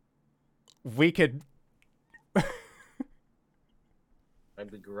 Yeah. We could I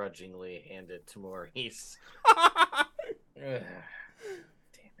begrudgingly hand it to Maurice. Ugh. Damn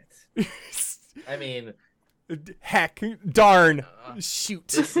it. I mean, heck, darn, shoot.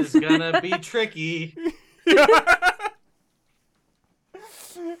 this is gonna be tricky.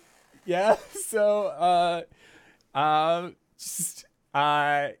 Yeah, so just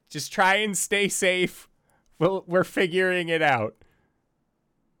try and stay safe. We're figuring it out.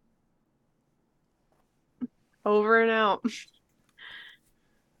 Over and out.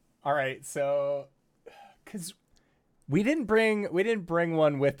 All right, so cuz we didn't bring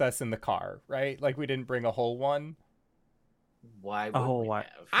one with us in the car, right? Like we didn't bring a whole one. Why would whole we what?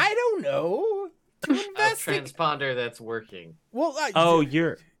 have I don't know. To a investigate. transponder that's working? Well, Oh,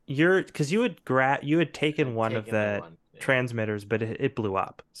 you're because you had taken I'd one of taken the one. Yeah. transmitters, but it blew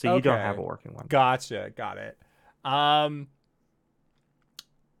up, so you don't have a Okay. working one. Gotcha. Got it. Can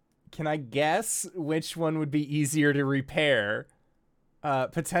I guess which one would be easier to repair?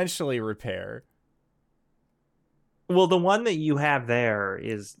 Potentially repair. Well, the one that you have there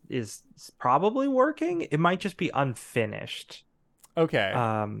is probably working. It might just be unfinished. Okay.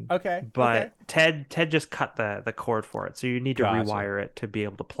 But Okay. Ted just cut the cord for it, so you need to Gotcha. rewire it to be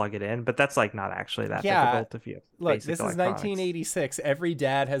able to plug it in. But that's like not actually that Yeah. difficult if you have Look, basic this is electronics. 1986. Every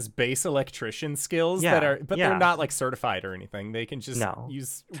dad has base electrician skills Yeah, but yeah. they're not like certified or anything. They can just No.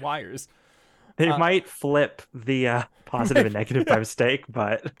 use wires. They might flip the positive and negative by mistake,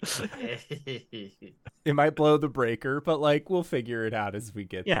 but It might blow the breaker, but like we'll figure it out as we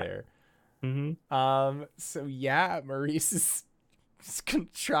get Yeah. there. Mhm. So yeah, Maurice is gonna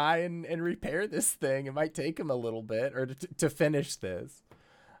try and repair this thing. It might take him a little bit, or to finish this.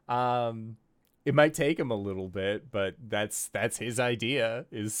 It might take him a little bit, but that's his idea.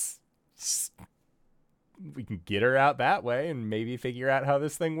 Is we can get her out that way and maybe figure out how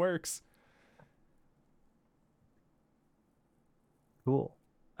this thing works. Cool.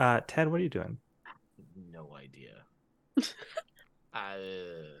 Ted, what are you doing? No idea.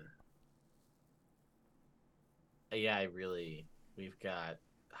 Yeah, we've got.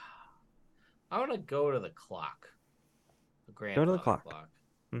 I want to go to the clock. The Go to the grandfather clock.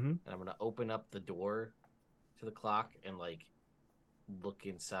 Mm-hmm. And I'm gonna open up the door to the clock and like look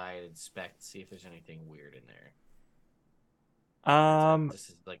inside, inspect, see if there's anything weird in there. This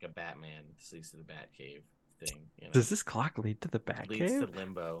is like a Batman. This leads to the Bat Cave thing. You know? Does this clock lead to the Bat leads Cave? to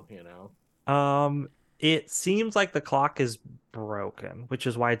limbo? You know. It seems like the clock is broken, which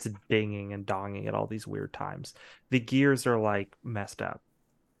is why it's dinging and donging at all these weird times. The gears are like messed up.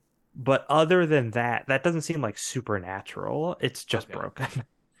 But other than that, that doesn't seem like supernatural. It's just Okay. broken.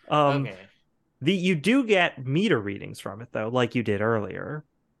 Okay. You do get meter readings from it though, like you did earlier.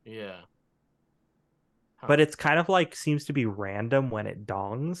 Yeah. Huh. But it's kind of like seems to be random when it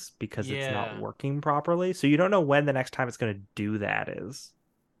dongs because it's not Yeah. working properly. So you don't know when the next time it's going to do that is.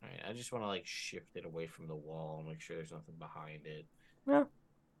 All right, I just want to like shift it away from the wall and make sure there's nothing behind it. Yeah. All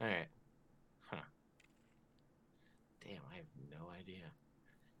right. Huh. Damn, I have no idea.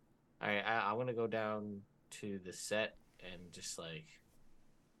 All right, I want to go down to the set and just like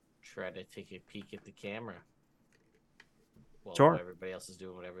try to take a peek at the camera. While Sure. everybody else is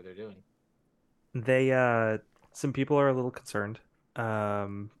doing whatever they're doing. They some people are a little concerned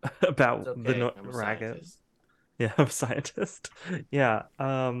about It's okay. the I'm a racket. scientist. Yeah, I'm a scientist. Yeah.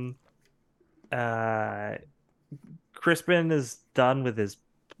 Crispin is done with his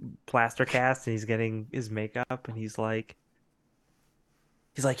plaster cast and he's getting his makeup and he's like,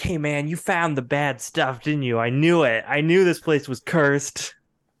 hey man, you found the bad stuff, didn't you? I knew it. I knew this place was cursed.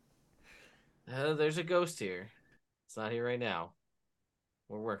 There's a ghost here. It's not here right now.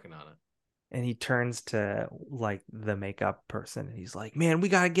 We're working on it. And he turns to like the makeup person and he's like, man, we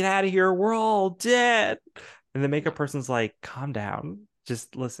gotta get out of here. We're all dead. And the makeup person's like, calm down.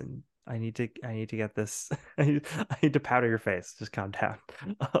 Just listen. I need to get this. I need to powder your face. Just calm down.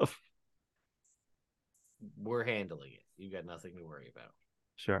 We're handling it. You got nothing to worry about.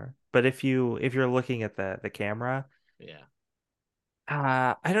 Sure. But if you're looking at the camera, yeah.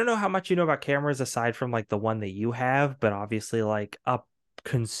 I don't know how much you know about cameras aside from like the one that you have, but obviously like a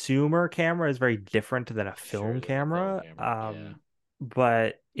consumer camera is very different than a film camera. Yeah.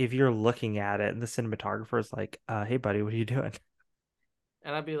 But if you're looking at it and the cinematographer is like, hey buddy, what are you doing?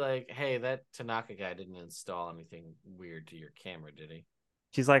 And I'd be like, hey, that Tanaka guy didn't install anything weird to your camera, did he?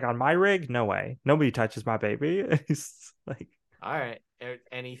 She's like, on my rig? No way. Nobody touches my baby. He's like, all right.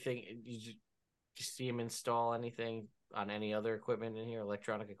 Anything? You just see him install anything on any other equipment in here,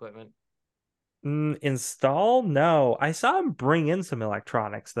 electronic equipment? Install? No. I saw him bring in some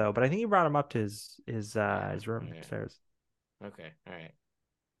electronics though, but I think he brought him up to his room Yeah. upstairs. Okay, all right.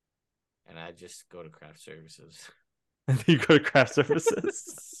 And I just go to craft services. You go to craft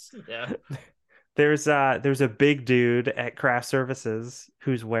services. Yeah. There's a big dude at craft services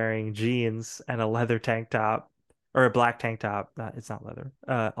who's wearing jeans and a leather tank top or a black tank top. It's not leather.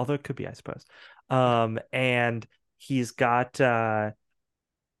 Although it could be, I suppose. And he's got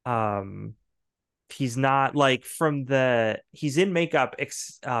um he's not like he's in makeup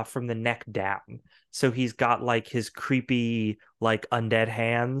from the neck down, so he's got like his creepy like undead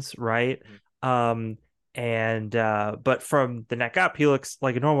hands, right? um and but from the neck up he looks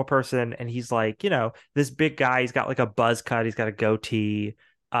like a normal person, and he's like, this big guy. He's got like a buzz cut, he's got a goatee.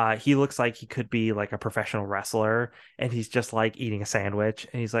 He looks like he could be like a professional wrestler, and he's just like eating a sandwich,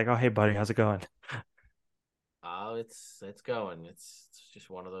 and he's like, oh hey buddy, how's it going? Oh, it's going. It's just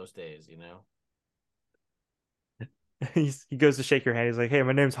one of those days, you know. He goes to shake your hand. He's like, hey,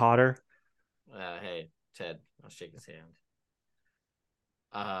 my name's Hotter. Hey, Ted, I'll shake his hand.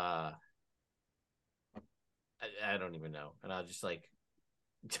 I don't even know, and I'll just like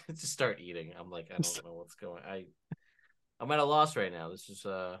just start eating. I'm like, I don't know what's going. I'm at a loss right now. This is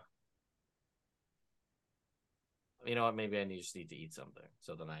you know what? Maybe I just need to eat something.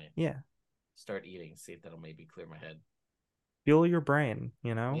 So then I start eating. See if that'll maybe clear my head. Fuel your brain.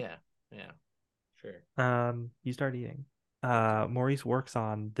 Yeah, sure. You start eating. Maurice works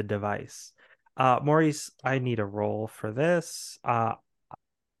on the device. Maurice, I need a roll for this. I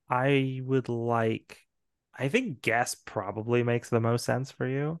would like. I think guess probably makes the most sense for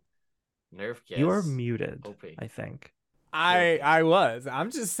you. Nerf guess. You are muted. OP. I think. I was.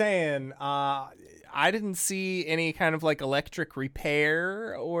 I'm just saying. I didn't see any kind of like electric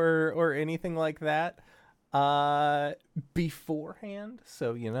repair or anything like that beforehand.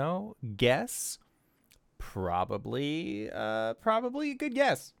 So guess. Probably a good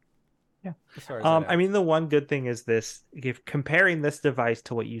guess. Yeah. As far as I mean, the one good thing is this: if comparing this device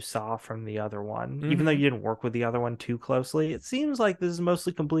to what you saw from the other one, even though you didn't work with the other one too closely, it seems like this is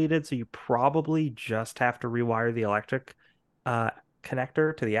mostly completed. So you probably just have to rewire the electric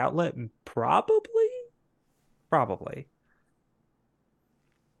connector to the outlet. Probably.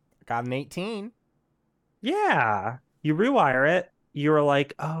 Got an 18. Yeah, you rewire it. You were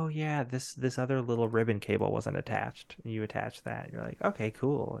like, oh yeah, this other little ribbon cable wasn't attached. You attach that. You're like, okay,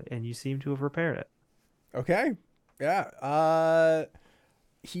 cool, and you seem to have repaired it. Okay. Yeah.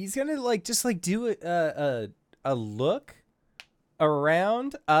 He's gonna like just like do a look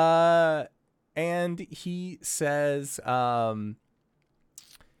around. And he says, like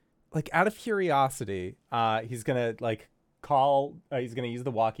out of curiosity, he's gonna like call. He's gonna use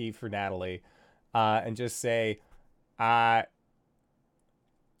the walkie for Natalie, and just say,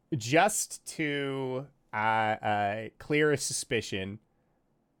 just to clear a suspicion,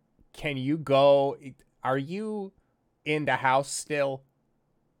 can you go? Are you in the house still?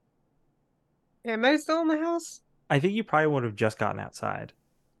 Am I still in the house? I think you probably would have just gotten outside.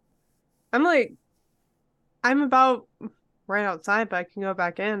 I'm about right outside, but I can go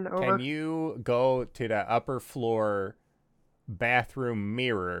back in. Over. Can you go to the upper floor bathroom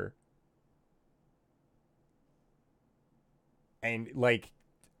mirror and like,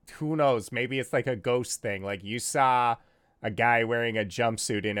 who knows, maybe it's like a ghost thing, like you saw a guy wearing a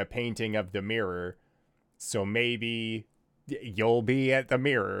jumpsuit in a painting of the mirror, so maybe you'll be at the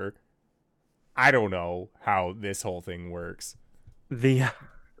mirror. I don't know how this whole thing works.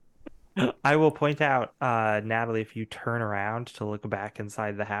 I will point out, Natalie, if you turn around to look back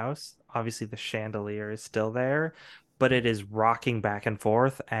inside the house, obviously the chandelier is still there, but it is rocking back and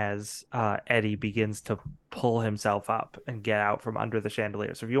forth as Eddie begins to pull himself up and get out from under the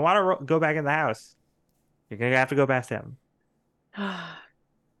chandelier. So if you want to go back in the house, you're going to have to go past him.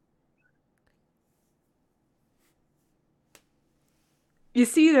 You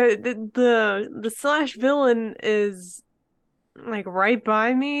see, the slash villain is like right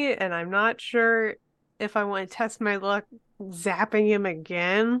by me, and I'm not sure if I want to test my luck zapping him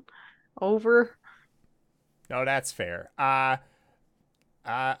again. Over. No, that's fair.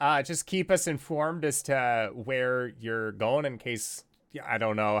 Just keep us informed as to where you're going in case. I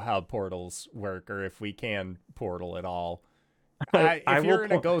don't know how portals work or if we can portal at all. If you're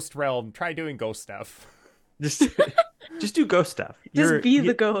in a ghost realm, try doing ghost stuff. Just do ghost stuff. Just be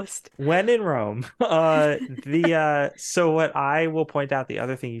the ghost. When in Rome. So what I will point out, the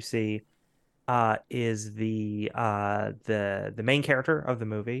other thing you see, is the main character of the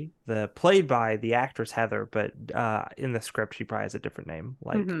movie, played by the actress Heather, but in the script she probably has a different name,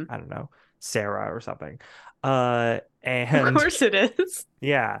 like Mhm. I don't know, Sarah or something. Of And course it is.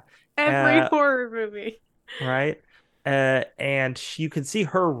 yeah, Every horror movie. right. And you can see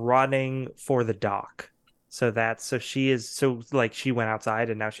her running for the dock. So she went outside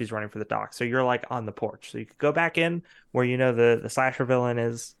and now she's running for the dock. So you're like on the porch. So you could go back in where you know the slasher villain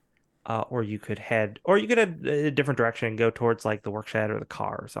is, or you could head a different direction and go towards like the work shed or the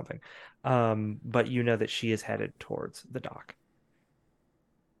car or something. But you know that she is headed towards the dock.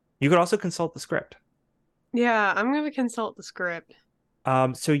 You could also consult the script. Yeah, I'm gonna consult the script.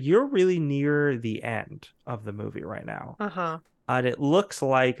 So you're really near the end of the movie right now. Uh-huh. And it looks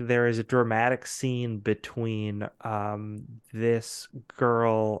like there is a dramatic scene between this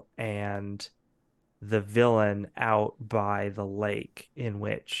girl and the villain out by the lake, in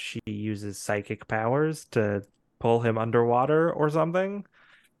which she uses psychic powers to pull him underwater or something.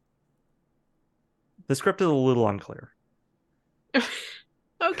 The script is a little unclear.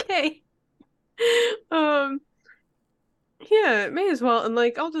 Okay. Um, yeah, may as well. And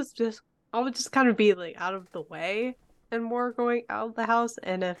like I'll just kind of be like out of the way and more going out of the house.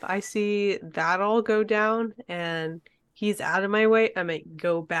 And if I see that all go down and he's out of my way, I might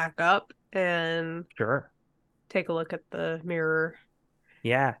go back up and Sure. take a look at the mirror.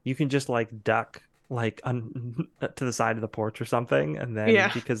 Yeah, you can just like duck like to the side of the porch or something, and then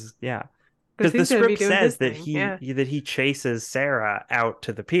Yeah, because because the he's gonna be script doing his says that thing. Yeah. he chases Sarah out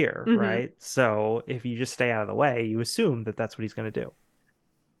to the pier, Hmm. right? So if you just stay out of the way, you assume that that's what he's going to do.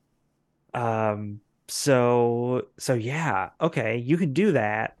 So yeah, okay, you can do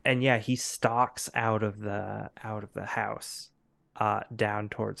that, and yeah, he stalks out of the house, down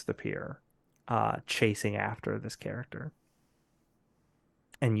towards the pier, chasing after this character,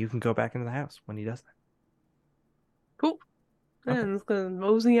 and you can go back into the house when he does that. Cool. Okay. And it's gonna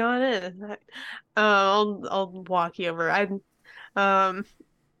mosey on in. I'll walk you over. Um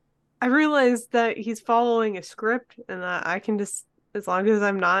I realized that he's following a script and that I can just, as long as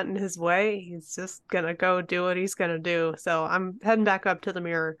I'm not in his way, he's just gonna go do what he's gonna do. So I'm heading back up to the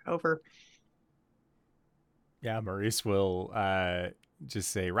mirror. Over. Yeah, Maurice will just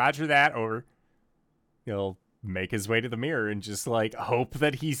say, Roger that, or he'll make his way to the mirror and just like hope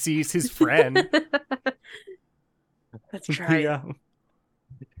that he sees his friend. Let's try The it.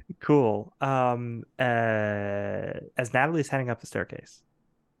 cool. As Natalie's heading up the staircase,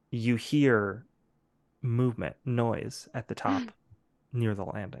 you hear movement, noise at the top near the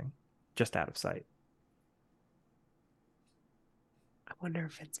landing, just out of sight. I wonder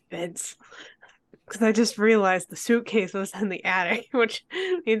if it's Vince. Because I just realized the suitcase was in the attic, which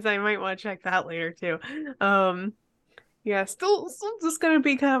means I might want to check that later too. Yeah, still just gonna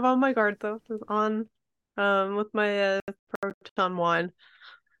be kind of on my guard though. Just on, with my proton wand,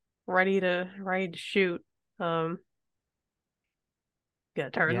 ready to shoot. Um,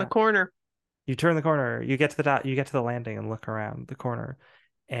 Gotta turn the Yeah. corner. You turn the corner, you get to the landing and look around the corner.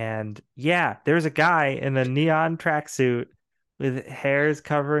 And yeah, there's a guy in a neon tracksuit with hairs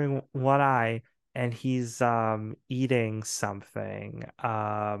covering one eye, and he's eating something.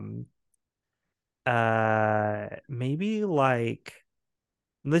 Maybe like,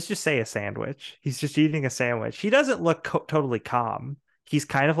 let's just say a sandwich. He's just eating a sandwich. He doesn't look totally calm. He's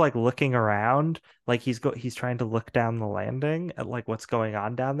kind of like looking around, like he's trying to look down the landing at like what's going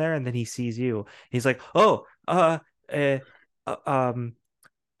on down there, and then he sees you. He's like, "Oh, uh, uh um,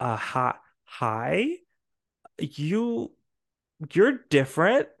 hi, you, you're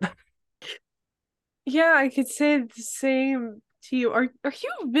different." Yeah, I could say the same to you. Are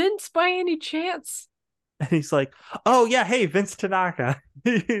you Vince by any chance? And he's like, "Oh yeah, hey, Vince Tanaka.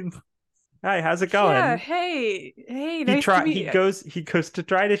 Hi, how's it Yeah, going?" hey, nice to meet you. He goes to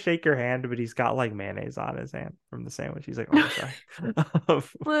try to shake your hand, but he's got like mayonnaise on his hand from the sandwich. He's like, "Oh, sorry."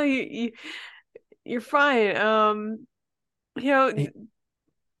 Well, you're fine. You know, He-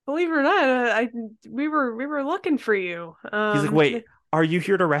 believe it or not, we were looking for you. he's like, "Wait, are you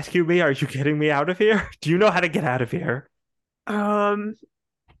here to rescue me? Are you getting me out of here? Do you know how to get out of here?" Um,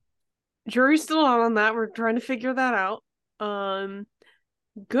 Jury's still out on that. We're trying to figure that out. Um,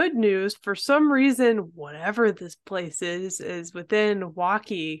 Good news, for some reason, whatever this place is within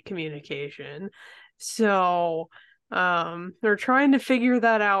walkie communication. So, they're trying to figure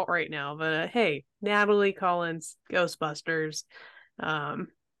that out right now. But hey, Natalie Collins, Ghostbusters. Um,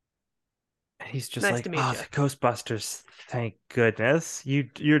 He's just Nice like, to meet "Oh, you. the Ghostbusters! Thank goodness.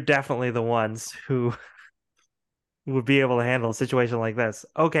 You're definitely the ones who would be able to handle a situation like this."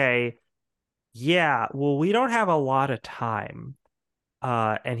 Okay, yeah. Well, we don't have a lot of time.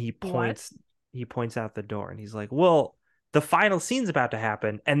 And he What? points he points out the door and he's like, well, the final scene's about to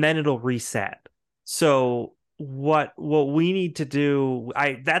happen and then it'll reset. So what we need to do,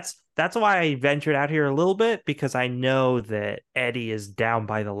 that's why I ventured out here a little bit, because I know that Eddie is down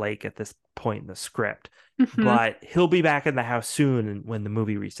by the lake at this point in the script, Mhm. but he'll be back in the house soon when the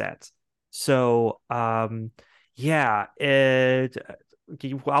movie resets. So yeah,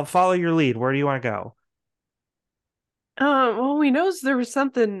 I'll follow your lead. Where do you want to go? Well, we know there was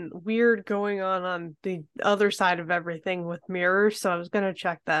something weird going on the other side of everything with mirrors, so I was gonna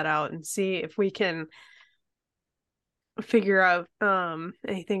check that out and see if we can figure out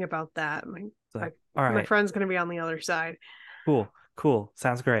anything about that. My, All my right, friend's gonna be on the other side. cool,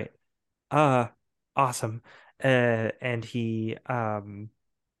 sounds great. Uh, awesome. And he's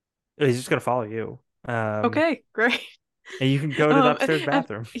just gonna follow you. Okay, great. And you can go to the upstairs And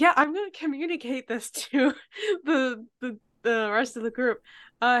bathroom. yeah, I'm gonna communicate this to the rest of the group.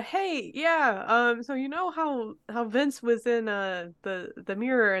 Hey, yeah, so you know how Vince was in the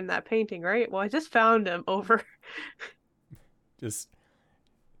mirror in that painting, right? Well, I just found him over. Just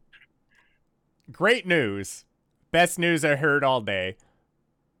great news. Best news I heard all day.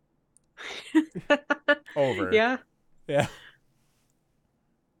 Over. Yeah. Yeah.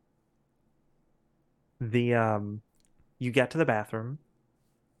 The you get to the bathroom,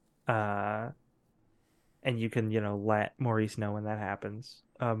 uh, and you can, let Maurice know when that happens.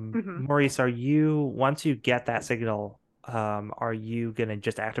 Hmm. Maurice, once you get that signal, are you gonna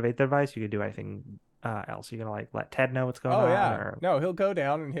just activate the device? You can do anything else? You gonna like let Ted know what's going Oh on, yeah. or No, he'll go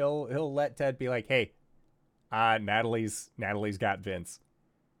down and he'll let Ted be like, "Hey, Natalie's got Vince.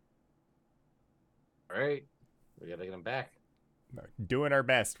 All right, we gotta get him back. Doing our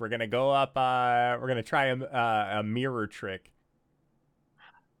best. We're gonna go up. We're gonna try a mirror trick."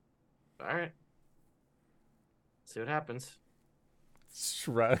 All right, see what happens.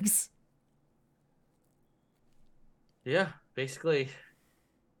 Shrugs. Yeah, basically.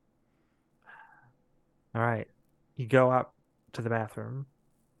 all right, you go up to the bathroom.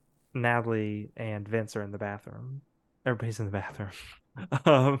 Natalie and Vince are in the bathroom. Everybody's in the bathroom.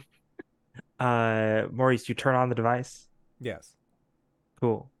 um, Maurice, you turn on the device. Yes.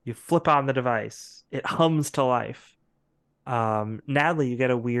 Cool. You flip on the device. It hums to life. Natalie, you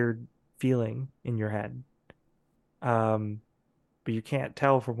get a weird feeling in your head. Um, but you can't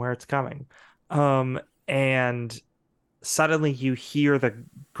tell from where it's coming. And suddenly you hear the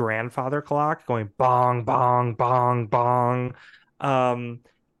grandfather clock going bong, bong, bong, bong. Um,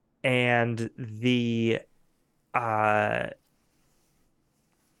 and uh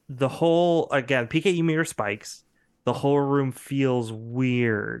the whole, again, PKE meter spikes. The whole room feels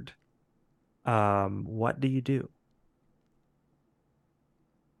weird. What do you do?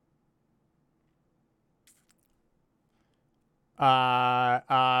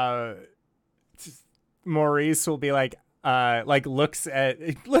 Uh. Maurice will be like looks at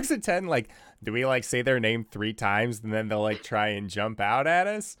Ted and like, do we like say their name 3 times and then they'll like try and jump out at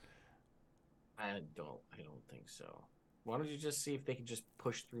us? I don't think so. Why don't you just see if they can just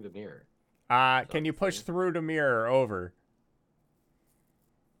push through the mirror? Can you push through the mirror over?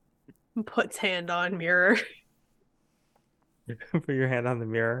 Puts hand on mirror. Put your hand on the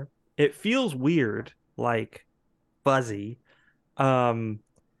mirror. It feels weird, like fuzzy. Um,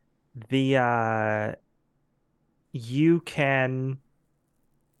 the You can,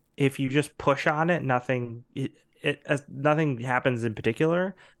 if you just push on it, nothing happens in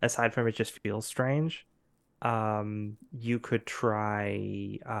particular aside from it just feels strange. You could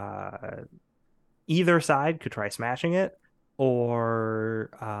try either side could try smashing it, or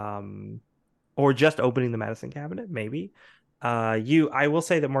just opening the medicine cabinet, maybe. I will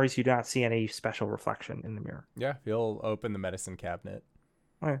say that, Maurice, you do not see any special reflection in the mirror. Yeah, he'll open the medicine cabinet.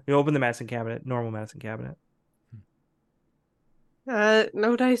 All right, you open the medicine cabinet, normal medicine cabinet.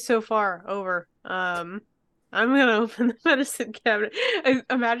 No dice so far. Over. I'm gonna open the medicine cabinet. I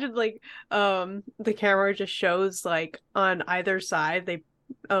imagine like the camera just shows like on either side they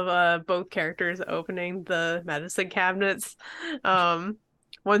of both characters opening the medicine cabinets. Um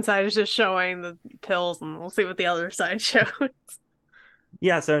one side is just showing the pills and we'll see what the other side shows.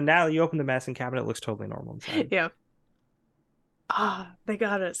 Yeah, so now you open the medicine cabinet, it looks totally normal inside. Yeah. Ah, they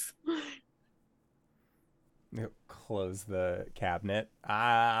got us. He'll close the cabinet.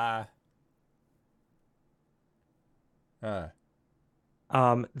 Huh.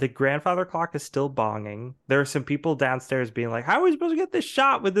 The grandfather clock is still bonging. There are some people downstairs being like, "How are we supposed to get this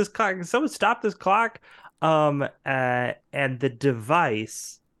shot with this clock? Can someone stop this clock?" And the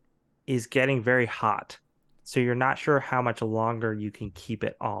device is getting very hot, so you're not sure how much longer you can keep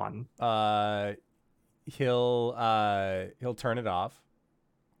it on. He'll turn it off.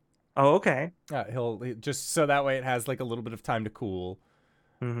 Oh, okay. Just so that way it has like a little bit of time to cool.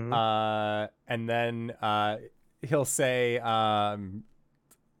 Mm-hmm. And then he'll say,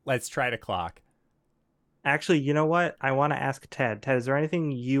 let's try to clock. Actually, you know what? I want to ask Ted. Ted, is there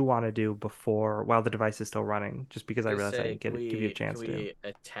anything you want to do before while the device is still running? Just because I realized I didn't give you a chance can to. we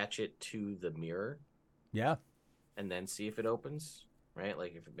attach it to the mirror Yeah. and then see if it opens? Right,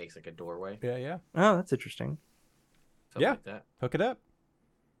 like if it makes like a doorway, Yeah. Oh, that's interesting. something Yeah. like that. Hook it up.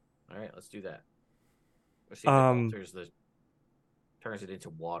 All right, let's do that. Let's see if it turns it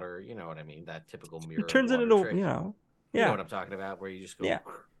into water. You know what I mean? That typical mirror It turns it water into, trick. You know yeah. what I'm talking about, where you just go, Yeah.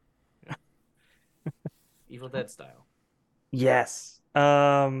 Evil Dead style. Yes.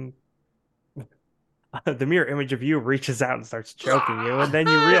 The mirror image of you reaches out and starts choking you, and then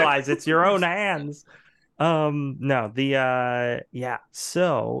you realize it's your own hands. No, yeah.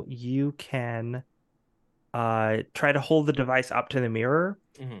 So you can try to hold the device up to the mirror.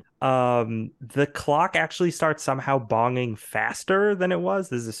 The clock actually starts somehow bonging faster than it was.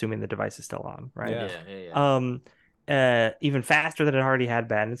 This is assuming the device is still on, right? Yeah. Even faster than it already had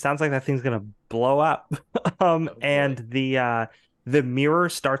been. It sounds like that thing's gonna blow up. And the mirror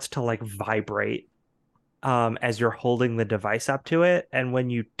starts to like vibrate as you're holding the device up to it, and when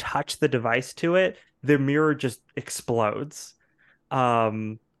you touch the device to it, the mirror just explodes. Not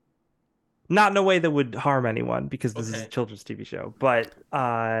in a way that would harm anyone because this is a children's TV show, but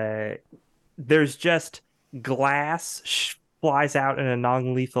there's just glass flies out in a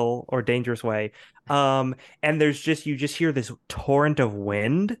non-lethal or dangerous way. And you just hear this torrent of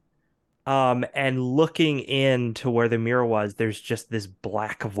wind. And looking into where the mirror was, there's just this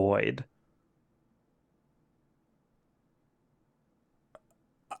black void.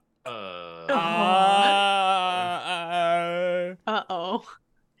 Uh-oh.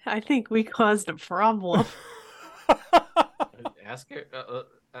 I think we caused a problem. Ask her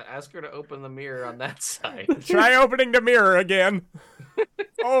to open the mirror on that side. Try opening the mirror again.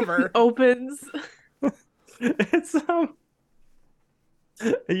 Over. Opens. It's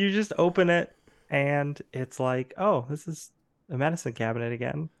you just open it and it's like, oh, this is a medicine cabinet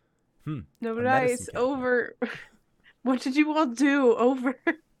again. No dice. Over. What did you all do? Over.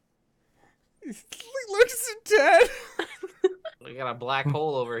 He looks at Ted. We got a black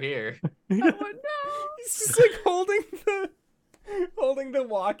hole over here. Oh no! He's just like holding the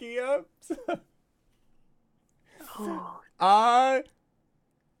walkie up.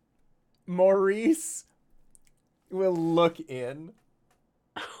 Maurice will look in.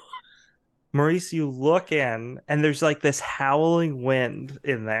 Maurice, you look in, and there's like this howling wind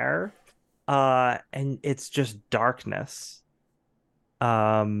in there, and it's just darkness,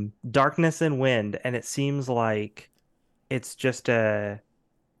 darkness and wind, and it seems like it's just a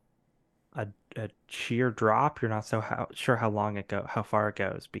sheer drop. You're not sure how far it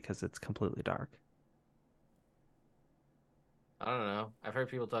goes because it's completely dark. I don't know. I've heard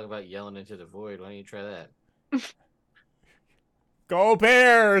people talk about yelling into the void. Why don't you try that? Go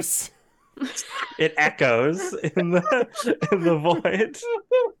Bears! It echoes in the void.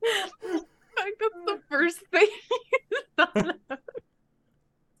 Like that's the first thing you thought of.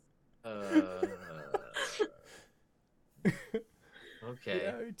 Okay.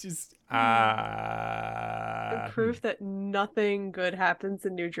 Yeah, just Proof that nothing good happens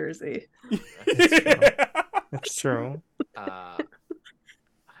in New Jersey. That's true.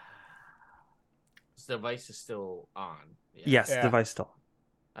 This device is still on. Yeah. Yes, the device still.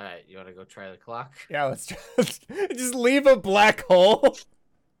 All right, you want to go try the clock? Yeah, let's just leave a black hole.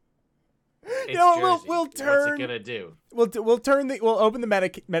 It's we'll turn. What's it gonna do? We'll open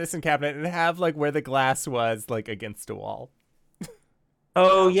the medicine cabinet and have like where the glass was like against a wall.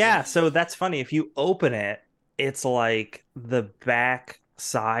 Oh yeah, so that's funny. If you open it, it's like the back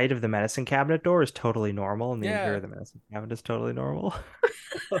side of the medicine cabinet door is totally normal, and the interior of the medicine cabinet is totally normal.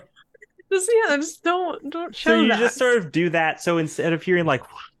 Just don't show So you that. just sort of do that. So instead of hearing like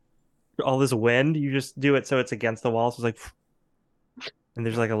all this wind, you just do it so it's against the wall. So it's like, and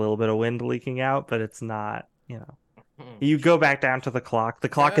there's like a little bit of wind leaking out, but it's not, You go back down to the clock. The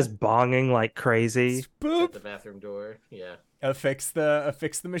clock is bonging like crazy. Boop. At the bathroom door. Yeah. Affix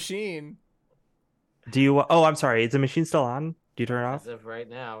the machine. Do you? Oh, I'm sorry. Is the machine still on? Do you turn it off? As of right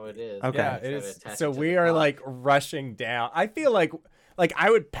now, it is. Okay. Yeah, it is. So we are like rushing down. I feel like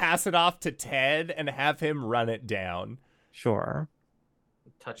I would pass it off to Ted and have him run it down. Sure.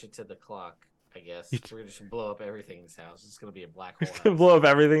 Touch it to the clock, I guess. We're gonna just blow up everything in this house. It's gonna be a black hole. It's gonna blow up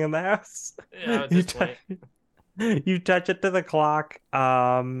everything in the house. Yeah, at this point. You touch it to the clock.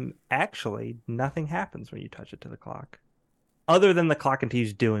 Actually, nothing happens when you touch it to the clock. Other than the clock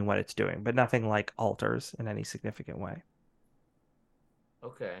continues doing what it's doing, but nothing like alters in any significant way.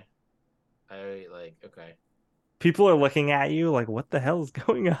 Okay. Okay. People are looking at you like, what the hell is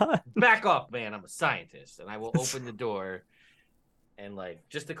going on? Back off, man. I'm a scientist. And I will open the door and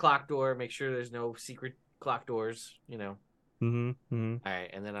just the clock door, make sure there's no secret clock doors, Mm-hmm. All right,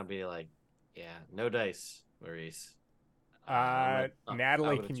 and then I'll be like, yeah, no dice, Maurice. I'm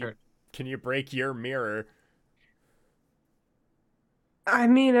Natalie, gonna turn. can you break your mirror? I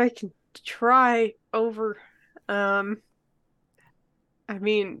mean, I can try over. Um, I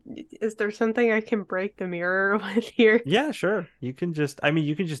mean, is there something I can break the mirror with here? Yeah, sure. You can just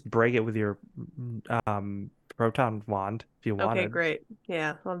break it with your proton wand if you Okay, wanted. great.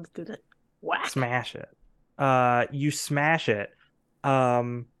 Yeah, I'll just do that. Whack. Smash it. You smash it.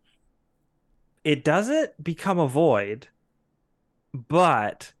 Um, it doesn't become a void,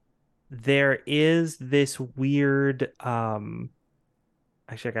 but there is this weird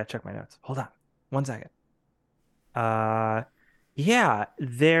actually I gotta check my notes. Hold on. 1 second. Yeah,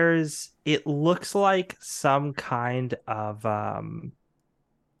 it looks like some kind of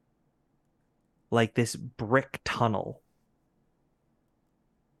like this brick tunnel.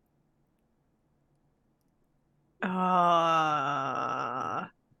 Uh,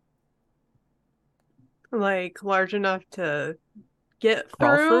 like large enough to get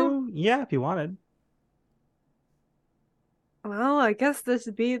Crawl through? through? Yeah, if you wanted. Well, I guess this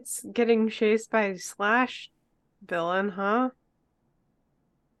beats getting chased by a Slash villain, huh?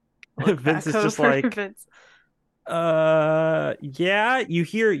 Look Vince back is just over like, Vince. yeah,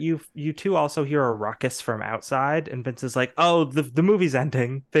 you two also hear a ruckus from outside, and Vince is like, oh, the movie's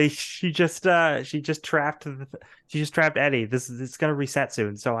ending. She just trapped Eddie. It's gonna reset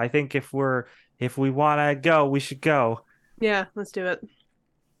soon. So I think if we wanna go, we should go. Yeah, let's do it.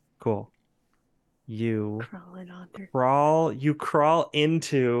 Cool. You Crawling on there. crawl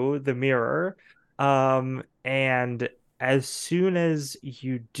into the mirror. And as soon as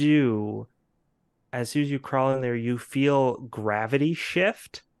you do, as soon as you crawl in there, you feel gravity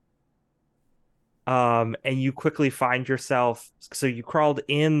shift. And you quickly find yourself, so you crawled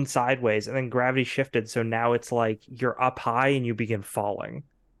in sideways and then gravity shifted, so now it's like you're up high and you begin falling.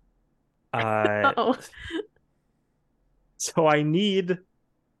 Oh, So I need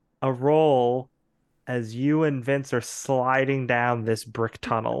a roll as you and Vince are sliding down this brick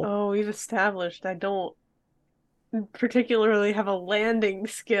tunnel. oh, we've established I don't particularly have a landing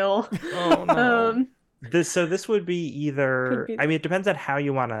skill. Oh no. Um, This would be could either, be I mean, it depends on how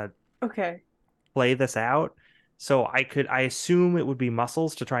you want to okay. play this out. So I assume it would be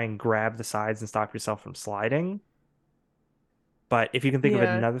muscles to try and grab the sides and stop yourself from sliding. But if you can think of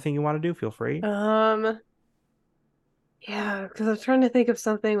Yeah. another thing you want to do, feel free. Yeah, because I was trying to think of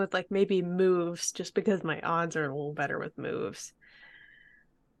something with like maybe moves, just because my odds are a little better with moves.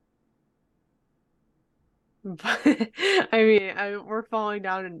 But I mean, we're falling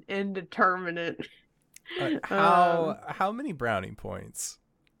down an indeterminate. How many brownie points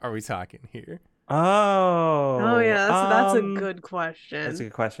are we talking here? Oh Oh, yeah, that's a good question. that's a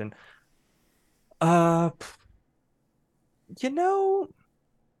good question. Uh, you know,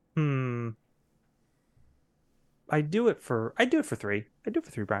 hmm, I do it for three. I do it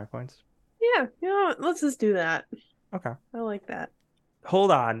for 3 brownie points. Yeah, you know what? Let's just do that. Okay. I like that.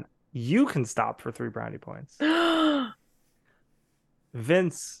 Hold on. You can stop for 3 brownie points.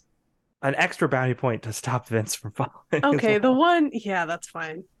 Vince, an extra brownie point to stop Vince from falling as Okay, the well. one, yeah, that's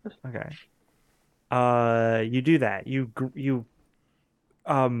fine. Okay. You do that. You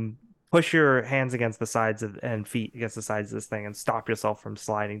um push your hands against the sides and feet against the sides of this thing and stop yourself from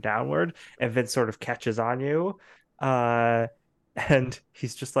sliding downward. And Vince sort of catches on you. Uh, and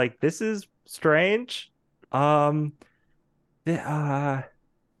he's just like, "This is strange." Um, uh,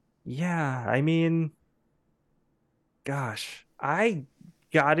 yeah. I mean, gosh, I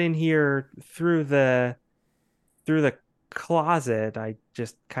got in here through the closet. I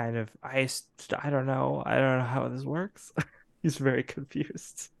just kind of I don't know how this works. He's very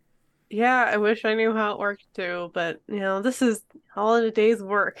confused. Yeah, I wish I knew how it worked too, but this is all in a day's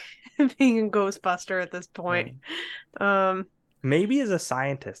work being a Ghostbuster at this point. Um, Maybe as a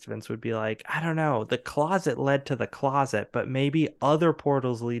scientist, Vince would be like, I don't know, the closet led to the closet, but maybe other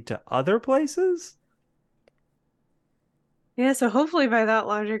portals lead to other places? yeah, so hopefully by that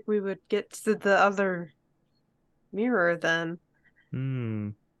logic we would get to the other mirror then. Hmm.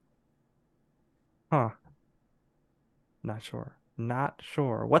 Huh. Not sure. Not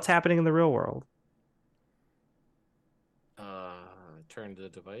sure. What's happening in the real world? Turned the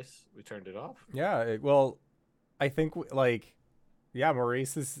device. We turned it off. Yeah, well, I think like, yeah,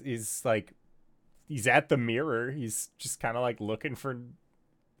 Maurice is like, he's at the mirror. He's just kind of like looking for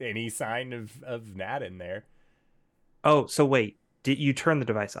any sign of Nat in there. Oh, so wait, did you turn the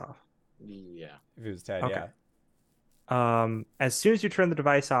device off? Yeah. If it was Ted, Okay. yeah. As soon as you turn the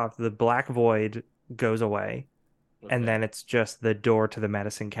device off, the black void goes away, and Okay. then it's just the door to the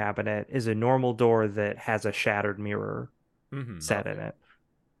medicine cabinet is a normal door that has a shattered mirror Mm-hmm. set in Okay.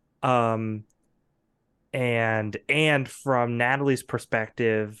 it. And from Natalie's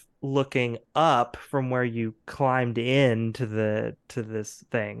perspective, looking up from where you climbed into the to this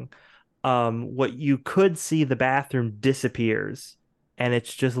thing, what you could see, the bathroom disappears and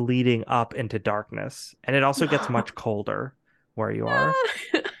it's just leading up into darkness. And it also gets much colder where you are.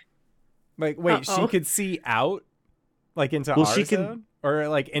 Like, wait, she Uh-oh. could see out, like into Well, our she can zone, or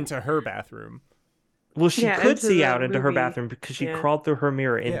like into her bathroom. well, she Yeah, could into see the out into her movie. bathroom because she Yeah. crawled through her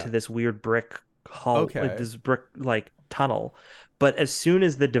mirror into Yeah. this weird brick hull, like Okay. this brick like tunnel. But as soon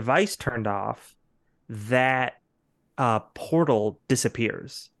as the device turned off, that portal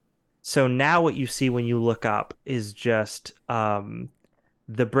disappears. So now what you see when you look up is just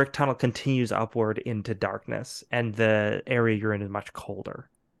the brick tunnel continues upward into darkness, and the area you're in is much colder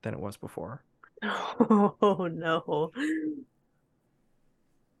than it was before. Oh no.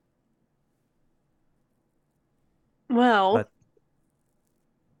 Well, But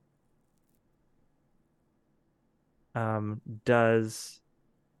does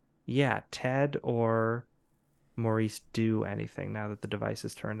Ted or Maurice do anything now that the device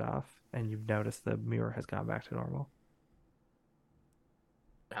is turned off and you've noticed the mirror has gone back to normal?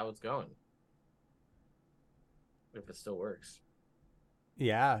 How it's going? If it still works.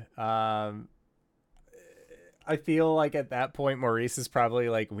 Yeah. I feel like at that point, Maurice is probably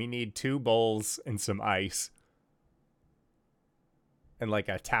like, we need 2 bowls and some ice and like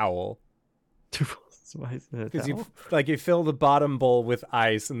a towel. Because you fill the bottom bowl with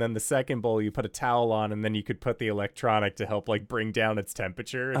ice, and then the second bowl you put a towel on, and then you could put the electronic to help like bring down its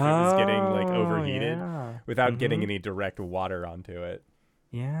temperature if it was getting like overheated, Yeah. without getting any direct water onto it.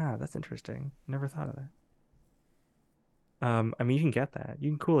 Yeah, that's interesting. Never thought of that. I mean, you can get that. You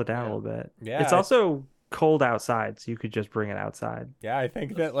can cool it down a little bit. Yeah, It's also cold outside, so you could just bring it outside. Yeah, I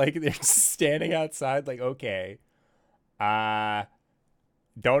think that like they're standing outside, like, okay, uh,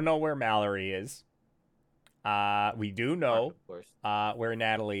 don't know where Mallory is. We do know Of course. where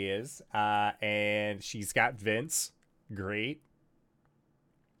Natalie is. And she's got Vince. Great.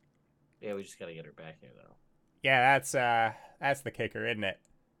 Yeah, we just gotta get her back here though. Yeah, that's the kicker, isn't it?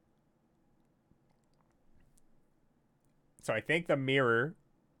 So I think the mirror,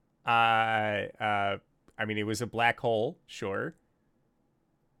 I mean, it was a black hole, sure.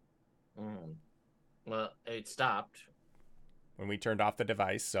 Well, it stopped when we turned off the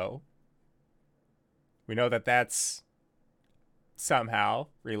device, so we know that that's somehow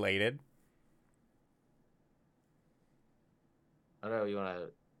related. I don't know. You want to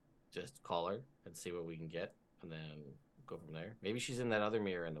just call her and see what we can get, and then go from there. Maybe she's in that other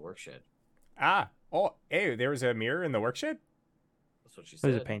mirror in the work shed. Oh, hey, there was a mirror in the work shed? That's what she It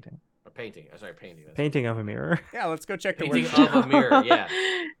said. was a painting. A painting. Sorry, painting. Painting of a mirror. Yeah, let's go check the Painting work shed. of a mirror, yeah.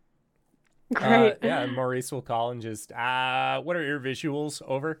 Great. Yeah, Maurice will call and just, what are your visuals?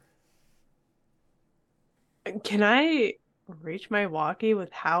 Over. Can I reach my walkie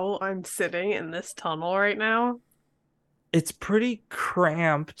with how I'm sitting in this tunnel right now? It's pretty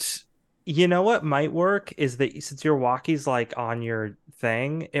cramped. You know what might work is that since your walkie's like on your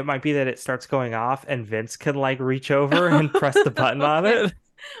thing, it might be that it starts going off and Vince can like reach over and press the button on it.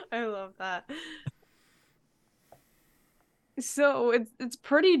 I love that. So it's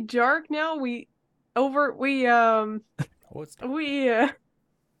pretty dark now. How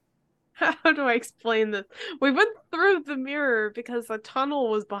do I explain this? We went through the mirror because the tunnel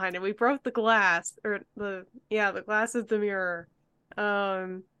was behind it. We broke the glass, or the glass is the mirror.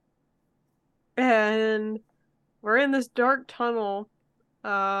 And we're in this dark tunnel.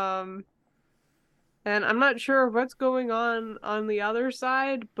 And I'm not sure what's going on the other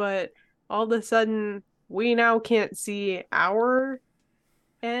side, but all of a sudden we now can't see our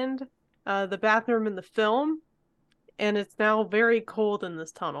end, the bathroom in the film, and it's now very cold in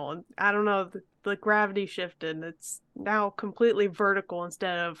this tunnel. And I don't know, the gravity shifted. It's now completely vertical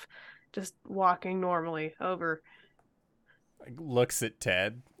instead of just walking normally over. Like, looks at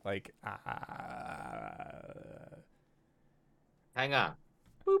Ted like, Hang on.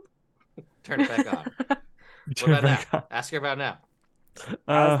 Boop. Turn it back on. What about now? On. Ask her about now.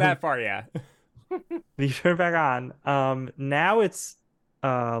 How's that for you? You turn it back on. Now it's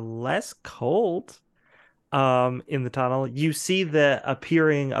less cold in the tunnel. You see the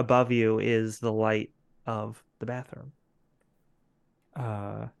appearing above you is the light of the bathroom.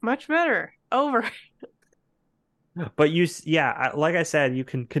 Much better. Over. But like I said, you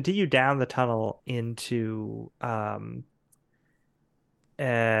can continue down the tunnel into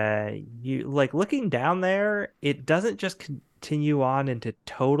you like looking down there, it doesn't just continue on into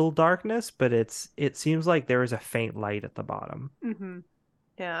total darkness, but it seems like there is a faint light at the bottom. Mm-hmm.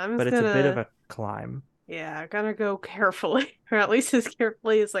 Yeah, I'm But just it's a bit of gonna, a climb. yeah, gotta go carefully, or at least as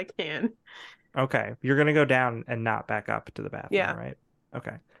carefully as I can. Okay, you're gonna go down and not back up to the bathroom, Yeah. right?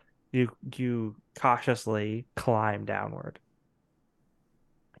 Okay. You cautiously climb downward.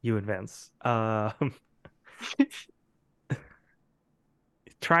 You and Vince.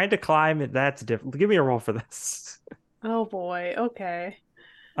 Trying to climb it, that's different. Give me a roll for this. Oh boy. Okay.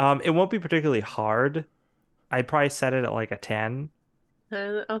 It won't be particularly hard. I'd probably set it at like a 10.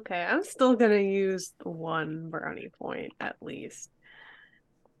 Okay, I'm still gonna use one brownie point at least.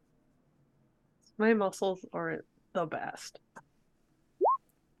 My muscles aren't the best.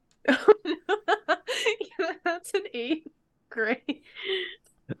 Yeah, that's an 8. Great.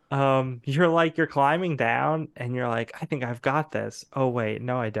 You're climbing down and you're like, I think I've got this. Oh wait,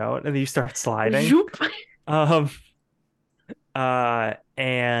 no, I don't. And then you start sliding. Zoop. Um,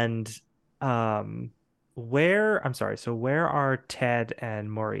 and where I'm sorry, so where are Ted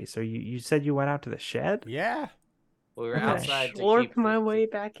and Maurice? So you said you went out to the shed? Yeah. We were Okay. outside to Slurp keep my the, way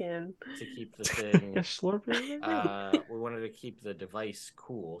back in. to keep the thing. Slurping. We wanted to keep the device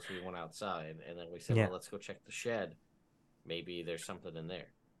cool, so we went outside, and then we said, Yeah. "Well, let's go check the shed. Maybe there's something in there."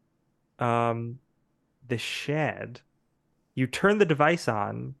 The shed. You turn the device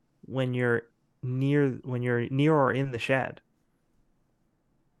on when you're near or in the shed.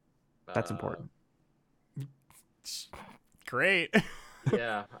 That's important. Great.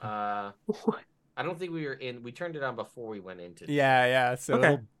 Yeah. I don't think we were in. We turned it on before we went into. Yeah. So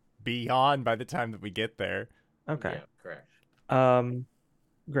Okay. it'll be on by the time that we get there. Okay. Yeah, correct.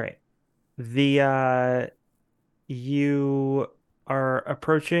 Great. You are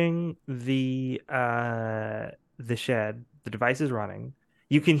approaching the shed. The device is running.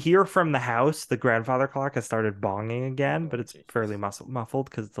 You can hear from the house the grandfather clock has started bonging again, but it's fairly muffled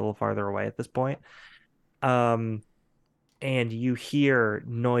because it's a little farther away at this point. And you hear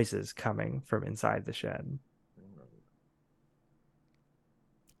noises coming from inside the shed.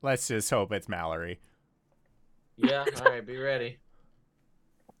 Let's just hope it's Mallory. Yeah. All right. Be ready.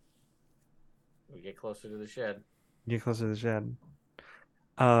 We get closer to the shed. You get closer to the shed.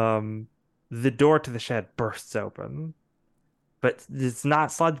 The door to the shed bursts open, but it's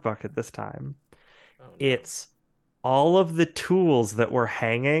not Sludge Bucket this time. Oh, no. It's all of the tools that were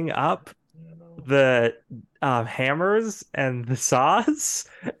hanging up, No. the hammers and the saws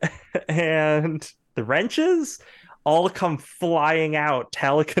and the wrenches all come flying out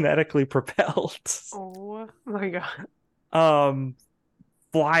telekinetically propelled. Oh my god.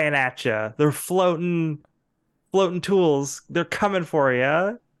 Flying at you. They're floating tools. They're coming for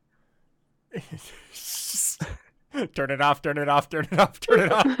you. Turn it off, turn it off, turn it off, turn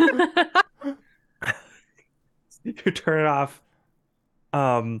it off. You turn it off.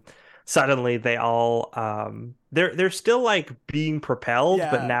 Suddenly they all they're still like being propelled,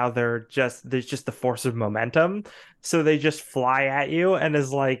 but Yeah. now there's just the force of momentum. So they just fly at you, and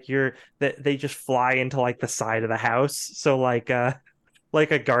is like they just fly into like the side of the house. So like a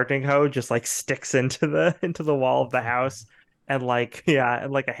gardening hoe just like sticks into the wall of the house, and like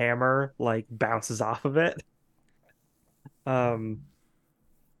a hammer like bounces off of it. And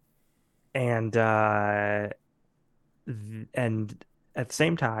and at the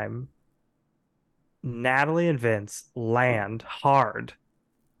same time, Natalie and Vince land hard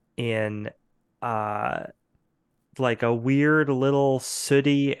in like a weird little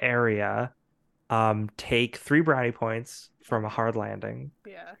sooty area. Take 3 brownie points from a hard landing.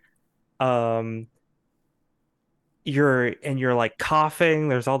 Yeah. You're like coughing.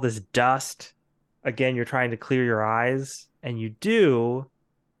 There's all this dust. Again, you're trying to clear your eyes, and you do,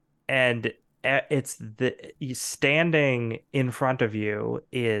 and it's standing in front of you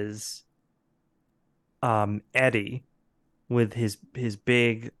is Eddie with his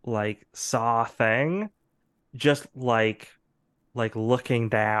big like saw thing, just like looking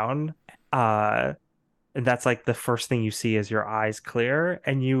down. And that's like the first thing you see as your eyes clear,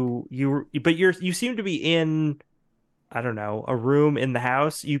 and you seem to be in, I don't know, a room in the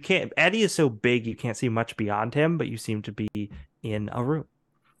house. You can't, Eddie is so big you can't see much beyond him, but you seem to be in a room.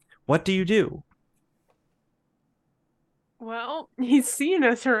 What do you do? Well, he's seen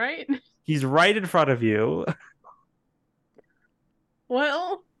us, right? He's right in front of you.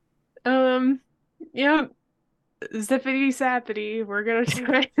 Well, yeah, zippity zappity, we're gonna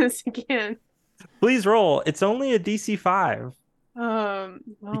try this again. Please roll. It's only a DC 5 Well,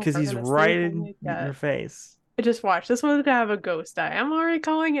 because we're he's gonna right save in my gut. your face. Just watch. This one's gonna have a ghost eye. I'm already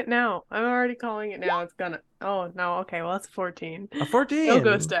calling it now. It's gonna. Oh no. Okay. Well, that's 14. A 14. No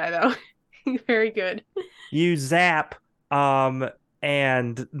ghost eye though. Very good. You zap, and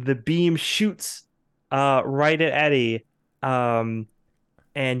the beam shoots right at Eddie.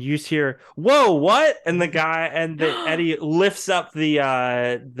 And you just hear, "Whoa, what?" And the Eddie lifts up the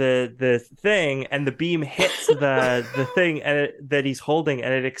thing, and the beam hits the thing that he's holding,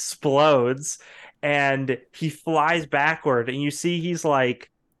 and it explodes, and he flies backward, and you see he's like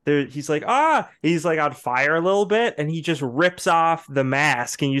he's like on fire a little bit, and he just rips off the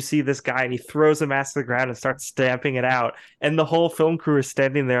mask, and you see this guy, and he throws the mask to the ground and starts stamping it out, and the whole film crew is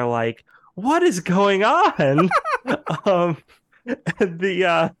standing there like, "What is going on?"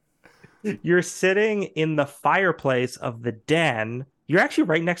 the You're sitting in the fireplace of the den. You're actually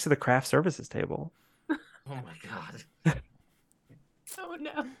right next to the craft services table. Oh my god. Oh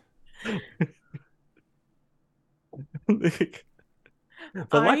no.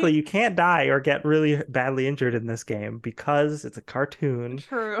 But luckily you can't die or get really badly injured in this game because it's a cartoon.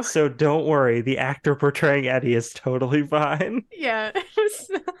 True. So don't worry, the actor portraying Eddie is totally fine. Yeah.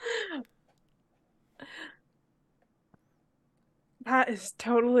 That is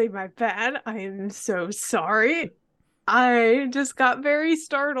totally my bad. I am so sorry. I just got very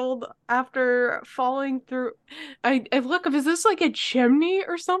startled after falling through. I look up, is this like a chimney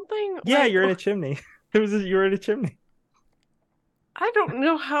or something? Yeah, Like, you're in a chimney. You're in a chimney. I don't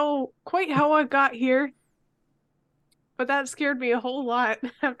know quite how I got here, but that scared me a whole lot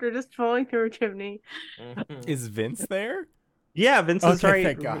after just falling through a chimney. Is Vince there? Yeah, Vince is Okay, right.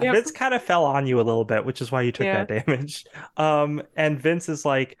 thank God. Yep. Vince kind of fell on you a little bit, which is why you took Yeah. that damage. And Vince is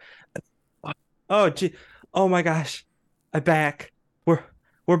like, "Oh, gee, oh my gosh, I'm back.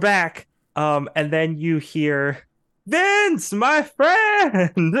 We're back." And then you hear, "Vince, my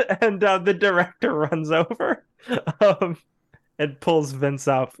friend," and the director runs over, and pulls Vince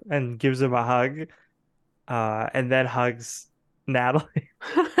up and gives him a hug, and then hugs Natalie.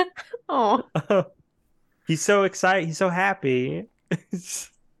 Oh, He's so excited. He's so happy. He's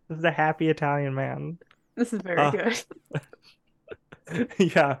a happy Italian man. this is very good.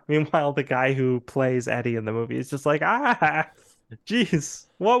 Yeah. Meanwhile, the guy who plays Eddie in the movie is just like, geez,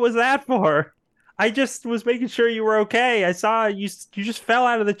 what was that for? I just was making sure you were okay. I saw you. You just fell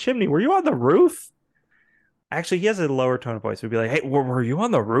out of the chimney. Were you on the roof?" Actually, he has a lower tone of voice. He'd be like, "Hey, were you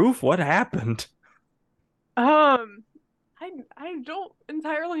on the roof? What happened?" I don't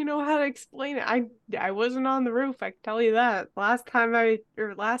entirely know how to explain it. I wasn't on the roof, I can tell you that. Last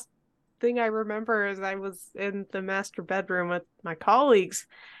thing I remember is I was in the master bedroom with my colleagues.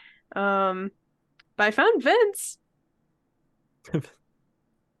 But I found Vince.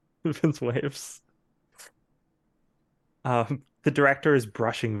 Vince waves. The director is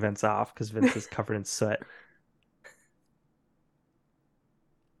brushing Vince off because Vince is covered in soot.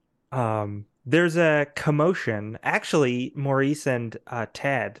 There's a commotion. Actually, Maurice and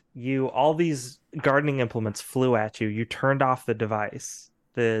Ted, all these gardening implements flew at you. You turned off the device.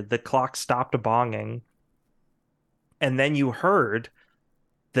 The clock stopped bonging. And then you heard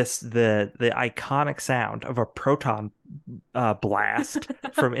the iconic sound of a proton blast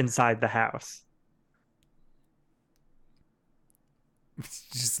from inside the house.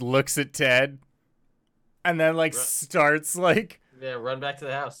 Just looks at Ted and then like starts like Yeah, run back to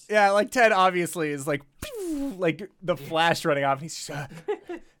the house. yeah, like Ted obviously is like pew, like the flash running off and he's just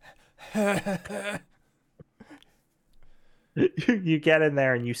You get in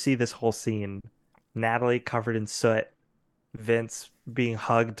there and you see this whole scene. Natalie covered in soot, Vince being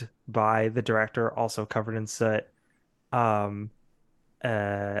hugged by the director, also covered in soot. Hodder,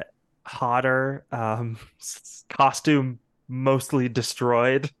 costume mostly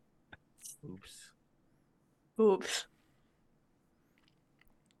destroyed. Oops.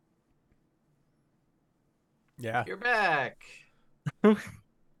 yeah. You're back.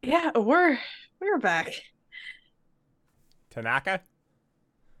 Yeah, we're back. Tanaka?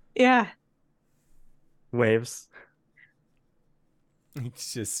 Yeah. Waves.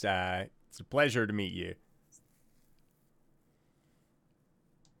 It's just it's a pleasure to meet you.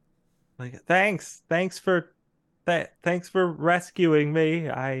 Like, thanks for rescuing me.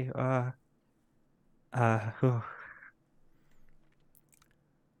 And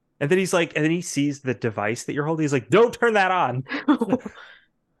then and then he sees the device that you're holding. He's like, "Don't turn that on."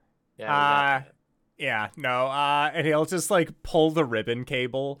 Yeah. Yeah, no, and he'll just like pull the ribbon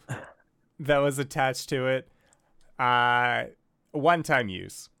cable that was attached to it. One-time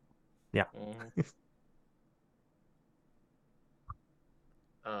use. Yeah.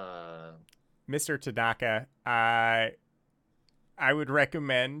 Mr. Tanaka, I would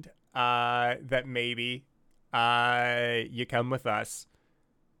recommend that maybe you come with us.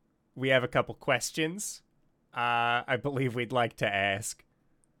 We have a couple questions I believe we'd like to ask.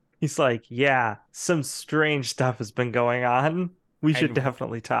 He's like, yeah, some strange stuff has been going on. We should And-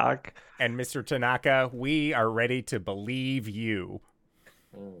 definitely talk. And Mr. Tanaka, we are ready to believe you.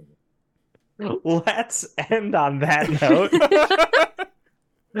 Let's end on that note.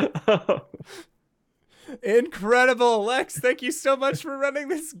 Incredible, Lex. Thank you so much for running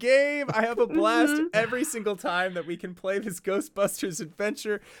this game. I have a blast Mhm. every single time that we can play this Ghostbusters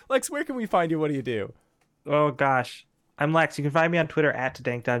adventure. Lex, where can we find you? What do you do? Oh gosh. I'm Lex. You can find me on Twitter at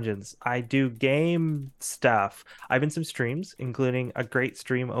Dank Dungeons. I do game stuff. I've been some streams, including a great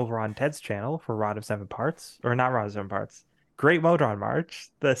stream over on Ted's channel for Rod of Seven Parts. Or not Rod of Seven Parts. Great Modron March,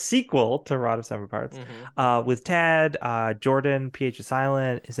 the sequel to Rod of Seven Parts. With Ted, Jordan, PH is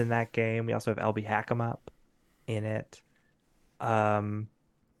Silent is in that game. We also have LB Hackem Up in it.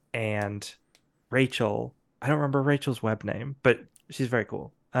 And Rachel. I don't remember Rachel's web name, but she's very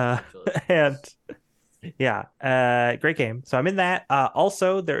cool. And yeah, great game. So I'm in that.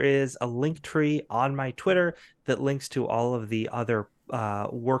 Also, there is a link tree on my Twitter that links to all of the other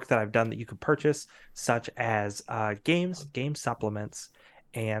work that I've done that you can purchase, such as games, game supplements,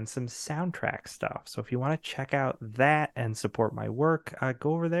 and some soundtrack stuff. So if you want to check out that and support my work,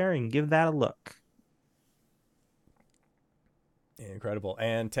 go over there and give that a look. Incredible.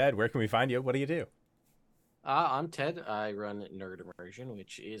 And Ted, where can we find you? What do you do? I'm Ted. I run Nerd Immersion,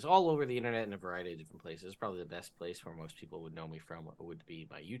 which is all over the internet in a variety of different places. Probably the best place where most people would know me from would be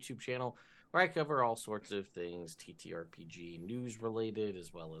my YouTube channel, where I cover all sorts of things TTRPG news related,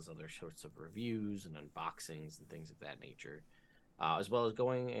 as well as other sorts of reviews and unboxings and things of that nature, as well as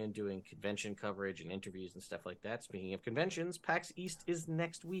going and doing convention coverage and interviews and stuff like that. Speaking of conventions, PAX East is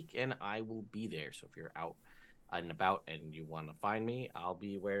next week, and I will be there. So if you're out and about and you want to find me, I'll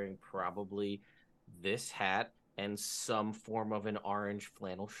be wearing probably this hat and some form of an orange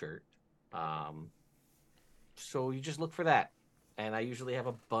flannel shirt. So you just look for that. And I usually have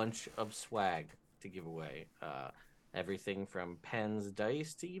a bunch of swag to give away. Everything from pens,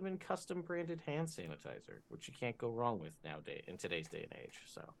 dice, to even custom branded hand sanitizer, which you can't go wrong with nowadays in today's day and age.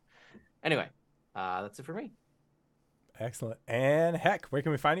 So anyway, that's it for me. Excellent. And Heck, where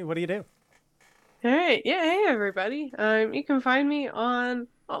can we find you? What do you do? All right, yeah, hey everybody. You can find me on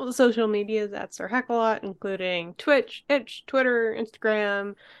all the social medias at Sir Heckalot, including Twitch, Itch, Twitter,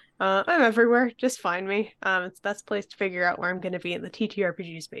 Instagram. I'm everywhere. Just find me. It's the best place to figure out where I'm going to be in the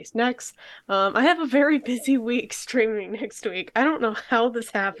TTRPG space next. I have a very busy week streaming next week. I don't know how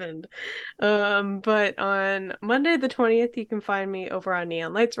this happened. But on Monday the 20th, you can find me over on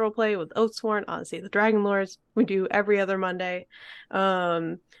Neon Lights Roleplay with Oathsworn, Odyssey of the Dragon Lords. We do every other Monday.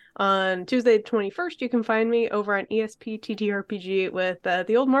 On Tuesday the 21st, you can find me over on ESP TTRPG with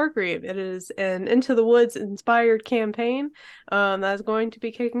the Old Margrave. It is an Into the Woods inspired campaign that is going to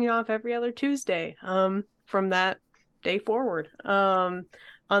be kicking off every other Tuesday from that day forward. On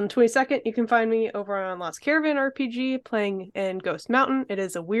the 22nd, you can find me over on Lost Caravan RPG playing in Ghost Mountain. It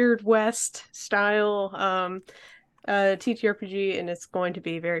is a Weird West style TTRPG, and it's going to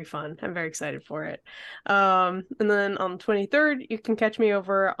be very fun. I'm very excited for it. And then on the 23rd, you can catch me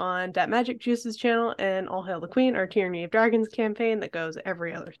over on Dat Magic Juice's channel and All Hail the Queen, our Tyranny of Dragons campaign that goes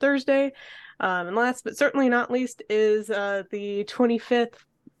every other Thursday. And last but certainly not least is the 25th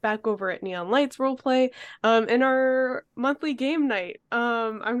back over at Neon Lights Roleplay in our monthly game night.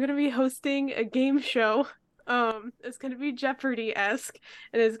 I'm going to be hosting a game show. It's going to be Jeopardy-esque,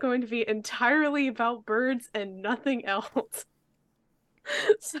 and it's going to be entirely about birds and nothing else.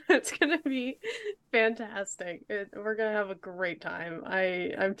 So it's going to be fantastic. We're going to have a great time.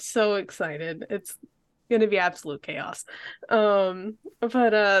 I'm so excited. It's going to be absolute chaos. But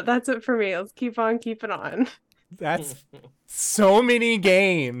that's it for me. Let's keep on keeping on. That's so many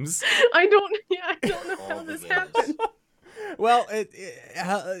games. I don't know All how the this games. happened. Well,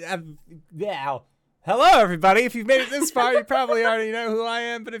 yeah. Hello, everybody. If you've made it this far, you probably already know who I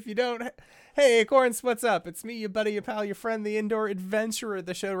am. But if you don't, hey, Acorns, what's up? It's me, your buddy, your pal, your friend, the Indoor Adventurer,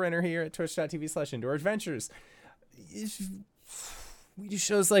 the showrunner here at twitch.tv/Indoor Adventures. We do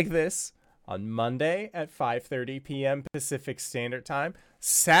shows like this on Monday at 5:30 p.m. Pacific Standard Time,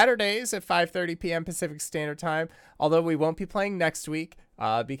 Saturdays at 5:30 p.m. Pacific Standard Time, although we won't be playing next week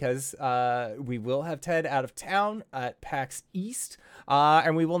because we will have Ted out of town at PAX East,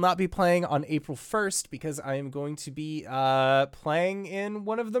 and we will not be playing on April 1st because I am going to be playing in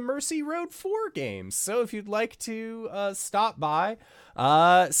one of the Mercy Road 4 games. So if you'd like to stop by,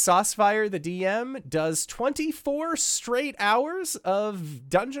 Saucefire the DM does 24 straight hours of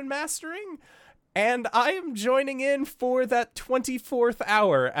dungeon mastering And I am joining in for that 24th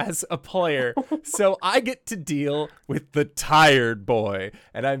hour as a player. So I get to deal with the tired boy.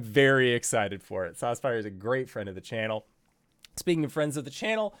 And I'm very excited for it. Saucepire is a great friend of the channel. Speaking of friends of the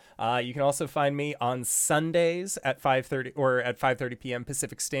channel, you can also find me on Sundays at 5:30 or at 5:30 p.m.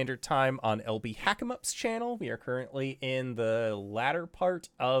 Pacific Standard Time on LB Hack'em-Up's channel. We are currently in the latter part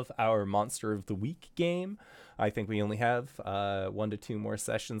of our Monster of the Week game. I think we only have 1 to 2 more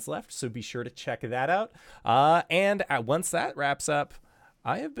sessions left, so be sure to check that out. And once that wraps up,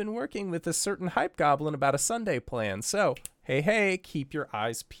 I have been working with a certain hype goblin about a Sunday plan. So, hey, keep your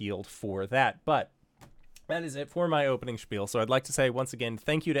eyes peeled for that. But that is it for my opening spiel. So I'd like to say once again,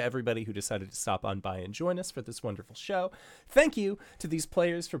 thank you to everybody who decided to stop on by and join us for this wonderful show. Thank you to these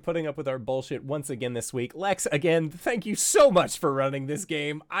players for putting up with our bullshit once again this week. Lex, again, thank you so much for running this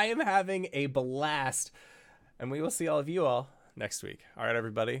game. I am having a blast. And we will see all of you all next week. All right,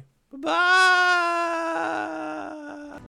 everybody. Bye-bye.